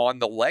check on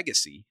the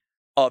legacy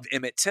of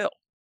Emmett Till.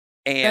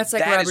 And that's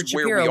like Robert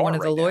Shapiro, one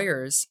of the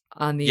lawyers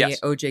on the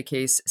O.J.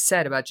 case,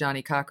 said about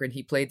Johnny Cochran.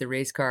 He played the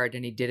race card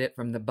and he did it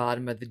from the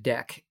bottom of the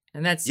deck.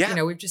 And that's,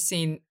 we've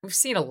seen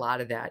a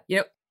lot of that.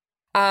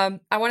 I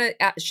want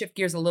to shift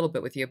gears a little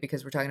bit with you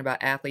because we're talking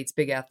about athletes,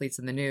 big athletes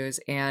in the news,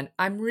 and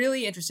I'm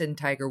really interested in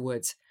Tiger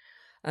Woods.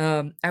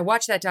 I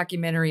watched that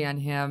documentary on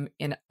him,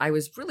 and I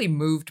was really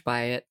moved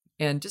by it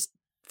and just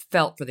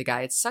felt for the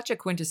guy. It's such a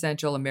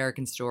quintessential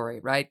American story,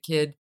 right?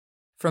 Kid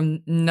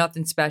from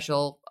nothing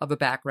special of a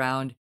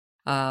background,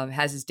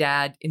 has his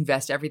dad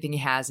invest everything he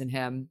has in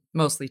him,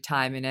 mostly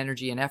time and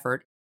energy and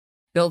effort,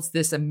 builds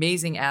this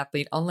amazing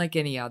athlete unlike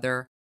any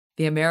other.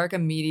 The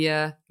American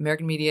media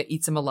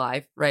eats them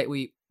alive, right?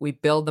 We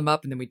build them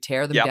up and then we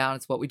tear them down.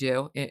 It's what we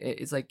do.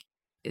 It's like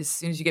as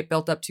soon as you get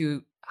built up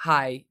too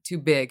high, too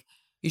big,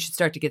 you should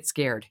start to get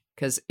scared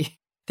because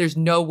there's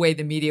no way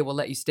the media will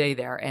let you stay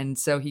there. And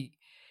so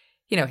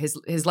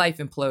his life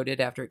imploded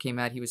after it came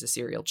out. He was a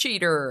serial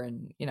cheater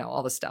and,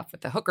 all the stuff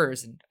with the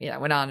hookers and,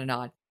 went on and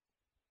on.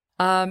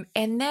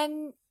 And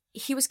then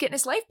he was getting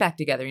his life back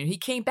together and he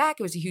came back.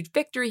 It was a huge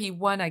victory. He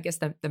won, I guess,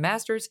 the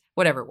Masters,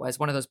 whatever it was,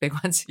 one of those big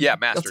ones. Yeah,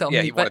 Masters.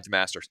 Yeah, he won at the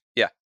Masters.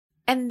 Yeah.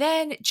 And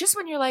then just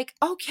when you're like,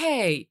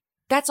 okay,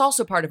 that's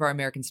also part of our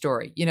American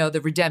story,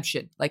 the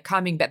redemption, like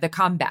coming back, the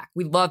comeback.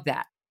 We love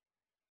that.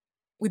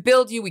 We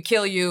build you, we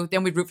kill you,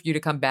 then we root for you to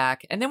come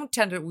back. And then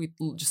we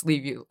just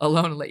leave you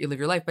alone and let you live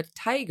your life. But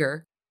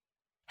Tiger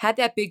had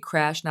that big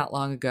crash not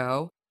long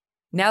ago.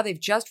 Now they've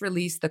just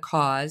released the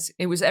cause.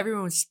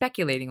 Everyone was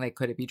speculating, like,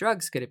 could it be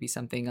drugs? Could it be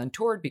something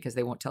untoward because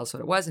they won't tell us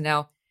what it was? And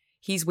now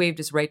he's waived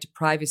his right to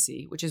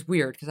privacy, which is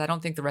weird because I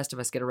don't think the rest of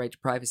us get a right to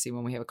privacy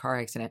when we have a car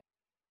accident.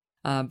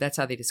 That's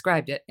how they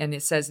described it. And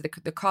it says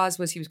the cause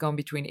was he was going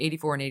between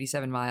 84 and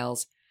 87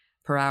 miles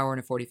per hour in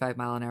a 45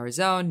 mile an hour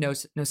zone. No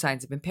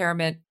signs of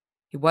impairment.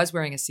 He was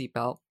wearing a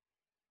seatbelt.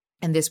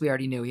 And this we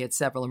already knew. He had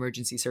several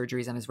emergency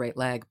surgeries on his right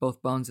leg,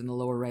 both bones in the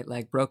lower right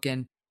leg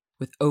broken,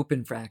 with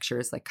open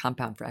fractures, like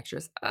compound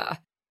fractures.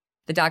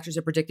 The doctors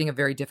are predicting a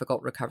very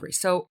difficult recovery.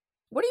 So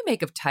what do you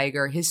make of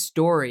Tiger, his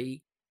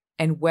story,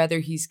 and whether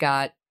he's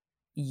got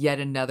yet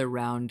another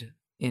round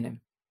in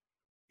him?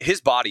 His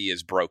body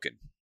is broken.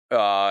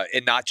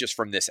 And not just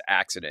from this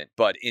accident,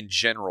 but in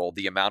general,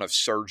 the amount of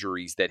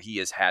surgeries that he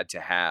has had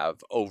to have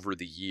over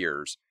the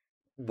years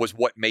was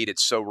what made it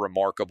so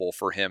remarkable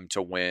for him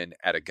to win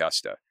at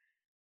Augusta.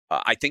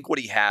 I think what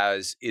he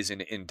has is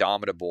an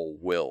indomitable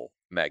will,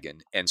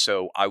 Megan. And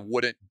so I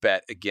wouldn't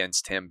bet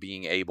against him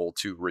being able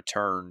to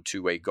return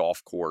to a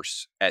golf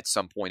course at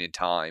some point in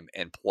time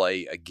and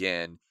play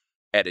again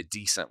at a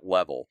decent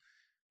level.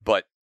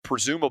 But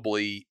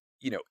presumably,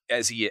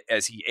 as he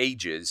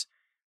ages,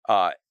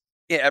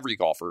 every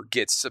golfer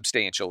gets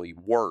substantially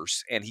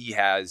worse, and he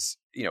has,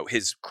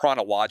 his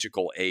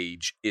chronological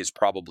age is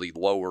probably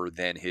lower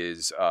than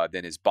his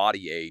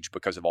body age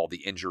because of all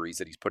the injuries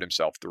that he's put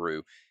himself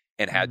through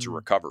and had to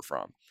recover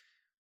from.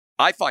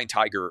 I find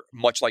Tiger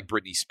much like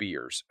Britney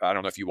Spears. I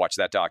don't know if you watched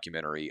that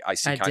documentary. I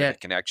see kind of a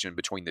connection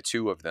between the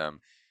two of them.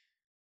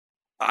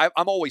 I'm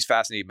always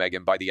fascinated,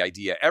 Megan, by the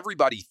idea.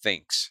 Everybody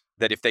thinks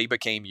that if they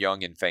became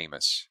young and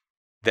famous,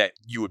 that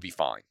you would be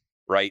fine.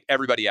 Right?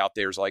 Everybody out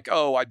there is like,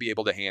 oh, I'd be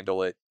able to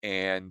handle it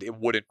and it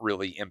wouldn't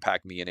really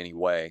impact me in any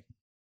way.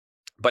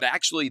 But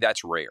actually,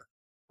 that's rare,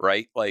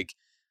 right? Like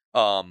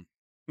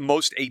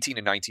most 18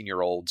 and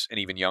 19-year-olds and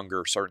even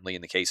younger, certainly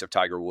in the case of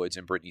Tiger Woods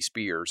and Britney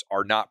Spears,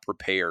 are not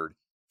prepared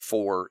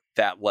for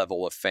that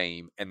level of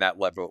fame and that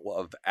level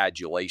of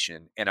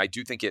adulation. And I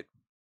do think it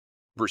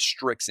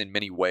restricts in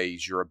many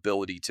ways your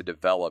ability to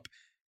develop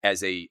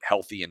as a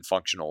healthy and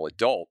functional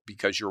adult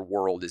because your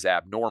world is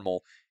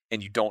abnormal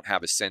and you don't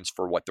have a sense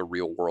for what the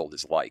real world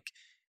is like.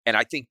 And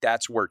I think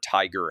that's where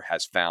Tiger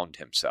has found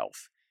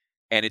himself.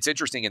 And it's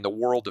interesting in the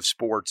world of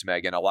sports,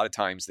 Megan, a lot of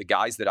times the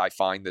guys that I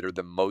find that are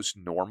the most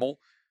normal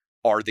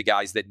are the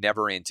guys that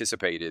never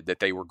anticipated that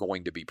they were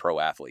going to be pro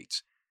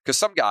athletes. Because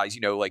some guys,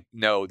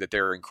 know that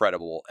they're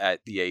incredible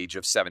at the age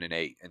of 7 and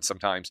 8. And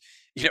sometimes,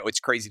 it's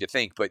crazy to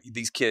think, but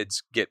these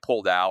kids get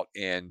pulled out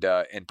and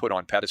put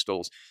on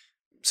pedestals.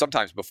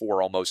 Sometimes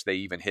before almost they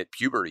even hit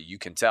puberty, you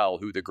can tell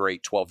who the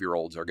great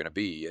 12-year-olds are going to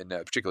be, and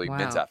particularly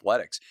men's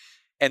athletics.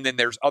 And then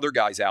there's other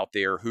guys out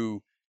there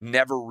who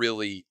never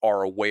really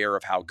are aware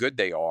of how good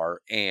they are,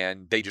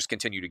 and they just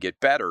continue to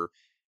get better.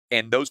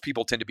 And those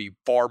people tend to be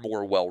far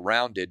more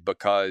well-rounded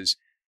because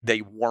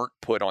they weren't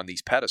put on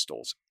these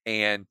pedestals.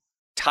 And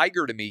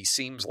Tiger, to me,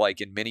 seems like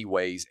in many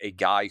ways a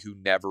guy who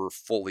never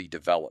fully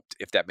developed,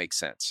 if that makes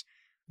sense.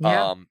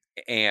 Yeah.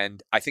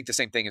 And I think the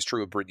same thing is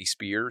true of Britney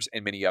Spears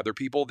and many other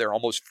people. They're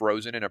almost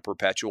frozen in a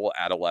perpetual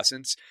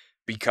adolescence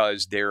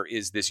because there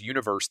is this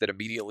universe that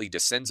immediately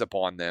descends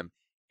upon them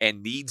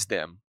and needs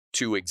them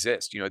to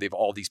exist. They've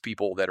all these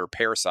people that are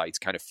parasites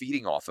kind of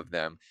feeding off of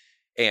them.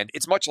 And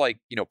it's much like,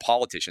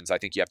 politicians. I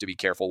think you have to be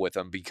careful with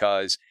them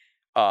because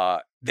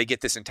they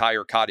get this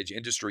entire cottage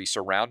industry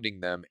surrounding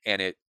them,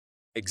 and it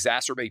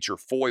exacerbates your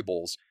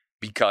foibles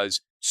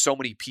because so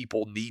many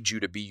people need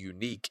you to be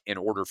unique in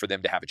order for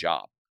them to have a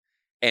job.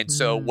 And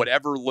so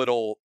whatever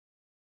little,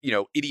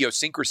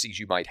 idiosyncrasies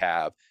you might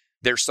have,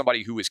 there's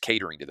somebody who is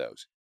catering to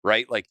those,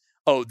 right? Like,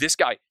 oh, this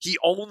guy, he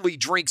only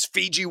drinks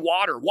Fiji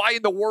water. Why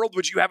in the world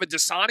would you have a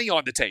Dasani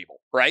on the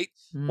table, right?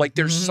 Mm-hmm. Like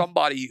there's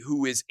somebody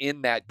who is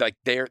in that, like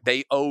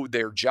they owe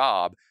their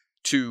job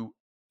to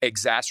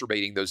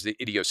exacerbating those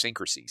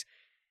idiosyncrasies.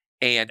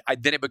 And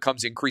then it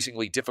becomes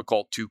increasingly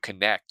difficult to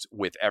connect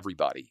with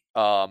everybody.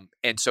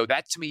 And so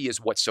that to me is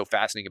what's so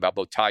fascinating about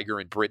both Tiger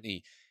and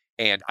Brittany.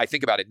 And I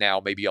think about it now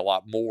maybe a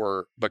lot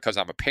more because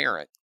I'm a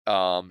parent.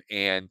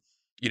 And,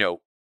 you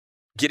know,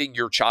 getting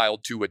your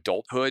child to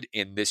adulthood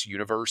in this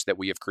universe that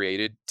we have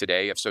created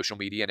today of social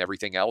media and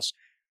everything else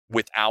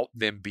without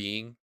them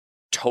being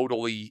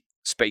totally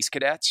space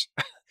cadets,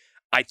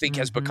 I think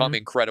has become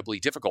incredibly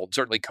difficult.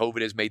 Certainly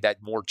COVID has made that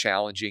more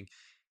challenging.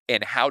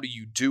 And how do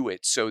you do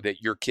it so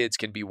that your kids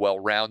can be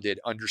well-rounded,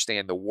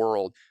 understand the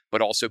world,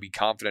 but also be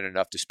confident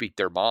enough to speak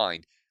their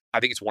mind? I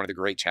think it's one of the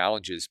great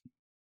challenges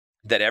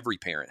that every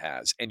parent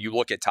has. And you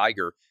look at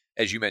Tiger,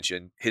 as you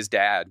mentioned, his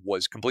dad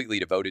was completely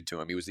devoted to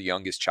him. He was the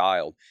youngest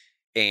child.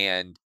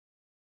 And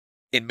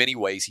in many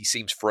ways, he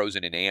seems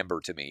frozen in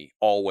amber to me,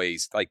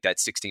 always like that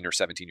 16 or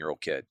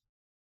 17-year-old kid.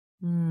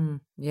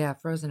 Yeah,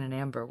 frozen in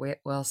amber.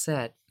 Well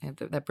said.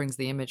 That brings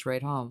the image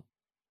right home.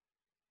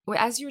 Well,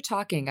 as you were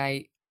talking,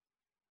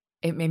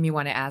 it made me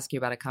want to ask you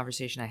about a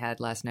conversation I had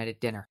last night at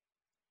dinner.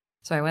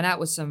 So I went out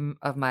with some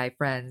of my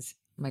friends,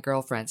 my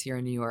girlfriends here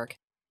in New York,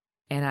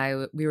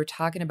 and we were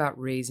talking about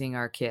raising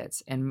our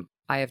kids. And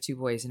I have 2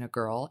 boys and a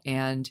girl,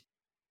 and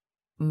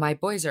my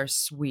boys are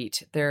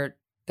sweet. They're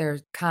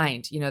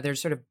kind. You know, they're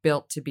sort of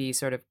built to be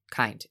sort of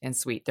kind and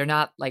sweet. They're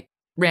not like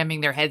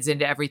ramming their heads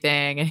into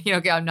everything. And, you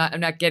know, I'm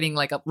not getting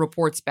like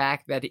reports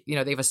back that, you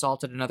know, they've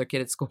assaulted another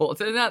kid at school.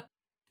 They're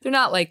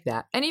not like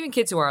that. And even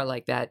kids who are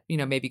like that, you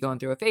know, maybe going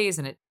through a phase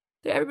and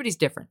everybody's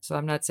different. So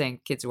I'm not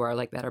saying kids who are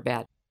like that are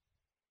bad,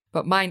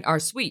 but mine are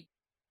sweet.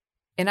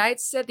 And I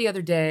had said the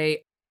other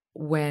day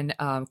when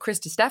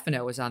Chris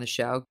DiStefano was on the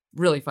show,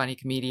 really funny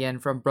comedian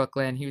from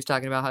Brooklyn. He was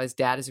talking about how his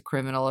dad is a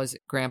criminal, his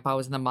grandpa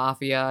was in the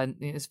mafia, and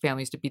his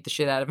family used to beat the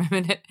shit out of him.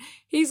 And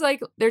he's like,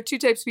 there are 2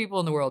 types of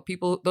people in the world: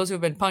 those who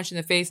have been punched in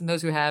the face and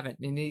those who haven't.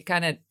 And you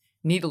kind of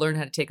need to learn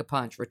how to take a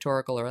punch,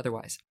 rhetorical or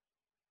otherwise.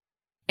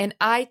 And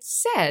I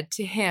said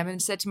to him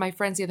and said to my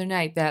friends the other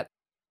night that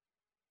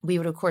we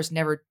would, of course,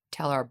 never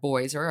tell our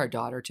boys or our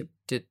daughter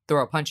to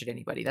throw a punch at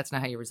anybody. That's not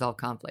how you resolve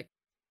conflict.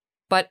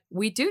 But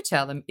we do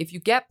tell them, if you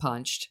get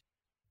punched,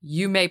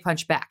 you may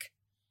punch back.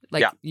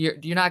 Like, you're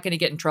not going to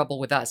get in trouble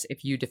with us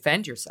if you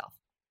defend yourself.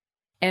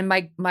 And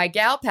my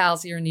gal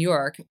pals here in New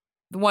York,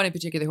 the one in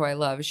particular who I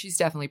love, she's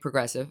definitely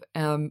progressive,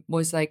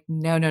 was like,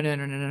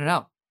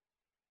 no.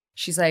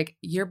 She's like,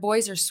 your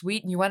boys are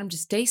sweet and you want them to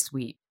stay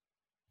sweet.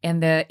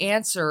 And the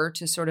answer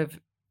to sort of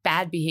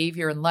bad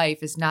behavior in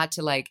life is not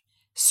to like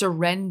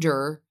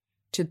surrender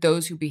to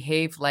those who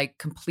behave like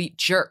complete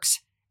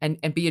jerks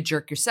and be a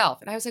jerk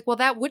yourself. And I was like, well,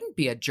 that wouldn't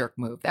be a jerk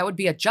move. That would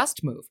be a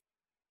just move.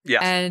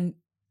 Yes. And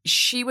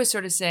she was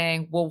sort of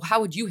saying, well,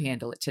 how would you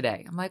handle it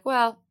today? I'm like,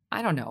 well,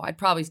 I don't know. I'd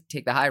probably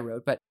take the high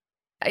road, but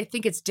I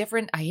think it's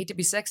different. I hate to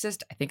be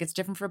sexist. I think it's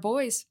different for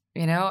boys.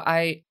 You know,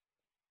 I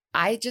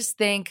just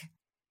think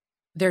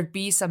there'd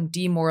be some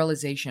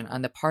demoralization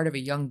on the part of a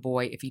young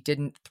boy if he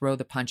didn't throw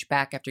the punch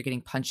back after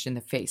getting punched in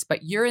the face.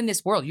 But you're in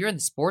this world. You're in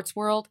the sports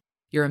world.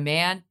 You're a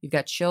man. You've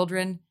got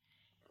children.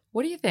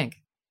 What do you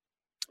think?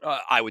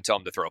 I would tell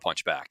him to throw a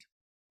punch back.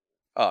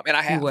 And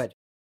I have. You would?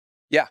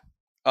 Yeah.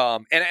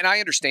 And I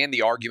understand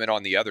the argument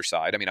on the other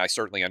side. I mean, I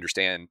certainly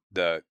understand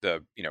the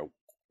you know,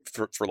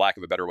 for lack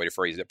of a better way to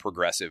phrase it,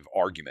 progressive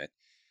argument.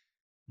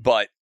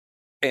 But,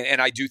 and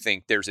I do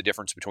think there's a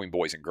difference between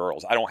boys and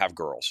girls. I don't have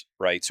girls,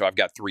 right? So I've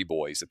got 3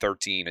 boys, a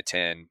 13, a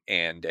 10,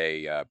 and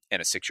a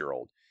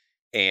 6-year-old.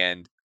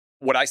 And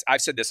what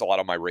I've said this a lot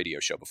on my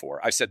radio show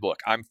before. I've said, look,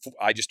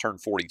 I just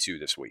turned 42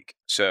 this week.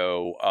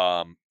 So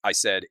I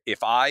said, if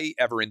I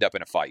ever end up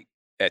in a fight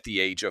at the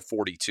age of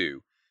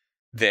 42,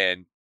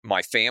 then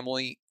my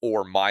family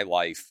or my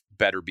life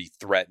better be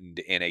threatened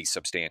in a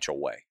substantial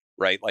way,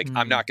 right? Like,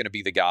 I'm not going to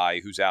be the guy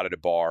who's out at a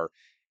bar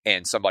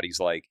and somebody's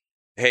like,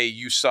 hey,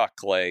 you suck,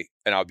 Clay.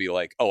 And I'll be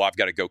like, oh, I've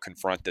got to go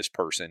confront this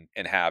person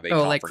and have a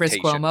confrontation like Chris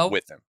Cuomo?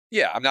 with them.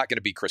 Yeah, I'm not going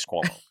to be Chris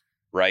Cuomo,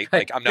 right?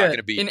 Like, I'm not going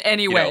to be, in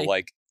any way,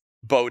 like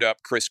bowed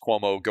up Chris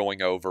Cuomo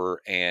going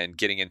over and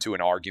getting into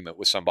an argument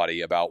with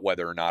somebody about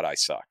whether or not I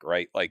suck,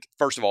 right? Like,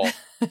 first of all,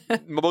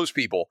 most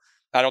people,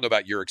 I don't know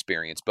about your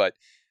experience, but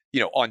you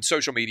know, on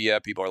social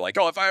media, people are like,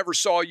 oh, if I ever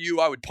saw you,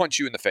 I would punch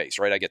you in the face,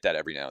 right? I get that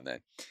every now and then.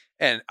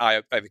 And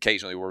I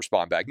occasionally will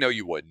respond back, no,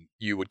 you wouldn't.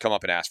 You would come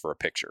up and ask for a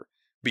picture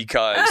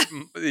because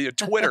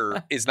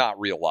Twitter is not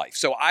real life.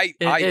 So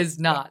it is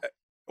not.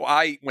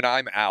 When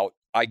I'm out,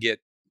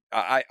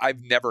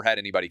 I've never had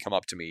anybody come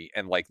up to me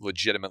and like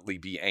legitimately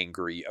be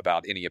angry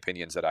about any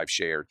opinions that I've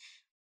shared.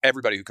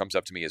 Everybody who comes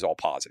up to me is all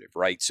positive,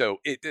 right? So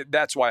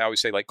that's why I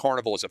always say like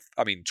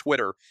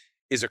Twitter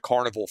is a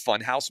carnival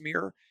funhouse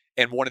mirror.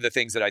 And one of the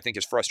things that I think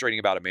is frustrating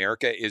about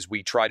America is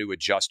we try to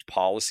adjust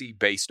policy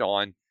based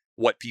on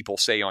what people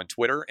say on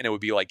Twitter. And it would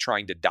be like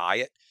trying to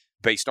diet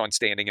based on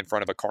standing in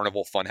front of a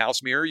Carnival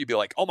Funhouse mirror. You'd be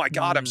like, oh my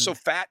God, I'm so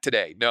fat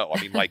today. No,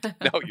 I mean, like,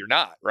 no, you're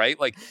not, right?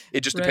 Like,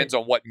 it just depends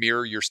on what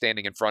mirror you're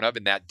standing in front of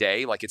in that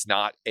day. Like, it's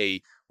not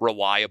a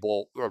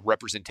reliable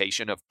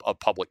representation of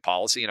public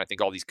policy. And I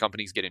think all these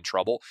companies get in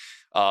trouble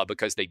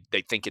because they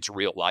think it's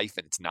real life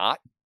and it's not.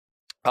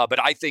 But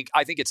I think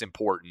it's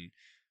important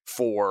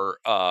for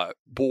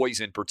boys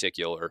in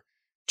particular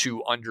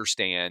to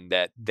understand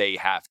that they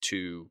have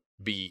to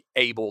be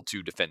able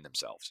to defend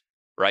themselves,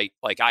 right?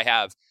 Like I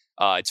have,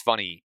 it's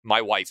funny,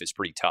 my wife is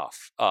pretty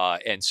tough.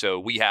 And so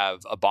we have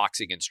a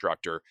boxing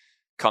instructor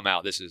come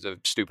out. This is a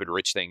stupid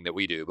rich thing that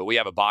we do, but we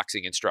have a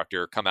boxing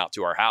instructor come out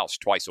to our house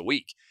twice a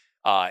week.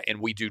 And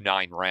we do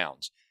 9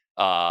 rounds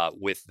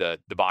with the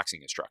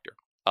boxing instructor.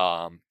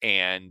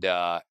 And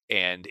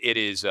it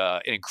is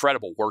an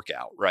incredible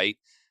workout, right?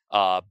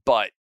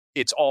 But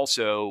it's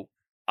also,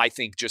 I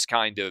think, just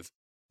kind of,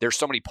 there's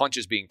so many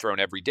punches being thrown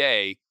every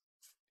day.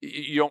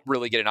 You don't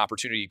really get an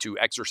opportunity to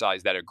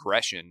exercise that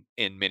aggression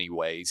in many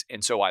ways.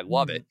 And so I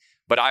love it.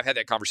 But I've had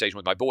that conversation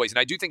with my boys, and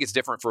I do think it's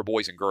different for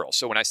boys and girls.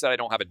 So when I said I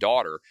don't have a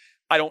daughter,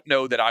 I don't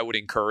know that I would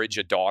encourage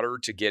a daughter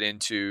to get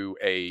into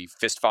a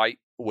fist fight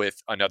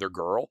with another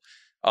girl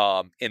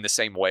in the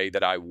same way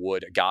that I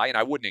would a guy. And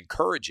I wouldn't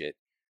encourage it.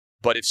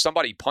 But if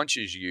somebody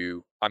punches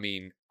you, I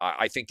mean,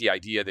 I think the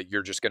idea that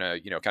you're just going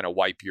to, kind of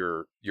wipe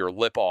your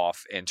lip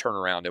off and turn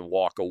around and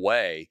walk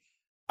away,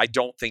 I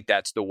don't think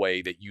that's the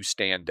way that you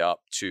stand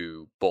up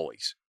to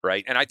bullies,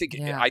 right? And I think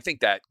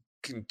that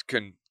can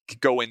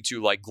go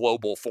into like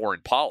global foreign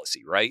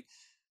policy, right?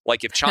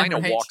 Like if China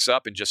walks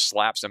up and just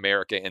slaps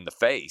America in the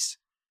face,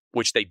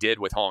 which they did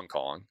with Hong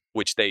Kong,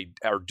 which they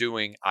are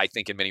doing, I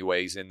think, in many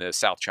ways in the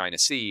South China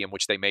Sea, and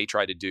which they may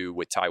try to do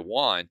with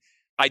Taiwan,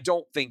 I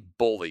don't think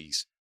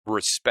bullies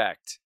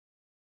respect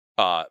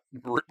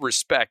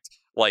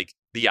like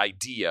the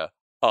idea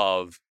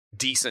of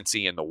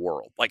decency in the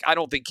world. Like I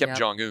don't think Kim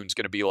Jong-un's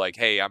going to be like,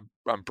 hey, I'm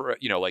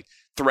like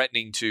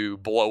threatening to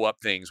blow up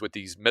things with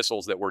these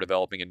missiles that we're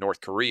developing in North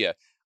Korea.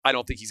 I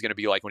don't think he's going to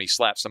be like when he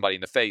slaps somebody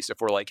in the face,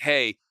 if we're like,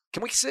 hey,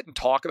 can we sit and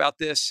talk about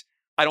this?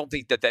 I don't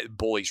think that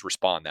bullies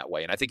respond that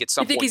way. And I think at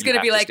some point he's going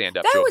to be like,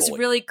 that was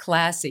really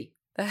classy.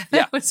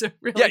 That was a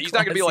really he's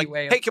not going to be like,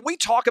 hey, can we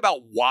talk about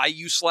why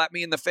you slapped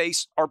me in the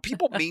face? Are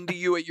people mean to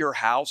you at your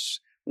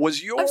house? I'm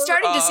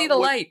starting to see the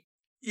light.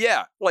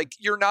 Yeah, like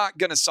you're not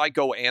going to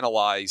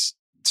psychoanalyze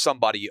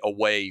somebody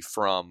away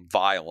from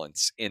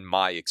violence in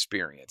my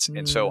experience.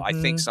 And so I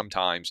think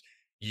sometimes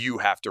you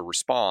have to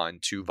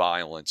respond to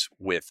violence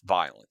with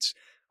violence.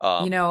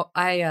 I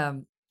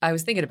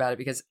was thinking about it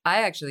because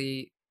I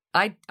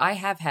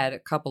have had a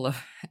couple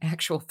of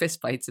actual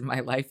fistfights in my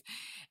life.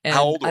 And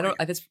how old were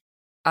you?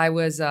 I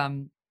was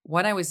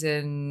one I was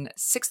in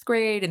 6th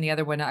grade, and the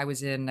other one I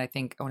was in, I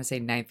want to say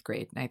 9th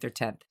grade, 9th or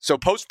 10th. So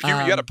you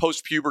had a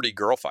post-puberty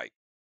girl fight.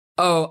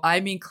 Oh, I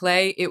mean,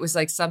 Clay, it was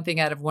like something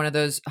out of one of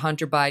those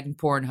Hunter Biden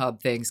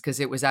Pornhub things, because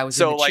I was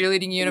in a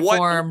cheerleading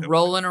uniform,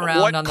 rolling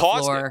around on the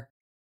floor.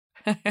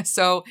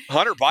 So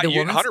Hunter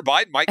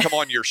Biden might come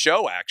on your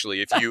show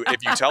actually if you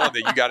tell him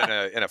that you got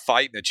in a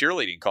fight in a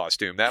cheerleading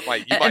costume. That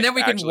might and then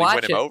we can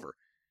watch win him over.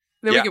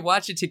 Then we can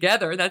watch it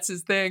together. That's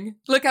his thing.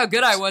 Look how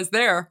good I was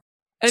there.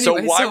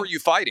 Anyway, so why were you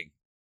fighting?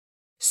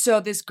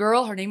 So this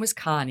girl, her name was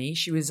Connie.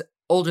 She was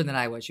older than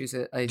I was. She was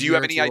a Do you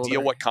have any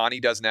idea what Connie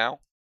does now?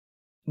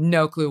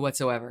 No clue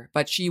whatsoever.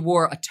 But she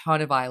wore a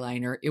ton of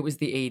eyeliner. It was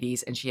the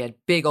 80s, and she had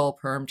big old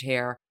permed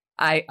hair.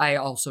 I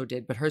also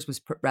did, but hers was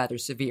rather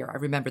severe. I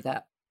remember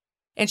that.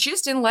 And she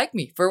just didn't like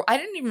me. I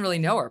didn't even really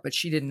know her, but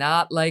she did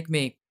not like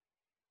me.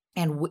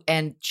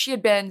 And she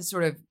had been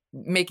sort of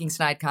making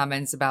snide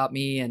comments about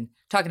me and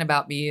talking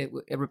about me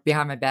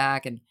behind my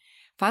back. And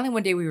finally,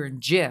 one day we were in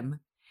gym,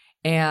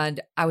 and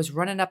I was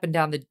running up and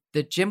down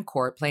the gym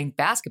court playing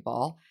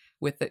basketball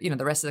with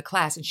the rest of the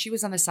class. And she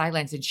was on the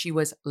sidelines, and she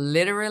was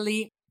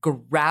literally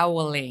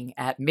growling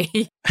at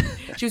me.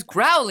 She was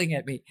growling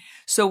at me.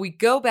 So we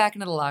go back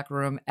into the locker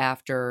room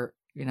after,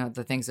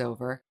 the thing's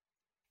over.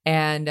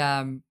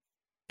 And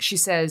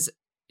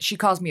she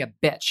calls me a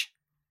bitch.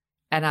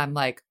 And I'm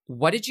like,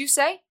 what did you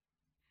say?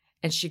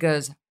 And she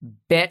goes,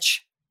 bitch.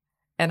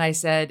 And I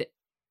said,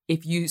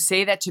 if you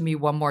say that to me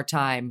one more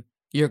time,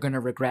 you're going to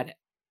regret it.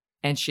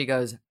 And she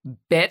goes,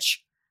 bitch.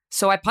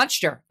 So I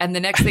punched her. And the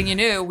next thing you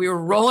knew, we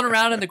were rolling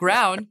around on the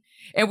ground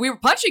and we were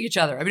punching each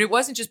other. I mean, it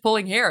wasn't just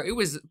pulling hair. It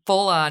was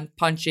full on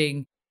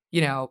punching,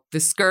 the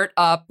skirt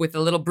up with the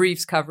little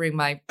briefs covering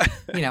my,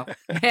 and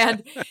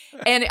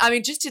I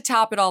mean, just to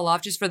top it all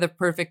off, just for the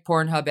perfect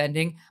Pornhub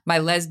ending, my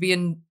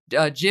lesbian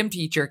gym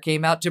teacher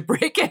came out to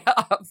break it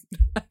up.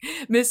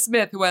 Miss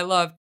Smith, who I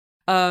love.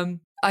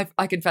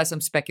 I confess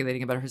I'm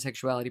speculating about her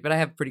sexuality, but I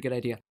have a pretty good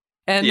idea.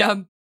 And,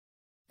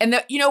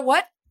 you know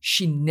what?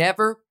 She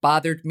never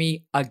bothered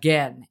me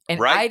again.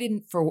 And I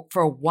didn't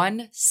for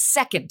 1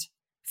 second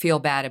feel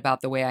bad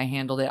about the way I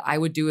handled it. I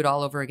would do it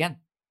all over again.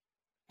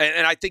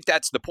 And I think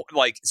that's the point.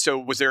 Like, so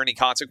was there any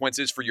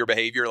consequences for your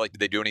behavior? Like, did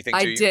they do anything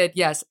to you? I did,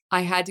 yes.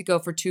 I had to go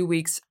for 2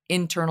 weeks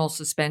internal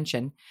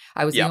suspension.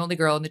 I was the only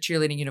girl in the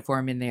cheerleading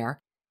uniform in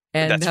there.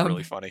 And that's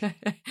really funny.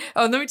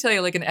 Oh, let me tell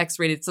you, like an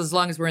X-rated. So as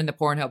long as we're in the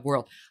Pornhub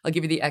world, I'll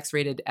give you the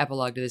X-rated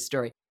epilogue to this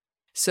story.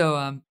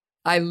 So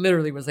I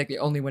literally was like the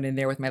only one in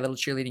there with my little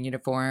cheerleading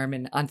uniform.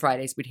 And on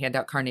Fridays, we'd hand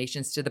out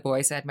carnations to the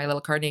boys. I had my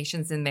little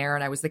carnations in there,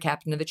 and I was the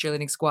captain of the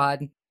cheerleading squad.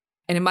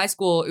 And in my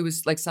school, it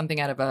was like something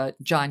out of a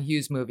John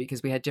Hughes movie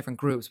because we had different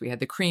groups. We had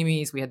the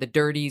Creamies, we had the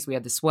Dirties, we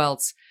had the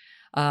Swelts,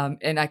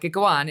 and I could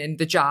go on, and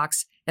the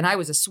Jocks. And I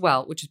was a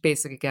Swelt, which is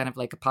basically kind of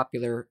like a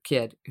popular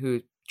kid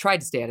who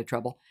tried to stay out of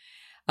trouble.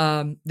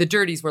 The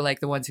Dirties were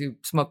like the ones who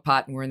smoked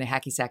pot and were in the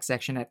hacky sack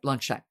section at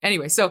lunchtime.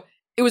 Anyway, so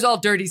it was all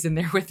Dirties in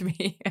there with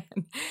me.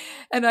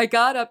 And I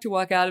got up to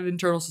walk out of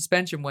internal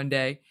suspension one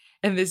day,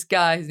 and this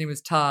guy, his name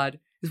was Todd,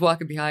 is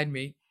walking behind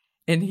me,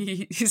 and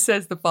he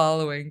says the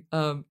following.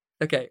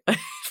 Okay,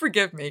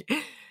 forgive me.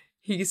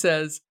 He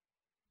says,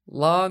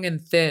 "Long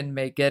and thin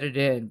may get it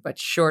in, but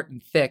short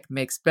and thick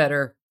makes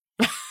better."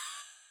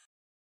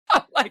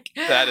 I'm like,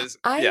 that is,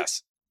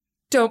 yes.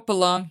 Don't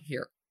belong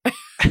here.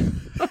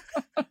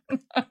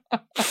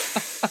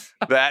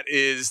 That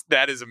is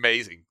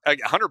amazing.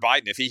 Hunter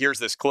Biden, if he hears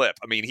this clip,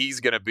 I mean,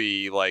 he's going to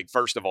be like,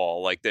 first of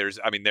all, like they're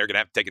going to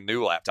have to take a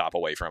new laptop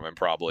away from him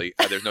probably.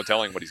 There's no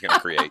telling what he's going to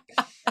create.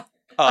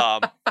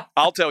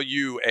 I'll tell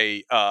you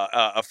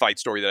a fight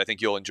story that I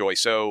think you'll enjoy.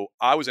 So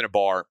I was in a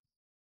bar,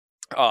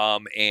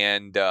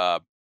 and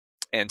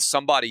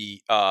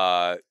somebody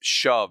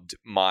shoved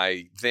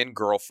my then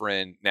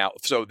girlfriend. Now,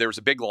 so there was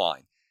a big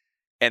line,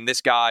 and this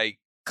guy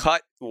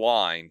cut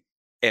line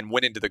and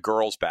went into the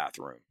girls'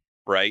 bathroom,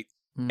 right?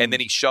 And then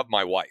he shoved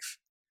my wife,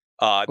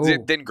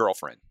 then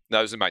girlfriend.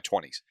 That was in my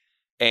 20s.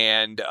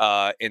 And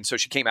so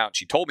she came out and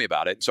she told me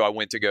about it. So I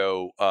went to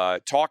go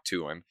talk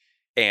to him.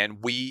 And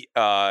we,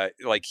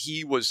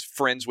 he was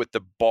friends with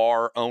the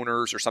bar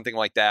owners or something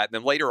like that. And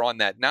then later on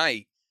that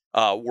night,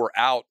 we're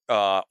out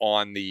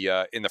in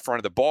the front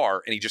of the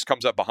bar, and he just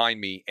comes up behind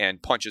me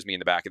and punches me in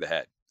the back of the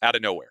head out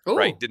of nowhere. Ooh.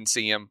 Right? Didn't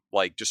see him,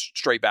 like just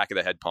straight back of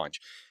the head punch.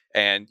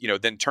 And,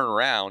 then turn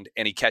around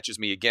and he catches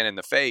me again in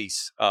the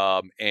face,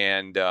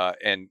 and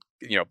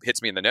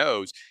hits me in the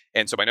nose.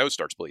 And so my nose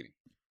starts bleeding.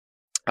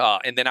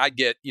 And then I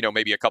get,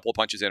 maybe a couple of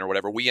punches in or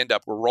whatever. We're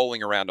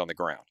rolling around on the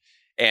ground.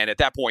 And at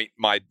that point,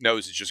 my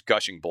nose is just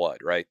gushing blood.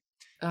 Right.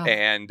 Oh.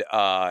 And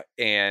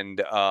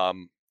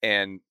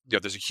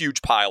there's a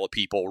huge pile of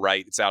people,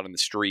 right? It's out in the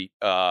street,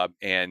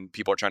 and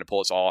people are trying to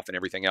pull us off and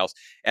everything else.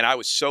 And I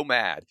was so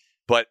mad,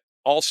 but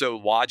also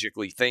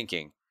logically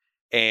thinking,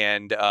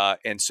 and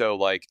so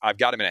like I've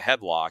got him in a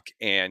headlock,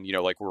 and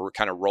we're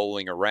kind of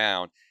rolling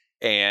around,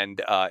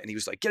 and he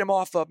was like, "Get him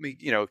off of me,"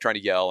 trying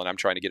to yell, and I'm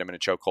trying to get him in a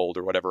chokehold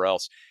or whatever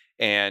else,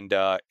 and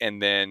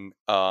then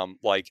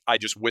I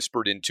just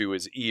whispered into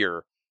his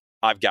ear,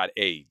 "I've got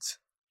AIDS."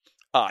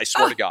 I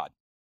swear to God,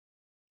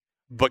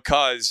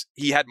 because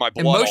he had my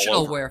blood emotional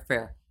all over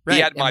warfare. Right.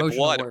 He had my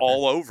blood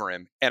all over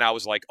him, and I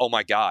was like, "Oh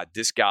my God,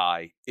 this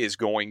guy is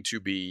going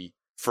to be."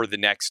 For the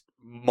next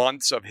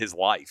months of his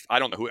life.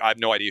 I have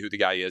no idea who the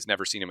guy is,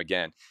 never seen him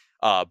again.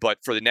 But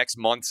for the next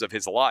months of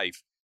his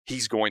life,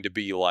 he's going to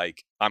be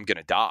like, I'm going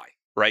to die.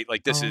 Right.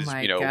 Like this is,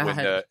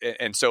 God.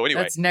 And so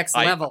anyway, that's next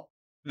level.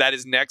 That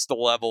is next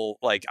level.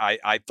 Like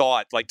I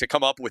thought, like to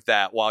come up with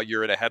that while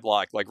you're in a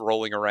headlock, like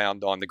rolling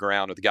around on the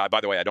ground with the guy. By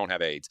the way, I don't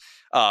have AIDS,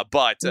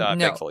 but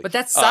thankfully, but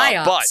that's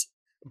psyops.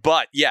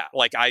 But yeah,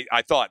 like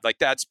I thought like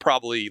that's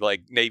probably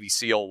like Navy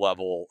SEAL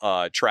level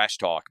trash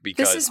talk,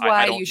 because this is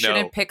why you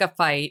shouldn't pick a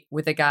fight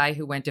with a guy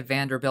who went to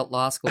Vanderbilt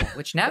Law School,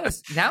 which now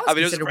is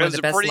considered one of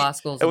the best law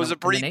schools. It was a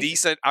pretty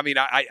decent. I mean,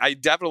 I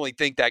definitely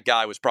think that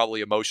guy was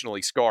probably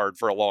emotionally scarred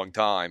for a long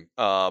time,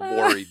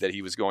 worried that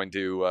he was going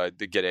to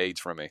get AIDS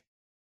from me.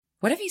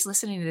 What if he's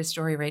listening to this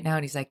story right now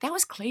and he's like, "That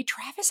was Clay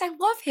Travis? I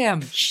love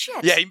him."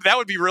 Shit. Yeah, that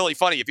would be really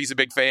funny if he's a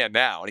big fan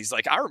now. And he's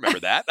like, "I remember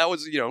that. That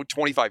was,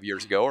 25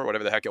 years ago," or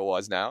whatever the heck it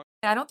was now.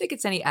 I don't think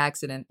it's any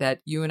accident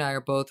that you and I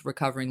are both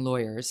recovering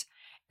lawyers,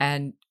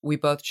 and we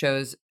both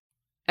chose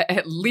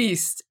at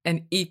least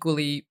an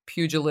equally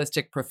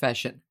pugilistic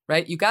profession,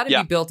 right? You got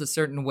to be built a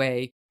certain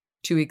way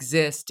to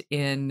exist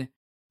in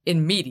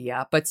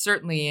media, but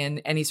certainly in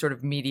any sort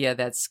of media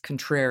that's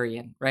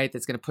contrarian, right?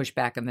 That's going to push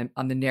back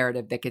on the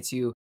narrative that gets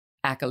you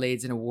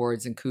accolades and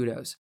awards and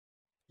kudos.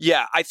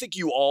 Yeah, I think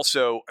you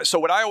also. So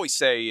what I always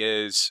say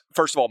is,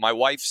 first of all, my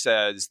wife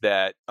says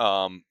that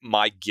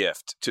my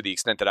gift, to the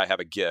extent that I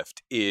have a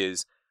gift,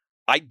 is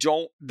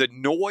the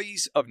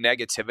noise of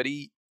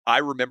negativity, I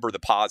remember the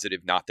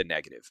positive, not the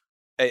negative.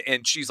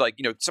 And she's like,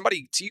 so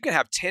you can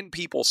have 10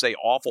 people say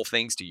awful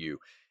things to you,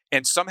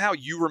 and somehow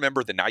you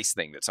remember the nice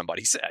thing that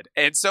somebody said.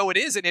 And so it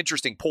is an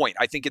interesting point,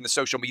 I think, in the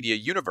social media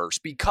universe,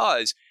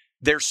 because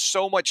there's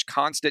so much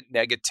constant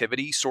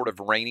negativity sort of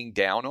raining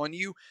down on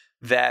you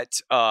that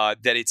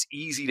it's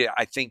easy to,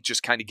 I think,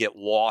 just kind of get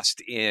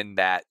lost in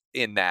that.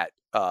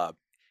 Oh,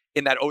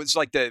 it's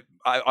like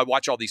I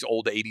watch all these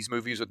old 80s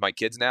movies with my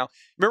kids now.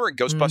 Remember in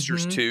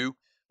Ghostbusters 2,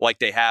 like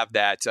they have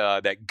that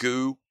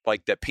goo,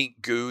 like the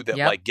pink goo that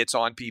like gets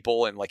on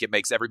people and like it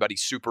makes everybody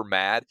super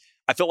mad.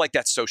 I feel like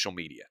that's social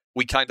media.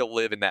 We kind of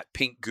live in that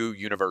pink goo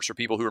universe for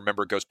people who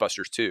remember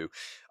Ghostbusters 2.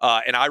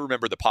 And I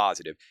remember the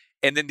positive.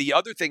 And then the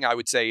other thing I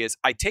would say is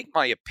I take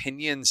my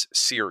opinions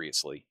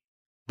seriously,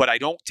 but I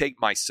don't take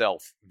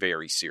myself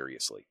very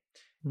seriously.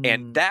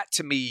 And that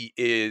to me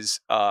is,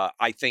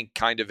 I think,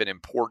 kind of an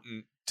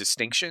important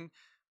distinction,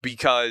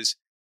 because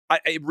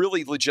it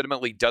really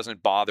legitimately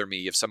doesn't bother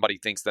me if somebody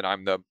thinks that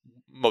I'm the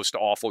most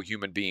awful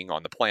human being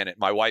on the planet.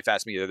 My wife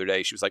asked me the other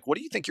day, she was like, what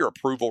do you think your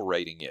approval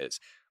rating is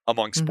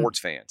among sports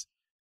fans?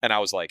 And I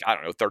was like, I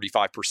don't know,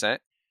 35%.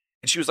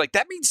 And she was like,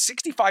 that means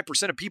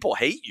 65% of people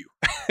hate you.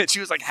 And she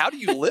was like, how do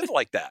you live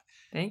like that?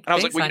 And I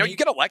was like, well, you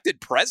get elected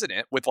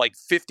president with like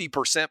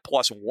 50%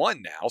 plus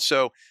one now.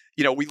 So,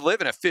 we live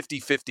in a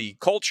 50-50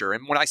 culture.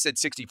 And when I said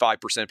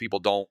 65% of people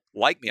don't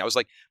like me, I was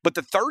like, but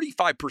the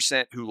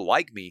 35% who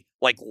like me,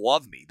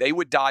 love me. They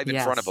would dive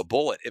in front of a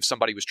bullet if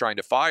somebody was trying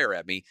to fire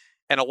at me.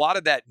 And a lot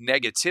of that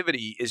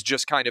negativity is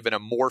just kind of an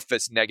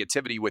amorphous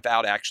negativity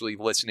without actually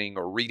listening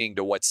or reading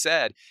to what's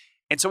said.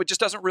 And so it just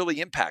doesn't really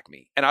impact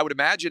me. And I would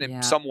imagine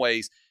in some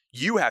ways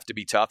you have to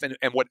be tough. And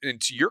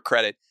to your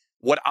credit,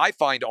 what I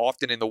find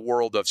often in the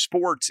world of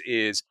sports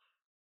is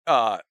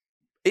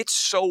it's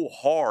so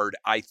hard,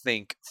 I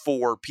think,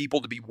 for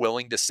people to be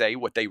willing to say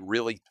what they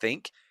really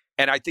think.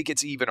 And I think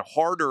it's even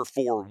harder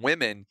for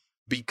women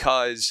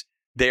because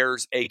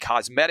there's a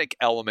cosmetic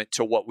element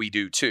to what we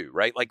do too,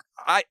 right?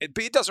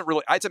 It doesn't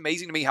really, it's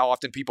amazing to me how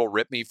often people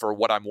rip me for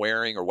what I'm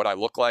wearing or what I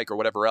look like or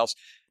whatever else.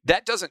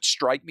 That doesn't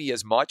strike me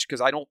as much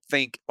because I don't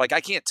think,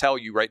 I can't tell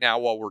you right now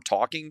while we're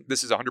talking,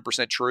 this is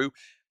 100% true.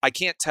 I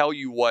can't tell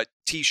you what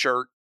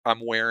t-shirt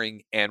I'm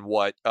wearing and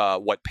what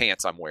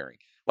pants I'm wearing.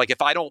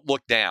 If I don't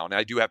look down, and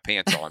I do have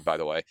pants on, by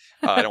the way,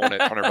 I don't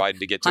want Hunter Biden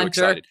to get too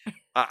excited.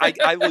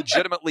 I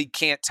legitimately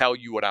can't tell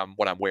you what I'm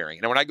wearing.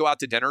 And when I go out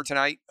to dinner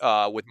tonight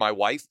with my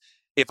wife,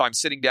 if I'm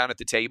sitting down at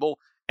the table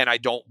and I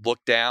don't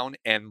look down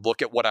and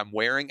look at what I'm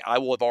wearing, I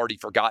will have already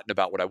forgotten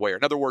about what I wear.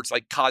 In other words,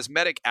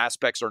 cosmetic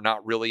aspects are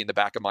not really in the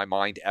back of my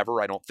mind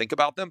ever. I don't think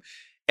about them.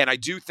 And I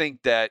do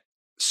think that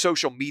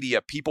social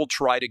media, people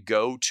try to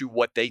go to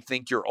what they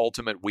think your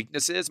ultimate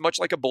weakness is, much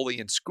like a bully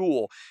in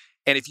school.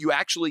 And if you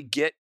actually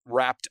get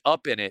wrapped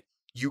up in it,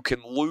 you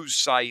can lose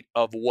sight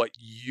of what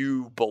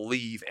you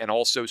believe and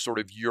also sort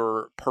of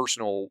your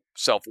personal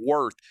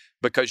self-worth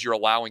because you're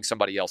allowing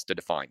somebody else to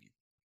define you.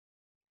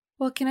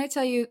 Well, can I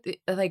tell you,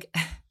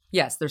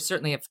 yes, there's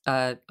certainly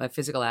a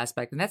physical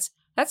aspect. And that's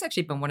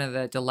actually been one of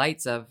the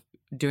delights of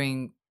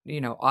doing,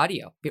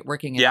 audio,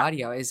 working in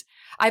audio is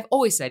I've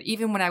always said,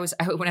 even when I was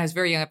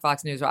very young at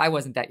Fox News, or I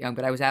wasn't that young,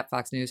 but I was at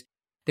Fox News,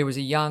 there was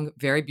a young,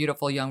 very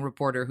beautiful young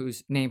reporter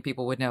whose name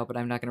people would know, but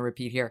I'm not going to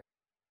repeat here,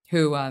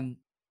 who,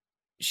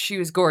 she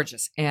was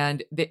gorgeous.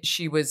 And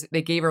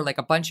they gave her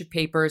a bunch of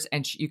papers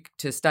and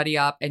to study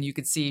up, and you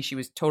could see she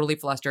was totally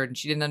flustered and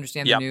she didn't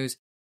understand the news.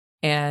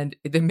 And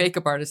the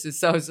makeup artist is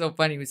so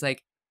funny. He was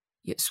like,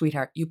 yeah,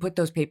 sweetheart, you put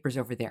those papers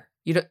over there.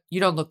 You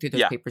don't look through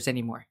those papers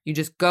anymore. You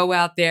just go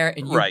out there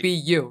and you be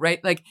you, right?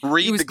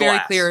 Read it was the very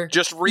glass. clear.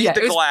 Just read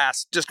the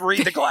glass. Just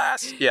read the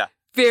glass. Yeah.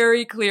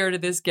 Very clear to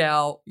this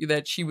gal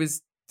that she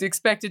was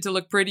expected to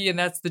look pretty, and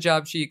that's the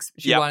job she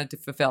wanted to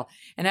fulfill.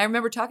 And I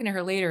remember talking to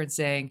her later and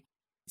saying,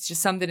 it's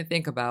just something to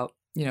think about.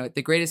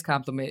 The greatest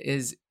compliment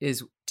is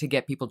to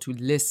get people to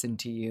listen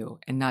to you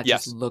and not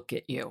just look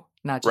at you,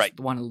 not just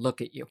want to look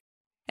at you.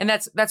 And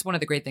that's one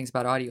of the great things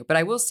about audio. But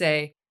I will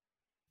say,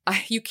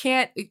 you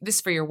can't. This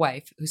is for your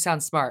wife, who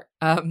sounds smart.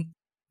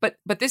 But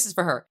this is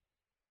for her.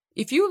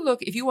 If you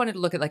wanted to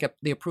look at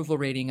the approval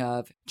rating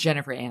of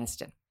Jennifer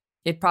Aniston,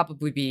 it'd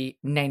probably be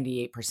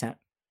 98%.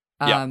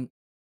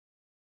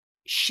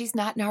 She's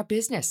not in our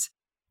business.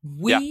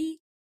 We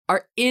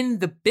are in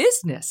the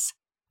business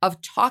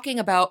of talking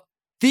about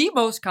the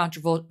most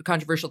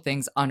controversial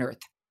things on earth.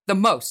 The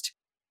most.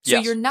 So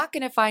you're not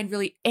going to find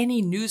really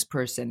any news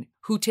person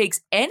who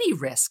takes any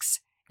risks.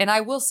 And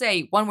I will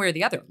say one way or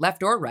the other,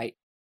 left or right,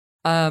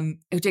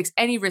 who takes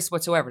any risks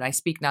whatsoever. And I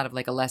speak not of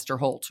a Lester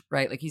Holt,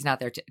 right? He's not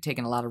there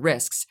taking a lot of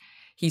risks.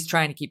 He's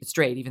trying to keep it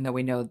straight, even though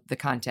we know the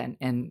content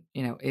and,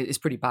 is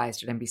pretty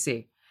biased at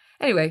NBC.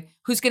 Anyway,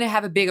 who's going to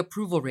have a big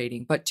approval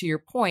rating? But to your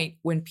point,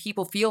 when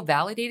people feel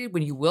validated,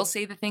 when you will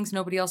say the things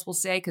nobody else will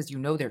say because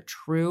they're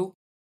true,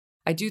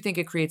 I do think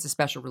it creates a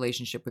special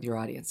relationship with your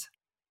audience.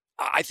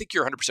 I think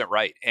you're 100%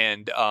 right.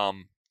 And,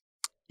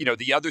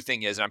 the other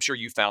thing is, and I'm sure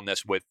you found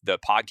this with the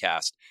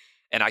podcast,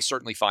 and I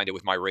certainly find it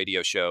with my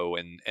radio show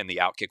and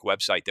the Outkick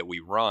website that we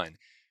run,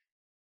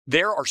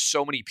 there are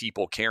so many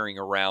people carrying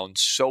around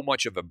so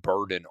much of a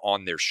burden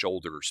on their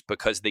shoulders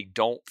because they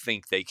don't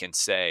think they can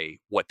say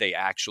what they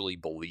actually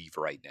believe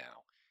right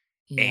now.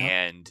 Yeah.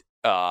 And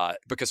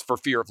because for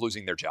fear of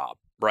losing their job,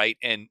 right?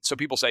 And so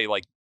people say,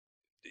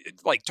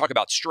 talk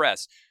about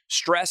stress.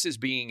 Stress is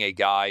being a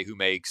guy who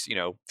makes,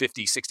 $50,000,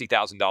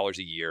 $60,000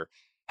 a year,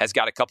 has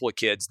got a couple of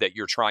kids that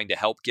you're trying to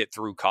help get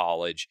through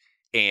college,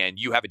 and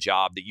you have a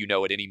job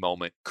that at any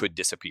moment could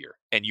disappear,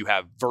 and you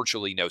have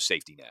virtually no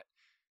safety net.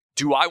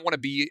 Do I want to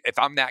be, if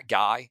I'm that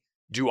guy,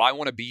 do I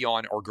want to be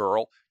on, or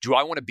girl, do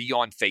I want to be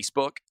on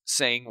Facebook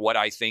saying what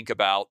I think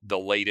about the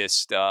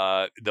latest,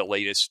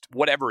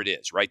 whatever it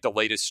is, right? The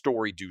latest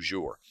story du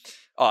jour.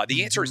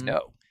 The answer is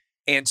no.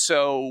 And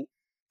so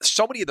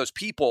many of those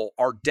people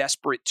are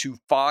desperate to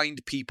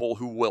find people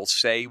who will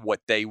say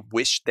what they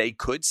wish they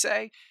could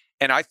say.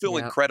 And I feel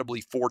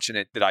incredibly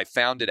fortunate that I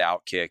founded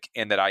Outkick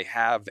and that I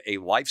have a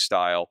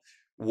lifestyle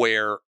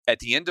where at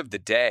the end of the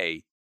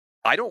day,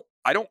 I don't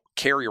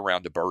carry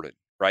around a burden,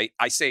 right?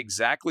 I say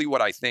exactly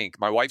what I think.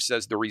 My wife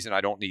says the reason I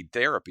don't need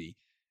therapy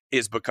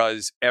is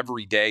because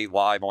every day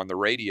live on the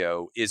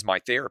radio is my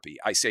therapy.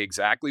 I say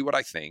exactly what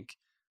I think.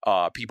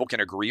 People can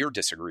agree or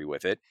disagree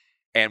with it.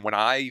 And when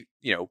I,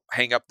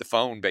 hang up the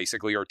phone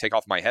basically, or take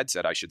off my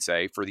headset, I should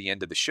say, for the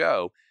end of the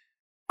show,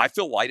 I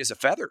feel light as a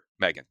feather,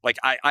 Megan. Like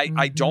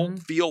I don't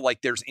feel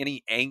like there's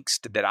any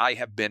angst that I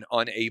have been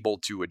unable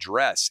to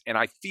address. And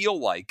I feel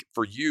like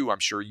for you, I'm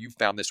sure you've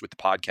found this with the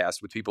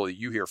podcast, with people that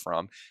you hear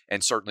from,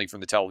 and certainly from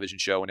the television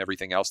show and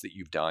everything else that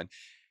you've done.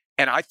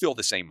 And I feel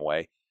the same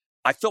way.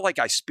 I feel like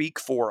I speak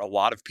for a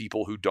lot of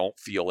people who don't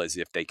feel as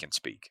if they can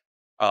speak.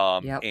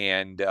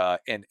 And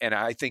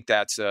I think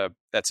that's a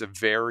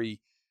very,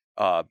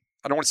 I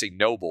don't want to say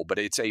noble, but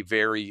it's a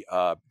very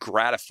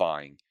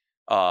gratifying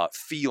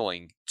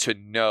feeling to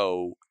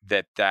know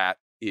that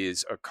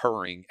is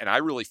occurring. And I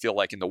really feel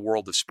like in the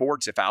world of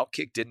sports, if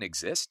Outkick didn't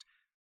exist,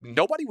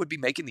 nobody would be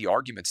making the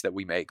arguments that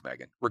we make,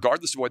 Megan,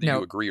 regardless of whether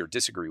you agree or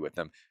disagree with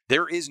them.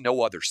 There is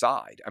no other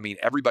side. I mean,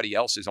 everybody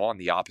else is on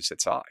the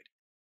opposite side.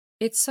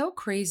 It's so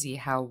crazy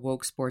how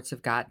woke sports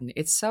have gotten.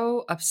 It's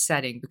so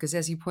upsetting because,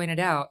 as you pointed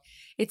out,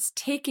 it's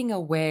taking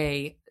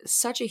away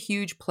such a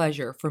huge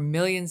pleasure for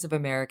millions of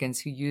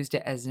Americans who used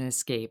it as an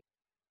escape.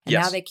 And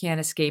now they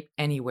can't escape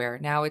anywhere.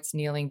 Now it's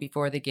kneeling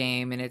before the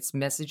game and it's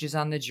messages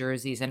on the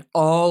jerseys and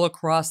all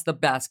across the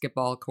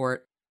basketball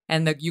court.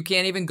 And you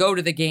can't even go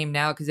to the game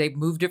now because they've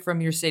moved it from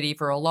your city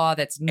for a law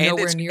that's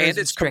nowhere near as restrictive as others. And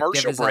it's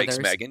commercial breaks,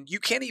 Megan. You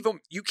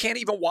can't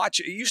even watch.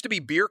 It used to be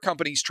beer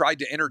companies tried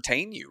to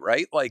entertain you,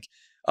 right? Like,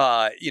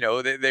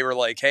 they were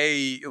like,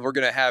 hey, we're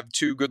going to have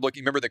two good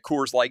looking, remember the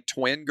Coors Light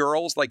twin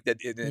girls, like that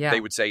they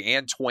would say,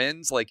 and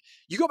twins. Like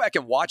you go back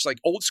and watch like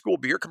old school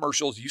beer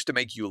commercials used to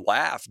make you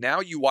laugh. Now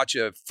you watch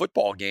a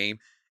football game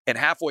and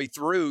halfway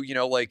through,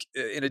 like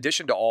in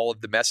addition to all of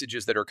the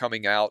messages that are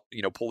coming out,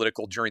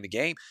 political during the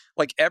game,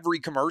 like every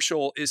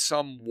commercial is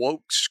some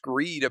woke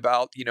screed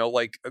about,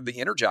 like the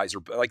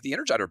Energizer, like the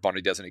Energizer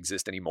Bunny doesn't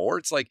exist anymore.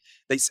 It's like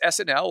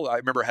SNL, I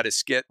remember had a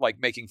skit like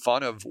making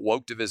fun of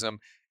woketivism.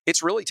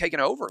 It's really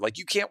taken over. Like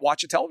you can't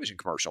watch a television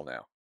commercial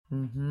now.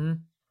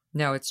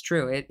 No, it's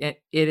true.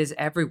 It is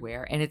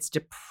everywhere and it's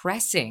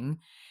depressing.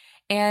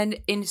 And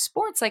in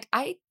sports, like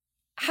how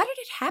did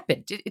it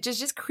happen? Did it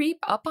just creep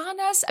up on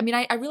us? I mean,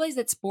 I realize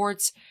that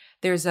sports,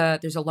 there's a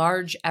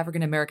large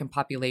African-American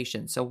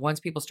population. So once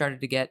people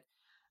started to get,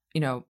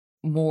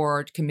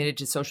 more committed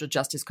to social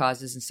justice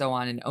causes and so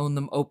on and own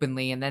them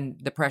openly, and then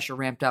the pressure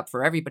ramped up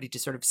for everybody to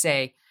sort of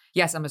say,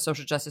 yes, I'm a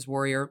social justice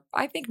warrior.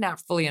 I think not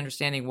fully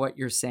understanding what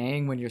you're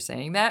saying when you're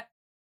saying that.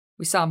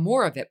 We saw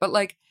more of it. But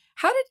like,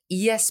 how did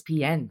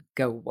ESPN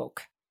go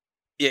woke?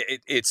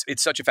 It's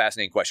such a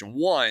fascinating question.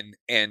 One,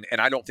 and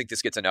I don't think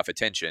this gets enough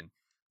attention,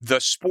 the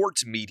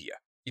sports media.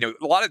 A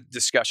lot of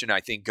discussion,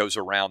 I think, goes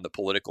around the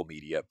political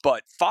media,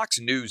 but Fox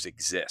News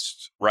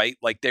exists, right?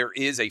 Like there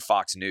is a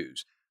Fox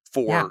News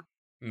for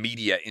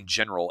media in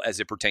general as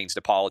it pertains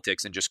to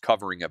politics and just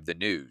covering of the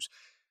news.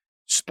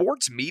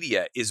 Sports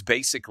media is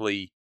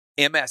basically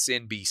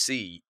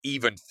MSNBC,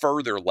 even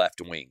further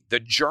left-wing. The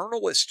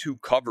journalists who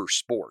cover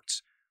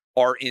sports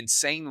are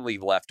insanely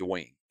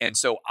left-wing. And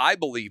so I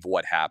believe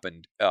what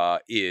happened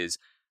is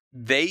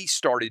they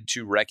started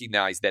to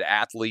recognize that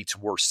athletes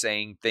were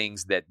saying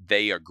things that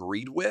they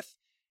agreed with.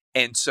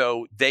 And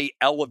so they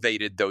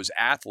elevated those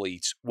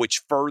athletes,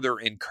 which further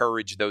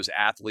encouraged those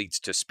athletes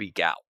to speak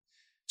out.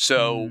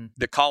 So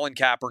the Colin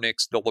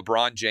Kaepernicks, the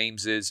LeBron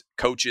Jameses,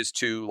 coaches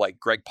too, like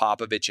Greg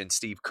Popovich and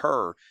Steve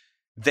Kerr,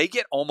 they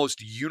get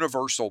almost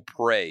universal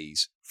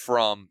praise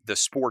from the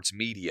sports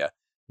media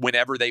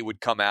whenever they would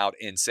come out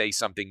and say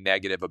something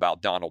negative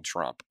about Donald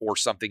Trump or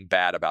something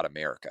bad about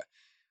America.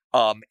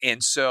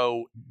 And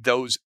so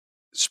those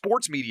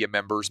sports media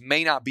members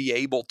may not be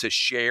able to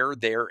share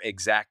their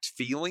exact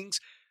feelings,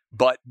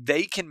 but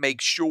they can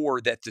make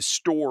sure that the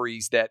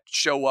stories that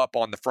show up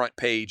on the front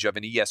page of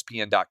an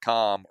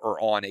ESPN.com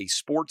or on a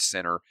Sports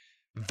Center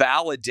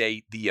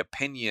validate the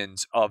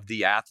opinions of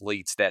the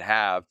athletes that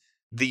have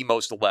the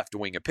most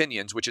left-wing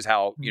opinions, which is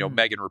how,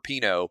 Megan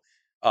Rapinoe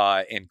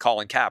and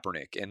Colin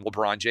Kaepernick and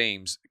LeBron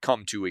James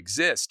come to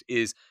exist,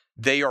 is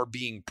they are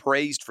being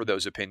praised for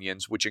those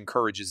opinions, which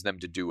encourages them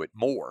to do it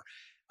more.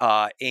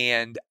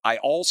 And I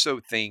also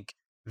think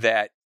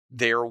that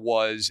there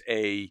was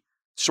a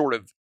sort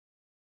of,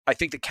 I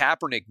think the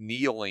Kaepernick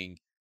kneeling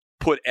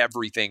put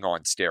everything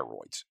on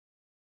steroids,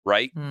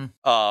 right?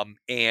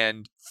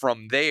 And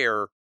from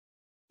there,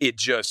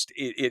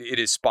 it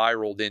is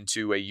spiraled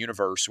into a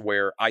universe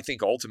where I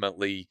think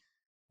ultimately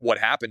what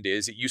happened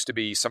is it used to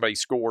be somebody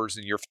scores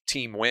and your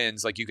team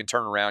wins. Like you can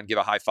turn around, give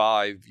a high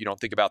five. You don't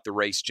think about the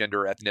race,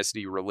 gender,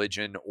 ethnicity,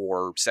 religion,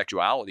 or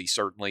sexuality,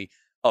 certainly,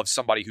 of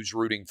somebody who's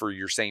rooting for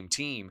your same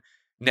team.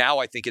 Now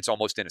I think it's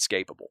almost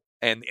inescapable.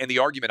 And the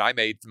argument I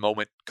made the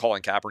moment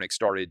Colin Kaepernick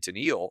started to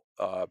kneel,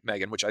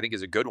 Megan, which I think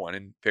is a good one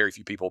and very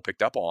few people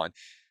picked up on,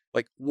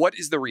 like, what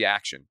is the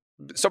reaction?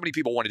 So many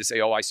people wanted to say,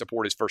 oh, I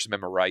support his First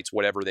Amendment rights,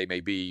 whatever they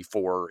may be,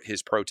 for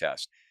his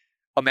protest.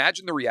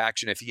 Imagine the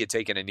reaction if he had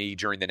taken a knee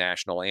during the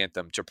national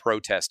anthem to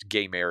protest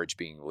gay marriage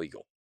being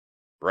legal,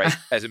 right?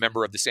 As a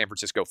member of the San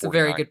Francisco 49ers. That's a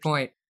very good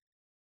point.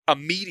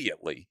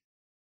 Immediately,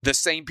 the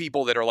same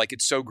people that are like,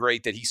 it's so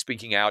great that he's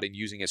speaking out and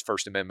using his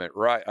First Amendment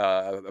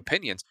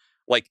opinions,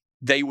 like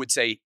they would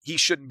say he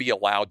shouldn't be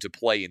allowed to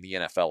play in the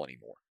NFL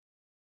anymore,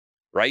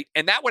 right?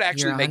 And that would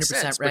actually make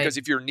sense because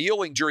if you're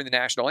kneeling during the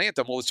national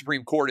anthem, well, the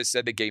Supreme Court has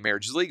said that gay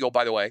marriage is legal.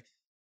 By the way,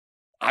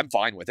 I'm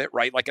fine with it,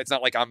 right? Like, it's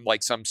not like I'm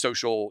like some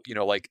social,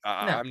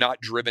 I'm not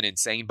driven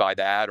insane by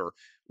that or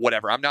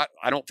whatever.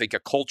 I don't think a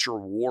culture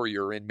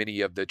warrior in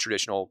many of the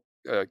traditional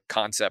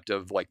concept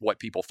of like what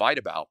people fight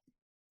about.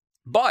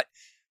 But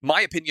my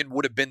opinion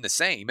would have been the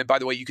same. And by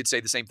the way, you could say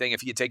the same thing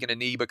if he had taken a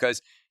knee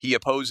because he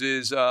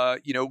opposes,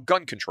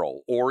 gun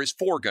control or is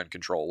for gun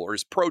control or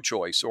is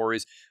pro-choice or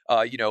is,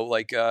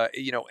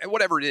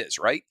 whatever it is,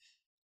 right?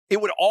 It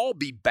would all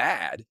be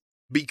bad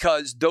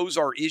because those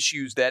are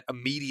issues that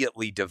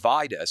immediately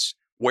divide us,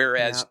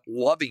 whereas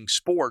loving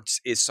sports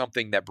is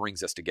something that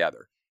brings us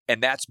together.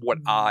 And that's what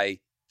I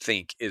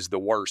think is the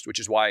worst, which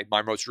is why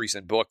my most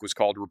recent book was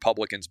called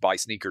Republicans Buy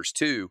Sneakers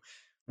Too,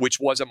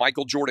 which was a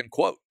Michael Jordan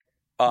quote.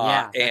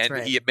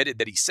 He admitted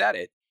that he said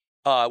it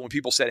when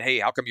people said, hey,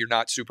 how come you're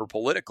not super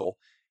political?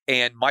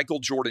 And Michael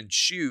Jordan's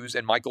shoes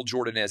and Michael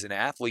Jordan as an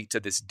athlete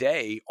to this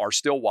day are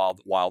still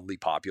wildly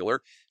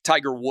popular.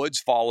 Tiger Woods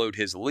followed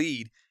his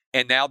lead.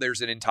 And now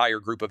there's an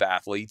entire group of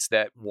athletes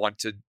that want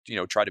to,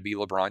 try to be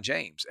LeBron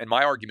James. And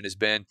my argument has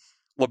been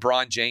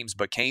LeBron James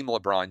became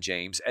LeBron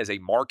James as a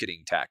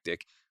marketing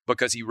tactic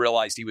because he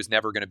realized he was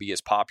never going to be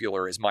as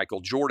popular as Michael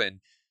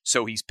Jordan.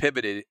 So he's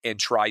pivoted and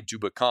tried to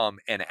become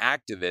an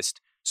activist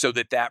so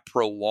that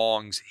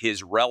prolongs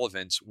his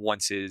relevance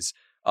once his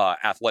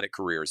athletic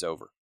career is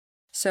over.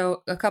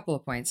 So a couple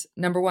of points.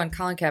 Number one,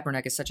 Colin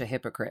Kaepernick is such a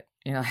hypocrite.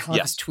 I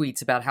love his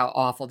tweets about how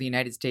awful the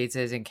United States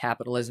is and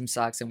capitalism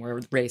sucks and we're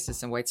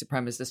racist and white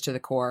supremacists to the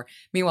core.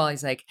 Meanwhile,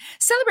 he's like,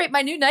 celebrate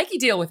my new Nike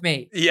deal with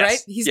me. Yes,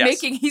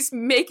 right? He's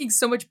making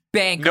so much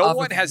bank. No off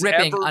one of has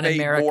ripping ever on made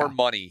America. more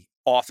money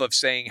off of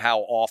saying how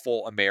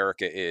awful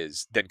America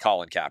is than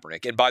Colin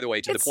Kaepernick. And by the way,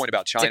 to the point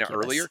about China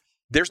earlier,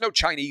 there's no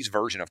Chinese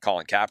version of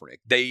Colin Kaepernick.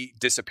 They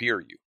disappear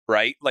you,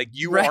 right? Like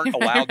you aren't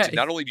allowed to,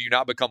 not only do you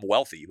not become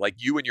wealthy, like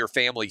you and your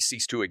family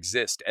cease to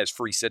exist as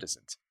free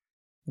citizens.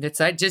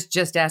 I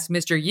just ask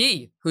Mr.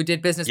 Yi, who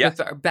did business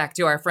with back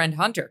to our friend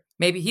Hunter.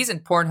 Maybe he's in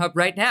Pornhub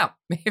right now.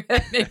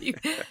 Maybe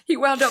he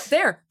wound up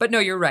there. But no,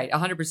 you're right,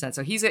 100%.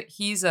 So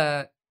he's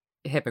a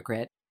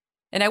hypocrite.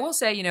 And I will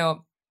say,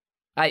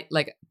 I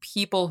like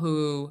people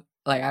who,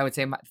 like I would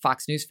say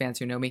Fox News fans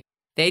who know me,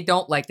 they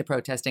don't like the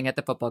protesting at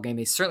the football game.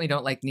 They certainly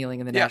don't like kneeling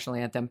in the national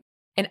anthem.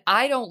 And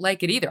I don't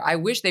like it either. I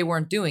wish they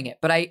weren't doing it.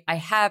 But I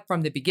have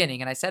from the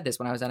beginning, and I said this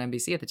when I was on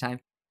NBC at the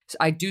time, so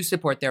I do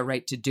support their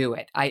right to do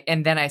it.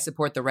 And then I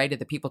support the right of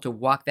the people to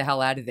walk the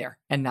hell out of there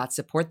and not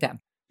support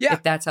them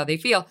if that's how they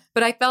feel.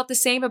 But I felt the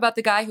same about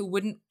the guy who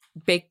wouldn't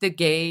bake the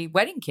gay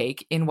wedding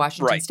cake in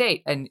Washington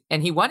State. And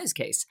he won his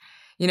case.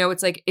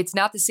 It's like, it's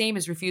not the same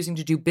as refusing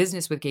to do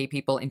business with gay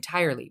people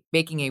entirely.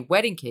 Baking a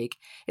wedding cake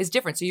is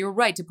different. So you're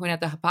right to point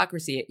out the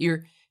hypocrisy.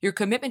 Your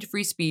commitment to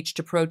free speech,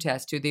 to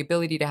protest, to the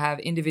ability to have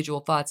individual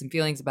thoughts and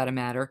feelings about a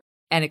matter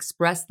and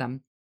express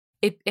them,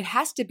 it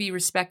has to be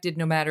respected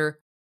no matter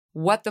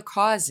what the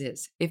cause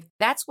is. If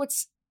that's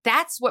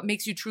what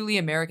makes you truly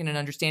American and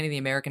understanding the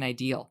American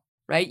ideal,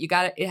 right?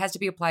 It has to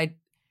be applied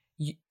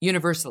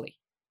universally.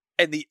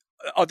 And the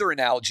other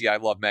analogy I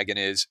love, Megan,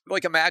 is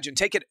like, imagine,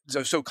 take it.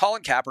 So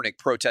Colin Kaepernick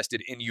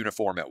protested in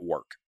uniform at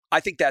work. I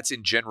think that's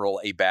in general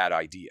a bad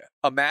idea.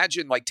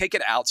 Imagine, like, take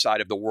it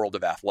outside of the world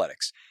of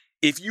athletics.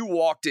 If you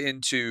walked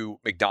into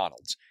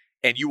McDonald's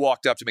and you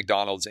walked up to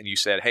McDonald's and you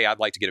said, hey, I'd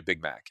like to get a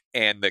Big Mac.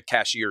 And the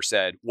cashier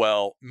said,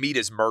 well, meat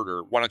is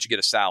murder. Why don't you get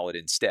a salad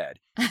instead?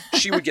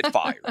 She would get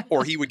fired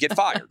or he would get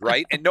fired,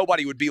 right? And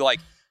nobody would be like,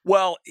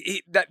 well,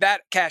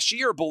 that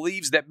cashier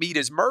believes that meat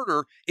is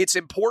murder. It's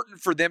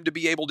important for them to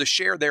be able to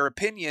share their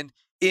opinion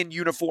in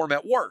uniform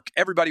at work.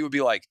 Everybody would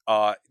be like,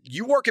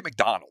 you work at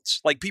McDonald's.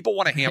 Like, people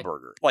want a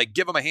hamburger. Like,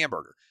 give them a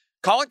hamburger.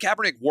 Colin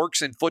Kaepernick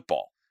works in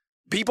football.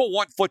 People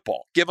want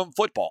football. Give them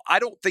football. I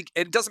don't think,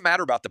 and it doesn't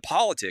matter about the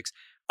politics.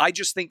 I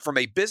just think from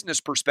a business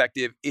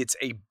perspective, it's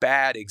a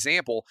bad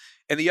example.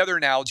 And the other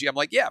analogy, I'm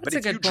like, but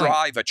if you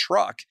drive a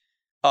truck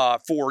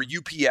for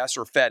UPS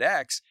or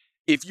FedEx,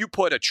 if you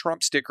put a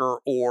Trump sticker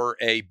or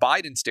a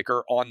Biden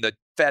sticker on the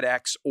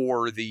FedEx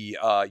or the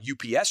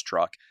UPS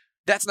truck,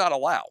 that's not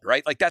allowed,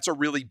 right? Like, that's a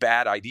really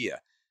bad idea.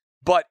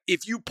 But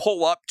if you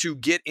pull up to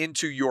get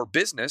into your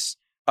business,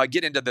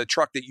 get into the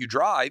truck that you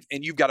drive,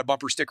 and you've got a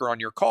bumper sticker on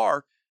your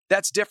car,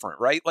 that's different,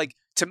 right? Like,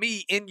 to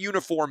me, in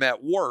uniform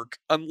at work,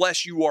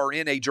 unless you are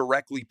in a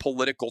directly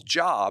political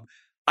job,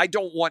 I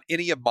don't want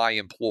any of my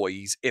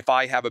employees, if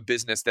I have a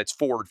business that's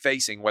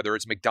forward-facing, whether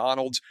it's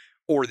McDonald's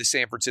or the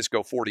San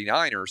Francisco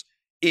 49ers,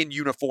 in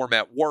uniform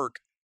at work,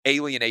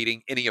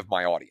 alienating any of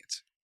my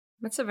audience.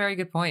 That's a very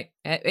good point.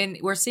 And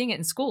we're seeing it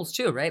in schools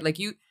too, right? Like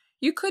you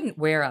couldn't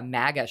wear a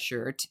MAGA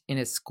shirt in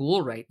a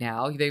school right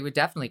now. They would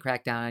definitely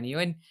crack down on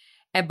you.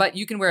 But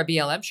you can wear a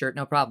BLM shirt,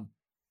 no problem.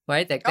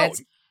 Right?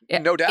 That's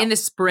no doubt. In the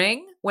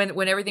spring,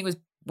 when everything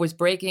was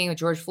breaking with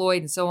George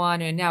Floyd and so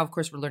on, and now, of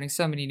course, we're learning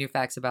so many new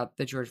facts about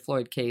the George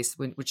Floyd case,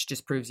 which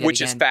just proves yet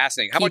which again, is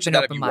fascinating. How much of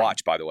that have you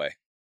watched, by the way?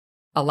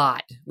 A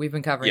lot. We've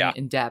been covering it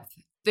in depth.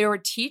 There were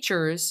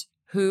teachers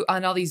who,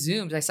 on all these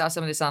Zooms, I saw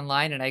some of this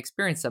online, and I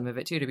experienced some of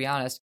it too, to be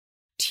honest.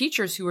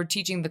 Teachers who were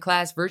teaching the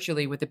class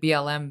virtually with a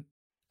BLM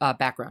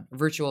background, a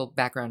virtual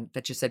background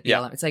that just said BLM.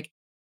 Yeah. It's like,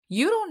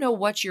 you don't know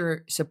what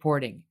you're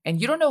supporting, and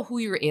you don't know who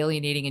you're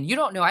alienating, and you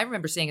don't know. I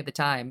remember saying at the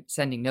time,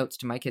 sending notes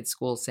to my kids'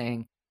 school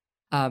saying,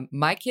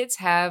 my kids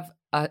have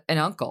an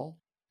uncle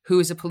who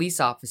is a police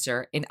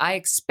officer, and I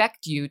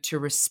expect you to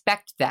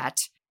respect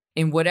that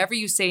in whatever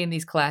you say in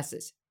these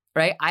classes,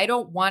 right? I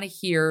don't want to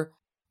hear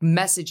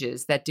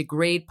messages that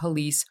degrade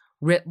police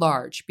writ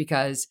large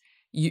because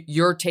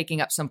you're taking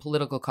up some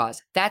political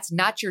cause. That's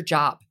not your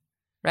job,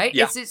 right?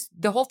 Yeah. It's just,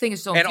 the whole thing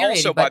is so and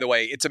infuriating. Also, by the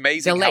way, it's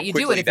amazing they'll how let you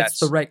do it if it's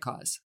the right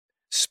cause.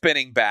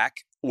 Spinning back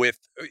with,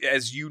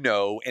 as you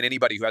know, and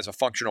anybody who has a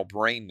functional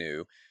brain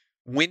knew,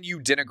 when you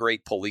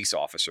denigrate police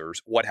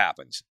officers, what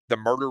happens? The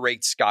murder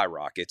rate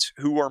skyrockets.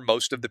 Who are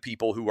most of the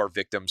people who are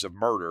victims of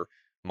murder?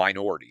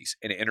 Minorities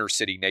in inner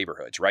city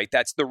neighborhoods, right?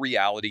 That's the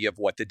reality of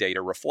what the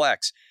data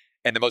reflects.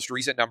 And the most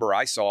recent number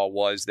I saw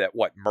was that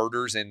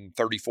murders in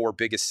 34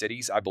 biggest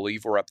cities, I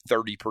believe, were up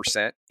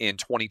 30% in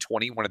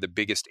 2020, one of the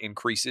biggest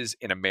increases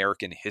in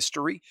American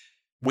history.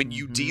 When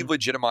you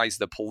delegitimize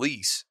the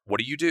police,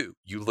 what do?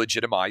 You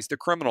legitimize the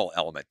criminal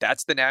element.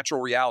 That's the natural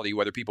reality,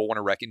 whether people want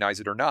to recognize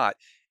it or not.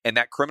 And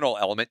that criminal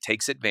element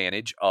takes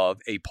advantage of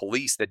a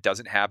police that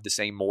doesn't have the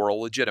same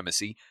moral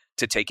legitimacy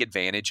to take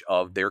advantage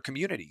of their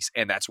communities.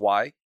 And that's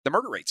why the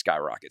murder rate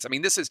skyrockets. I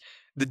mean, this is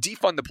the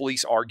defund the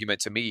police argument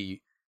to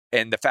me,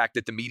 and the fact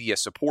that the media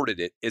supported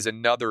it is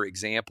another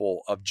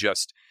example of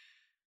just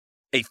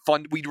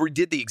we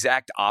did the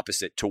exact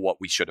opposite to what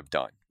we should have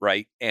done,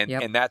 right?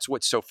 And that's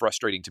what's so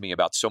frustrating to me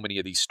about so many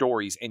of these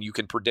stories. And you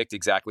can predict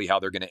exactly how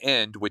they're going to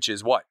end, which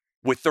is what?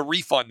 With the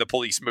refund the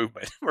police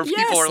movement, where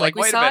people are like,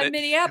 wait a minute,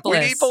 Minneapolis.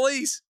 We need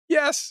police.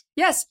 Yes.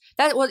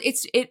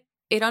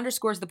 It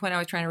underscores the point I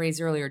was trying to raise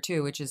earlier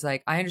too, which is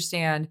like, I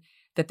understand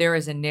that there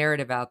is a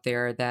narrative out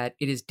there that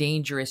it is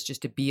dangerous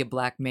just to be a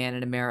black man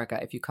in America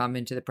if you come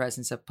into the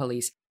presence of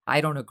police.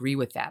 I don't agree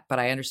with that, but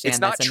I understand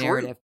that's a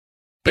narrative.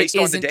 Based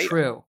on the data. It isn't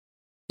true.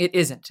 It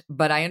isn't,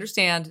 but I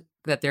understand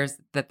that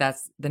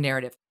that's the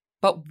narrative.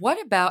 But what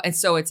about, and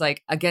so it's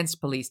like against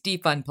police,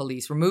 defund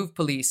police, remove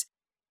police.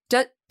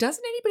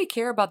 Doesn't anybody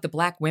care about the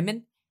black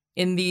women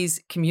in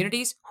these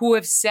communities who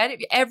have said,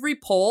 every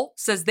poll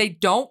says they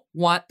don't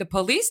want the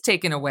police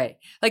taken away?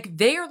 Like,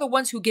 they are the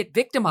ones who get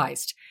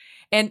victimized.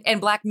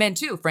 And black men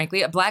too,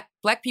 frankly. Black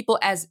people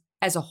as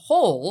a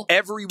whole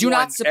do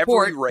not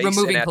support every race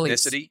removing and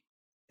police. Ethnicity.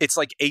 It's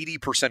like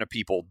 80% of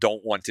people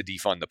don't want to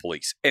defund the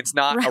police. It's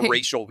not a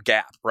racial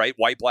gap, right?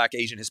 White, black,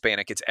 Asian,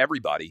 Hispanic, it's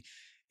everybody.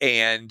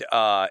 And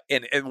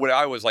what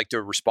I always like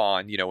to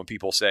respond, when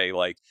people say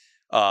like,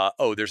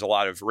 there's a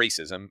lot of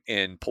racism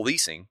in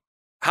policing.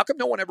 How come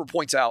no one ever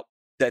points out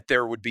that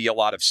there would be a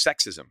lot of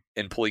sexism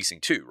in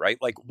policing too, right?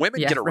 Like,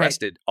 women get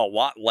arrested a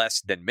lot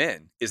less than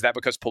men. Is that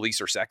because police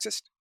are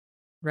sexist?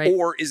 Right.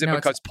 Or is it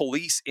because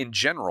police in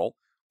general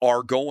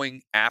are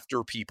going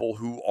after people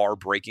who are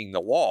breaking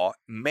the law?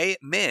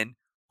 Men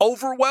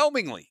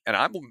overwhelmingly, and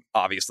I'm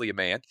obviously a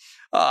man,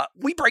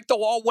 we break the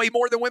law way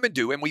more than women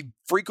do, and we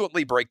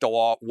frequently break the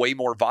law way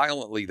more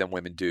violently than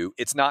women do.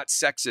 It's not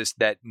sexist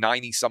that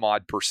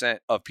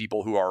 90-some-odd% of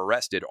people who are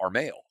arrested are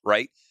male,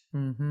 right?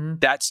 Mm-hmm.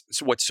 That's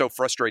what's so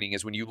frustrating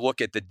is when you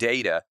look at the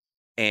data,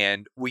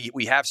 and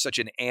we have such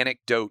an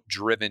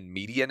anecdote-driven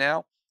media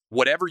now.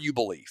 Whatever you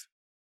believe,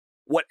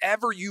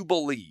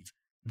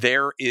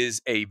 there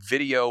is a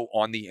video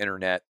on the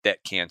internet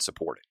that can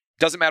support it.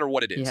 Doesn't matter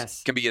what it is. Yes.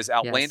 It can be as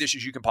outlandish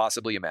as you can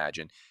possibly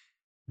imagine.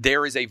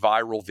 There is a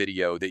viral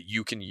video that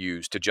you can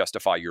use to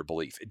justify your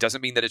belief. It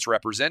doesn't mean that it's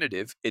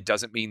representative. It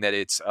doesn't mean that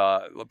it's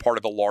part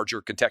of a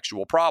larger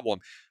contextual problem,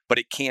 but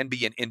it can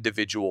be an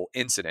individual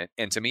incident.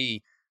 And to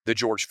me, the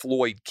George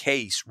Floyd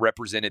case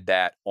represented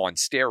that on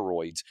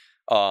steroids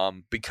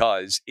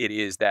because it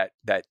is that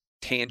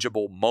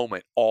tangible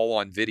moment all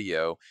on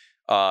video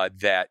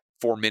that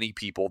for many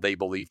people, they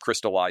believe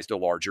crystallized a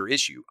larger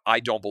issue. I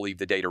don't believe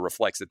the data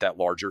reflects that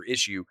larger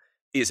issue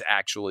is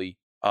actually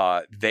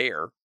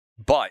there,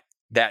 but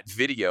that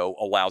video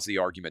allows the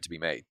argument to be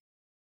made.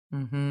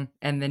 Mm-hmm.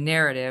 And the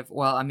narrative,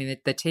 well, I mean,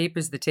 the tape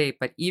is the tape,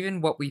 but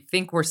even what we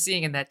think we're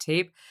seeing in that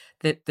tape,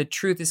 that the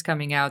truth is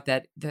coming out,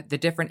 that the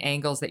different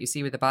angles that you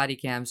see with the body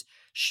cams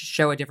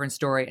show a different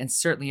story. And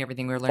certainly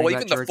everything we're learning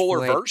about even the George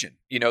fuller Floyd version,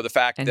 the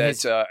fact and that,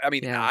 his,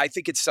 I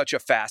think it's such a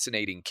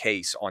fascinating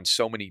case on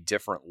so many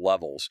different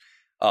levels.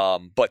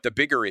 But the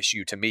bigger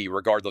issue to me,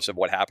 regardless of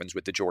what happens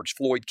with the George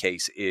Floyd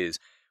case, is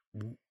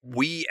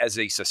we as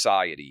a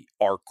society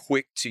are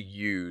quick to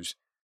use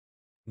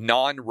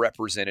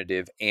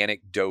non-representative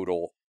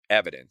anecdotal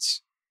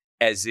evidence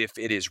as if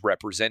it is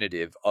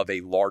representative of a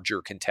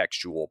larger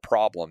contextual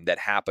problem that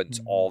happens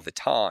all the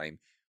time,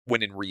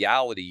 when in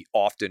reality,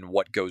 often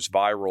what goes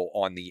viral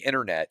on the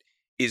internet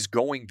is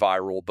going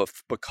viral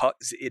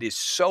because it is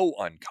so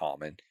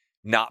uncommon,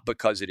 not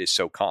because it is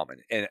so common.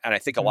 And I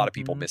think a lot of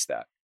people miss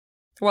that.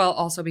 Well,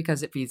 also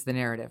because it feeds the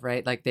narrative,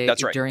 right? Like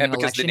That's right. during And an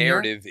because the election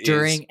narrative year,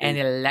 during an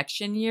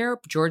election year,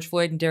 George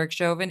Floyd and Derek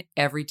Chauvin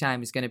every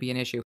time is going to be an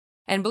issue.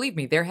 And believe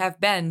me, there have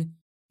been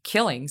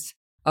killings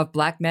of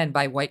black men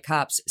by white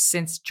cops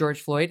since George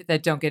Floyd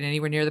that don't get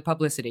anywhere near the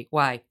publicity.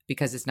 Why?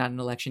 Because it's not an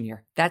election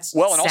year. That's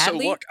well, and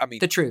sadly, also look, I mean,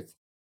 the truth.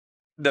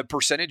 The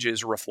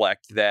percentages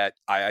reflect that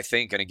I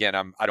think, and again,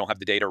 I don't have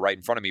the data right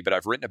in front of me, but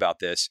I've written about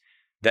this,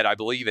 that I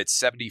believe it's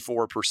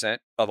 74%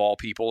 of all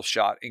people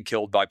shot and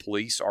killed by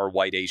police are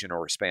white, Asian,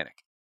 or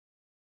Hispanic.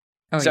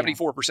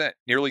 74%,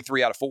 nearly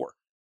 3 out of 4.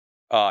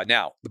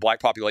 Now, the black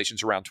population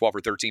is around 12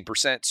 or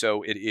 13%,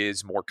 so it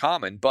is more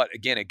common. But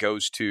again, it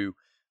goes to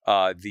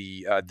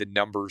the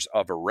numbers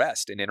of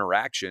arrest and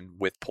interaction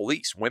with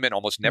police. Women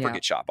almost never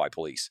get shot by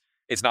police.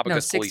 It's not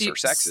because police are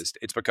sexist.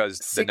 It's because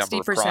the number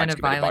of crimes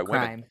committed by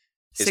women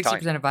is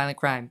 60% of violent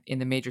crime in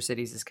the major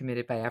cities is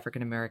committed by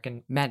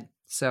African-American men.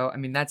 So, I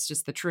mean, that's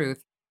just the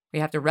truth. We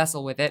have to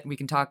wrestle with it. We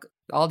can talk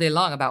all day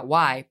long about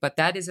why, but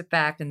that is a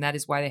fact, and that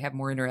is why they have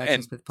more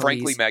interactions with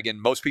police. Frankly,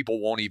 Megan, most people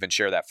won't even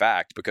share that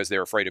fact because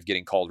they're afraid of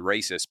getting called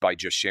racist by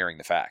just sharing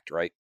the fact,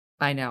 right?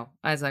 I know.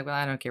 I was like, well,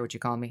 I don't care what you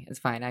call me. It's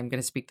fine. I'm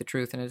going to speak the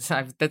truth, and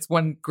that's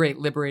one great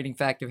liberating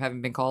fact of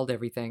having been called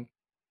everything.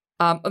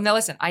 Now,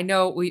 listen, I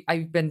know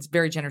I've been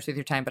very generous with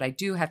your time, but I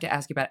do have to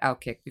ask you about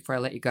Outkick before I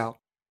let you go.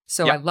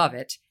 So I love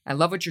it. I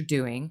love what you're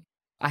doing.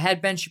 I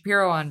had Ben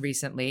Shapiro on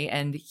recently,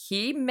 and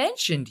he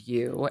mentioned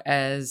you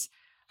as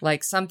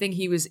like something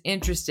he was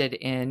interested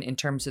in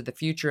terms of the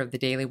future of the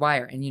Daily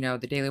Wire. And,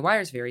 the Daily Wire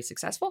is very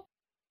successful.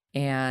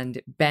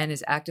 And Ben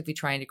is actively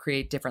trying to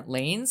create different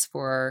lanes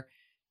for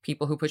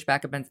people who push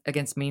back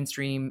against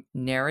mainstream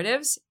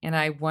narratives. And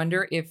I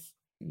wonder if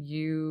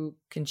you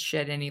can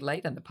shed any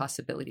light on the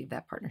possibility of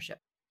that partnership.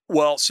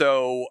 Well,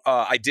 so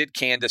I did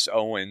Candace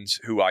Owens,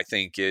 who I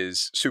think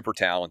is super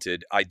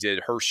talented. I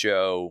did her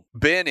show.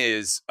 Ben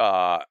is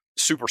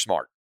super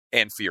smart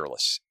and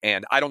fearless.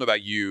 And I don't know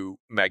about you,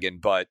 Megan,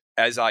 but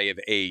as I have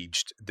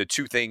aged, the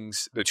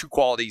two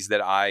qualities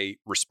that I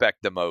respect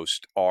the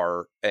most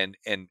are, and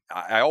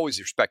I always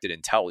respected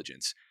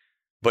intelligence,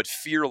 but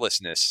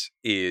fearlessness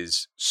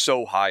is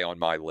so high on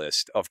my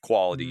list of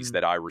qualities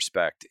that I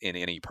respect in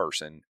any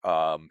person.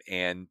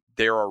 And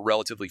there are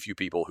relatively few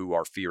people who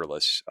are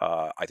fearless.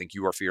 I think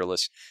you are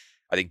fearless.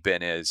 I think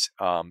Ben is.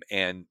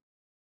 And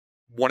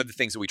one of the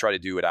things that we try to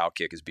do at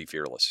Outkick is be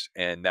fearless.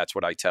 And that's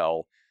what I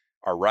tell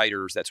our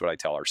writers. That's what I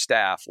tell our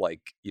staff.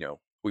 Like,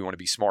 we want to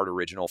be smart,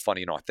 original,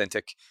 funny, and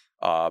authentic.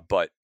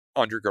 But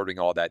undergirding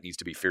all that needs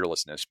to be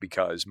fearlessness,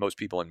 because most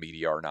people in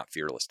media are not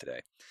fearless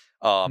today.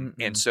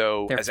 And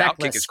so as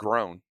Outkick has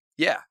grown,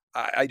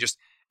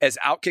 as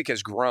Outkick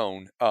has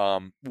grown,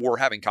 we're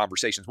having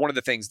conversations. One of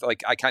the things,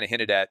 like I kind of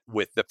hinted at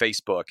with the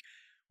Facebook,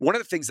 one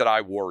of the things that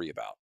I worry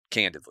about,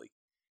 candidly,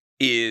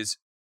 is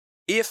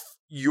if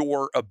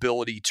your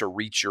ability to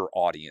reach your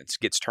audience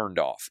gets turned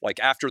off, like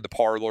after the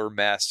Parler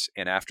mess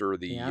and after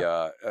the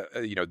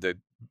the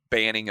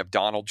banning of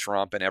Donald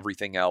Trump and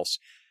everything else,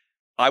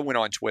 I went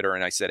on Twitter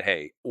and I said,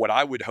 hey, what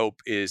I would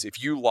hope is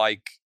if you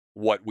like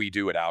what we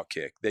do at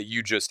Outkick, that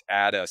you just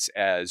add us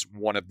as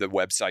one of the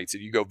websites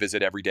that you go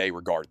visit every day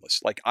regardless.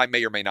 Like, I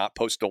may or may not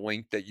post a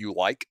link that you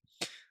like,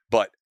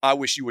 but I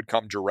wish you would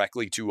come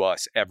directly to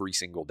us every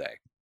single day.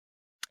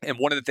 And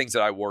one of the things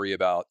that I worry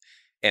about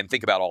and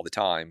think about all the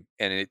time,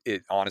 and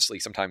it honestly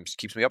sometimes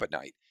keeps me up at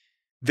night,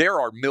 there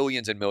are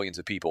millions and millions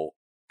of people,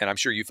 and I'm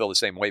sure you feel the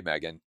same way,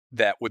 Megan,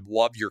 that would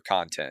love your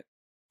content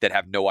that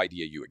have no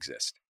idea you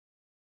exist.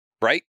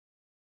 Right?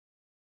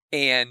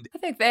 And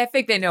I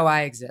think they know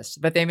I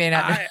exist, but they may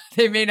not.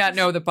 They may not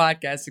know the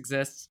podcast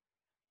exists.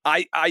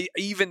 I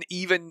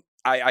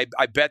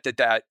bet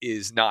that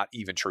is not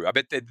even true. I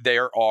bet that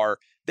there are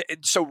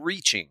so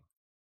reaching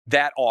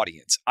that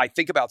audience. I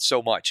think about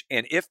so much,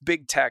 and if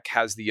big tech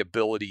has the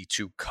ability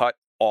to cut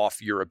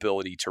off your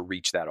ability to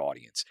reach that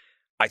audience,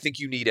 I think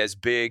you need as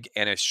big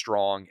and as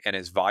strong and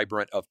as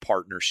vibrant of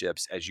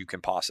partnerships as you can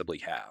possibly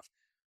have.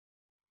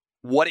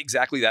 What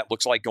exactly that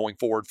looks like going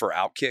forward for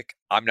Outkick,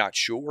 I'm not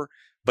sure.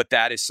 But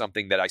that is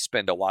something that I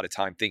spend a lot of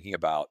time thinking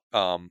about.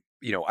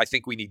 I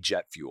think we need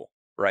jet fuel,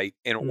 right?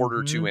 In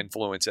order to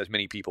influence as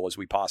many people as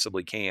we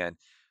possibly can.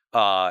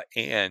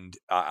 And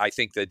I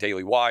think the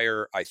Daily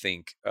Wire, I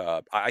think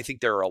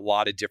there are a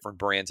lot of different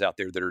brands out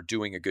there that are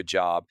doing a good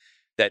job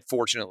that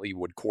fortunately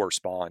would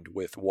correspond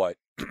with what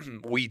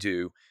we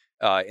do.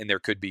 And there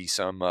could be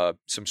some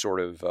sort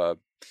of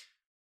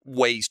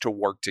ways to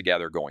work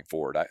together going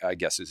forward, I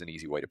guess is an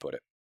easy way to put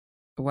it.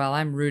 Well,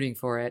 I'm rooting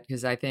for it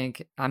because I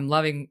think I'm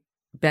loving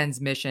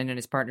Ben's mission and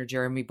his partner,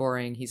 Jeremy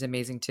Boring. He's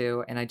amazing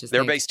too. And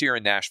They're based here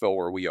in Nashville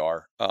where we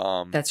are.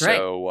 That's right.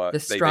 So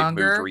they've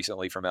moved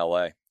recently from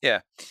LA.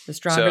 Yeah. The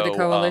stronger the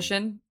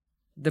coalition,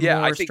 the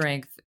more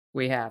strength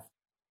we have.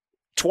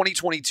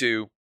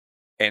 2022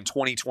 and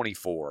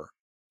 2024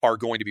 are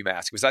going to be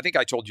massive. Because I think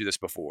I told you this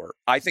before.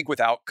 I think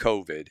without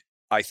COVID,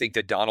 I think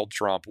that Donald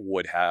Trump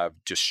would have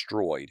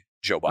destroyed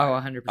Joe Biden.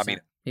 Oh, 100%. I mean,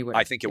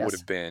 I think it would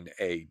have been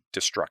a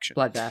destruction.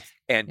 Bloodbath.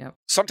 And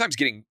sometimes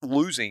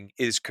losing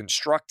is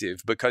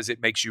constructive because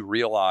it makes you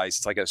realize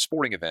it's like a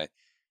sporting event.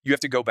 You have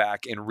to go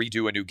back and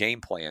redo a new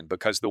game plan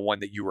because the one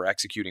that you were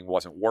executing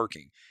wasn't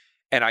working.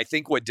 And I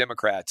think what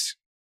Democrats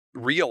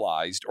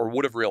realized or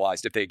would have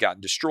realized if they had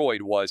gotten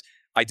destroyed was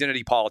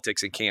identity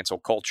politics and cancel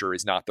culture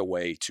is not the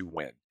way to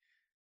win.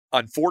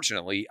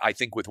 Unfortunately, I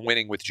think with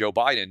winning with Joe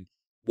Biden,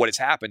 what has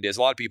happened is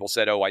a lot of people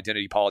said, oh,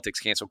 identity politics,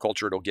 cancel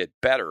culture, it'll get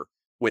better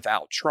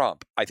without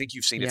Trump. I think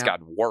you've seen it's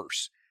gotten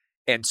worse.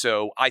 And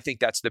so I think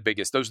that's the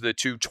biggest. Those are the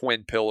two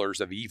twin pillars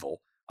of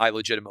evil I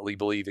legitimately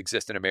believe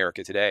exist in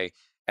America today.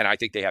 And I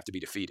think they have to be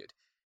defeated.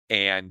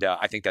 And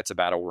I think that's a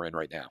battle we're in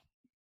right now.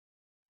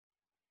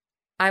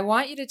 I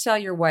want you to tell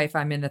your wife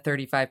I'm in the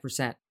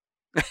 35%.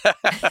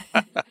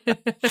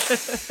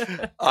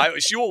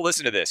 She will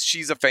listen to this.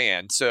 She's a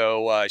fan.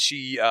 So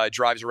she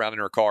drives around in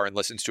her car and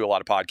listens to a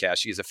lot of podcasts.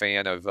 She is a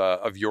fan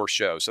of your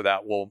show. So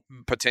that will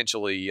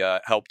potentially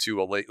help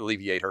to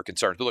alleviate her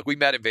concerns. But look, we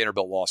met at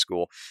Vanderbilt Law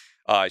School.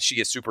 She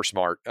is super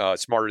smart,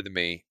 smarter than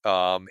me.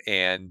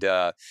 And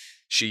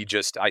she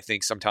just, I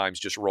think sometimes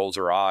just rolls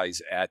her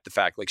eyes at the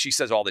fact, like she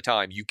says all the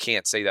time, you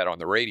can't say that on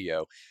the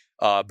radio.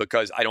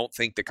 Because I don't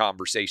think the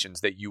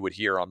conversations that you would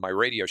hear on my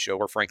radio show,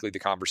 or frankly, the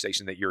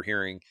conversation that you're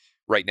hearing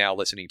right now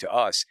listening to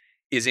us,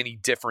 is any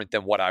different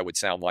than what I would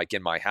sound like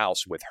in my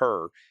house with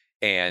her.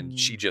 And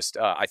she just,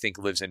 I think,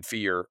 lives in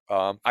fear.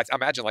 I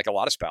imagine like a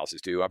lot of spouses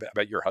do. I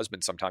bet your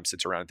husband sometimes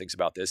sits around and thinks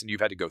about this, and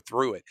you've had to go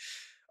through it,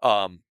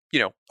 of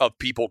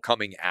people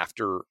coming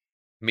after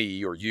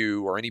me or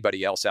you or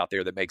anybody else out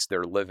there that makes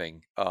their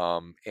living.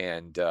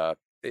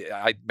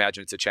 I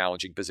imagine it's a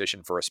challenging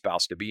position for a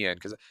spouse to be in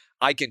because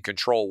I can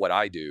control what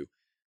I do.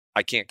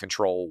 I can't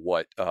control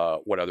what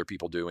other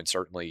people do. And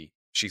certainly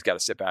she's got to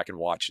sit back and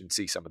watch and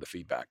see some of the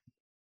feedback.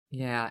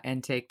 Yeah.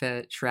 And take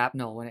the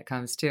shrapnel when it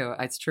comes to.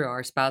 It's true.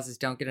 Our spouses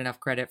don't get enough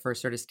credit for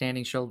sort of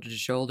standing shoulder to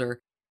shoulder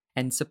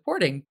and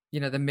supporting,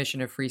 the mission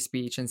of free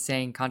speech and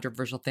saying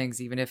controversial things,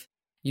 even if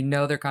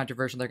they're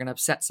controversial, they're going to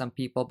upset some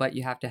people, but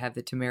you have to have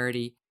the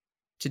temerity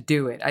to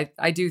do it.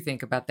 I do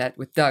think about that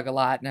with Doug a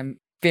lot, and I'm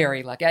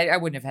very lucky. I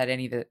wouldn't have had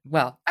any of the,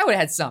 I would have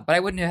had some, but I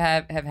wouldn't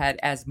have had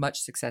as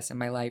much success in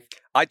my life.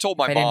 I told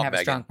my mom, I didn't have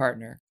Megan, a strong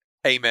partner.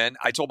 Amen.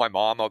 I told my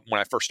mom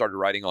when I first started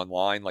writing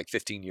online like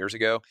 15 years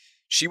ago,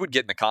 she would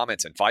get in the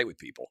comments and fight with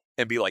people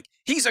and be like,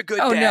 he's a good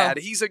dad.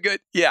 No. He's a good.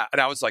 Yeah.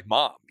 And I was like,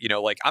 Mom,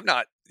 I'm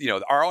not,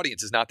 our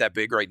audience is not that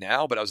big right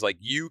now, but I was like,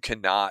 you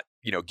cannot,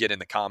 get in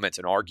the comments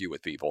and argue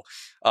with people.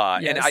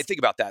 Yes. And I think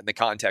about that in the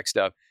context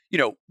of,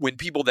 when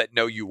people that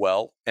know you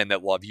well and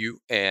that love you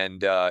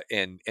and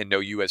know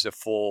you as a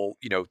full,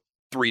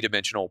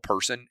 three-dimensional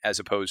person as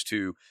opposed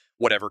to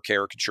whatever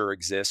caricature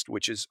exists,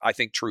 which is, I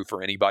think, true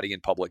for anybody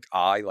in public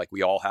eye. Like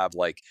we all have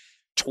like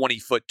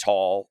 20-foot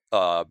tall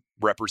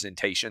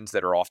representations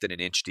that are often an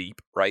inch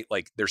deep, right?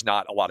 Like there's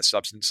not a lot of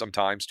substance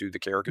sometimes to the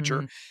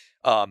caricature.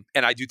 Mm-hmm.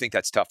 And I do think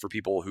that's tough for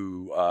people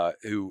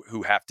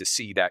who have to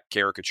see that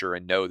caricature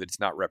and know that it's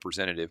not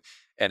representative.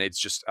 And it's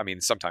just,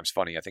 sometimes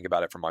funny. I think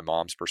about it from my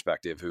mom's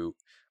perspective, who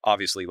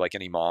obviously, like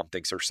any mom,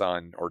 thinks her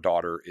son or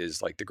daughter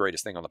is like the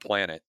greatest thing on the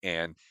planet.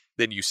 And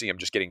then you see them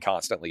just getting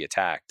constantly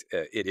attacked.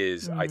 It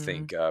is, I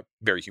think,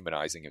 very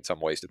humanizing in some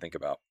ways to think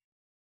about.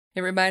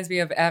 It reminds me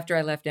of after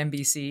I left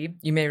NBC.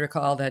 You may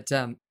recall that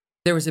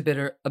there was a bit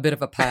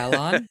of a pile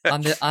on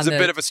the a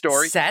bit of a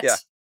story set. Yeah.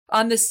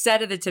 On the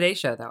set of the Today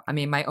Show, though,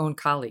 my own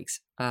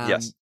colleagues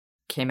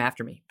came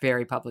after me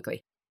very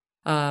publicly.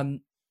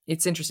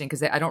 It's interesting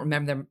because I don't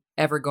remember them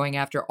ever going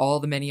after all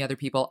the many other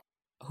people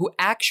who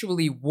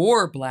actually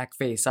wore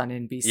blackface on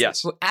NBC.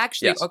 Yes. Who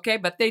actually, okay,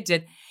 but they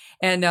did.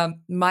 And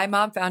my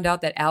mom found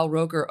out that Al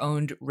Roker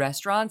owned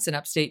restaurants in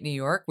upstate New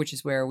York, which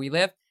is where we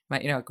live.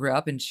 Grew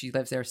up and she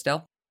lives there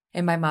still.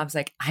 And my mom's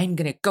like, I'm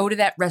going to go to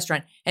that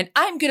restaurant and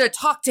I'm going to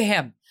talk to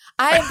him.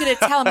 I'm going to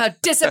tell him how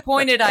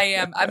disappointed I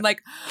am. I'm like,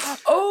 I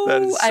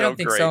don't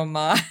think so,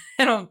 Mom.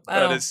 I don't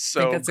is so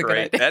think that's great. A good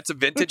idea. That's a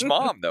vintage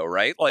mom though,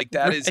 right? Like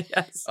that is,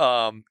 yes.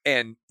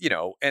 And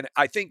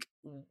I think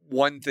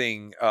one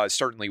thing,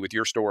 certainly with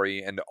your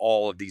story and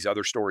all of these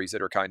other stories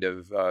that are kind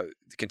of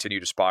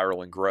continue to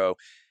spiral and grow,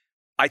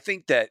 I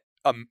think that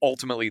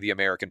ultimately the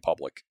American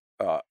public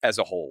as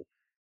a whole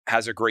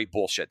has a great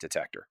bullshit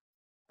detector.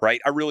 Right.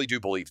 I really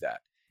do believe that.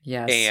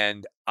 Yes.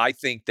 And I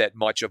think that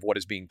much of what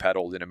is being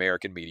peddled in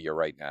American media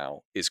right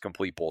now is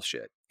complete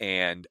bullshit.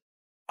 And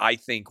I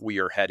think we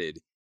are headed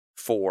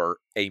for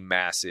a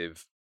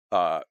massive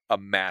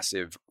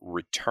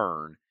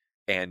return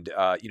and,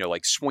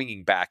 like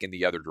swinging back in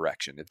the other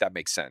direction, if that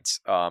makes sense.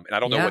 And I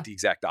don't know what the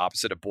exact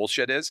opposite of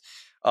bullshit is,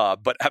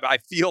 but I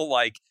feel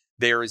like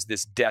there is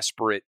this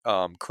desperate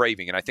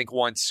craving. And I think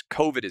once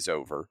COVID is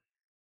over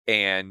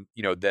and,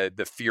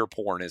 the fear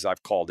porn, as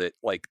I've called it,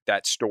 like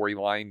that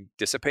storyline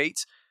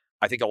dissipates,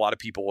 I think a lot of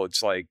people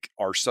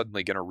are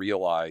suddenly going to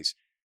realize,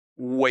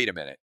 wait a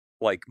minute,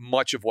 like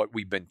much of what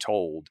we've been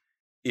told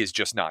is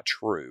just not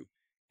true.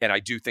 And I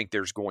do think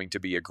there's going to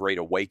be a great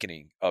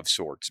awakening of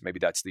sorts. Maybe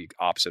that's the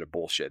opposite of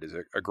bullshit, is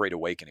a great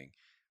awakening.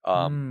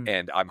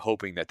 And I'm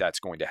hoping that that's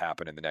going to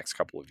happen in the next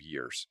couple of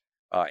years.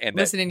 And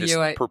that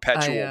this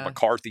perpetual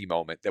McCarthy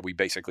moment that we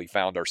basically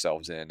found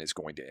ourselves in is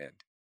going to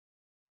end.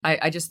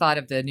 I just thought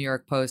of the New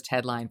York Post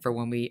headline for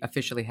when we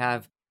officially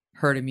have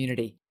herd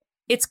immunity.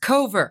 It's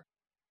cover.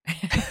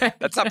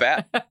 That's not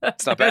bad.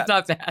 It's not bad. That's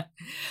not bad.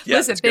 Yeah,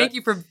 listen, thank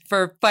you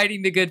for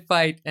fighting the good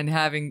fight and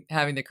having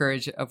the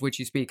courage of which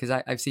you speak, because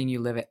I've seen you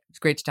live it. It's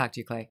great to talk to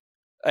you, Clay.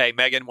 Hey,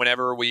 Megan,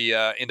 whenever we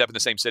end up in the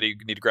same city,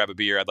 you need to grab a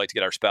beer. I'd like to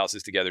get our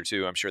spouses together,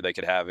 too. I'm sure they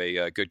could have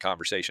a good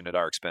conversation at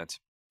our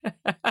expense.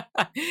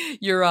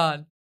 You're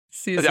on.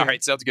 See you soon. All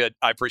right, sounds good.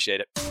 I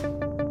appreciate it.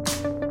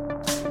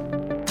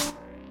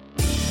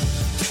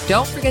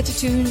 Don't forget to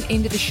tune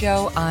into the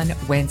show on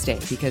Wednesday,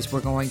 because we're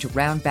going to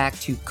round back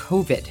to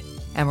COVID.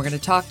 And we're going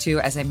to talk to,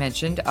 as I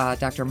mentioned,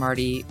 Dr.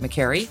 Marty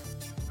McCary,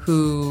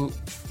 who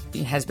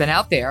has been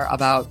out there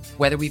about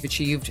whether we've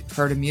achieved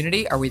herd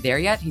immunity. Are we there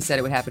yet? He said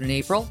it would happen in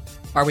April.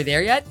 Are we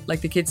there yet? Like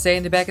the kids say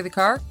in the back of the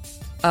car?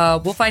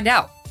 We'll find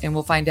out. And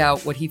we'll find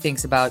out what he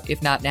thinks about,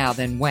 if not now,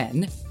 then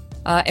when.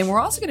 And we're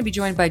also going to be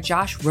joined by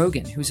Josh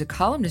Rogan, who's a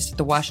columnist at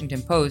the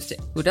Washington Post,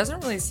 who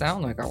doesn't really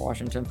sound like a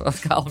Washington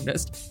Post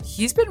columnist.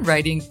 He's been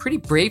writing pretty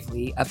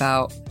bravely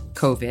about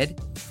COVID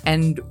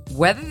and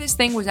whether this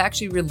thing was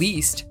actually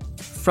released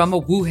from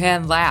a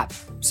Wuhan lab.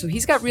 So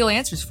he's got real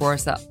answers for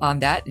us on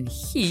that, and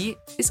he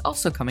is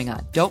also coming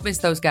on. Don't miss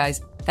those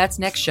guys. That's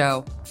next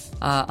show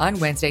on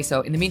Wednesday.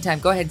 So in the meantime,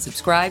 go ahead and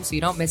subscribe so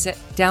you don't miss it.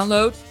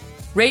 Download,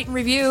 rate, and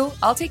review.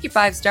 I'll take your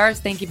 5 stars.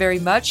 Thank you very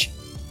much.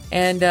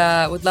 And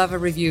would love a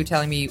review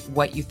telling me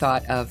what you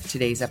thought of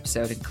today's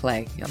episode. And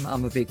Clay,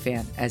 I'm a big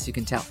fan, as you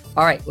can tell.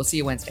 All right, we'll see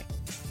you Wednesday.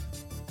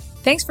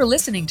 Thanks for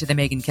listening to The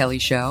Megyn Kelly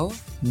Show.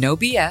 No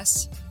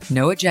BS,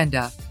 no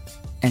agenda,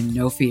 and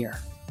no fear.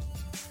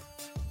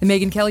 The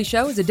Megyn Kelly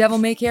Show is a Devil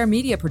May Care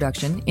media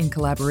production in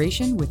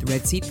collaboration with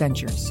Red Seat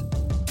Ventures.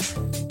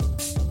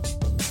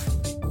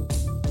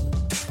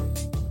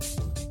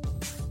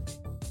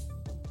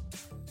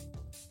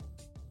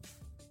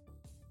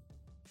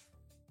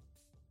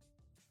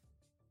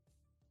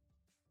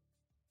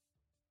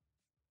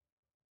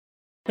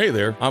 Hey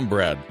there, I'm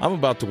Brad. I'm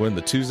about to win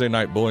the Tuesday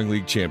Night Bowling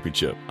League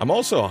Championship. I'm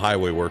also a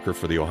highway worker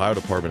for the Ohio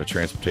Department of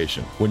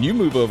Transportation. When you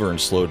move over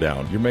and slow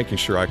down, you're making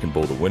sure I can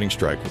bowl the winning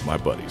strike with my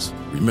buddies.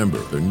 Remember,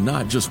 they're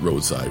not just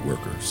roadside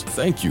workers.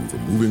 Thank you for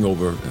moving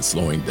over and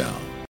slowing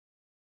down.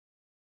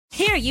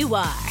 Here you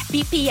are,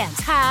 BPMs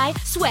high,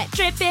 sweat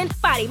dripping,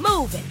 body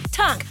moving,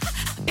 tongue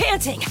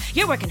panting.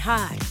 You're working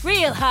hard,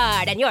 real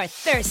hard, and you're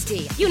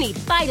thirsty. You need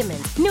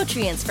vitamins,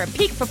 nutrients for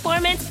peak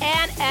performance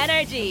and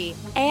energy.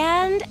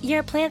 And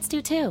your plants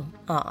do too.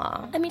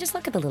 Aw, I mean, just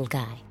look at the little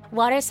guy.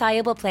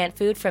 Water-soluble plant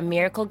food from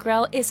Miracle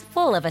Grow is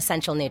full of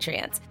essential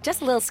nutrients.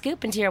 Just a little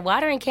scoop into your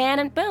watering can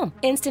and boom,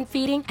 instant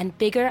feeding and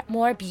bigger,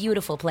 more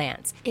beautiful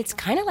plants. It's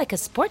kind of like a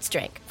sports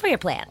drink for your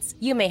plants.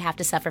 You may have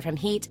to suffer from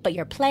heat, but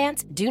your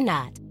plants do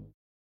not.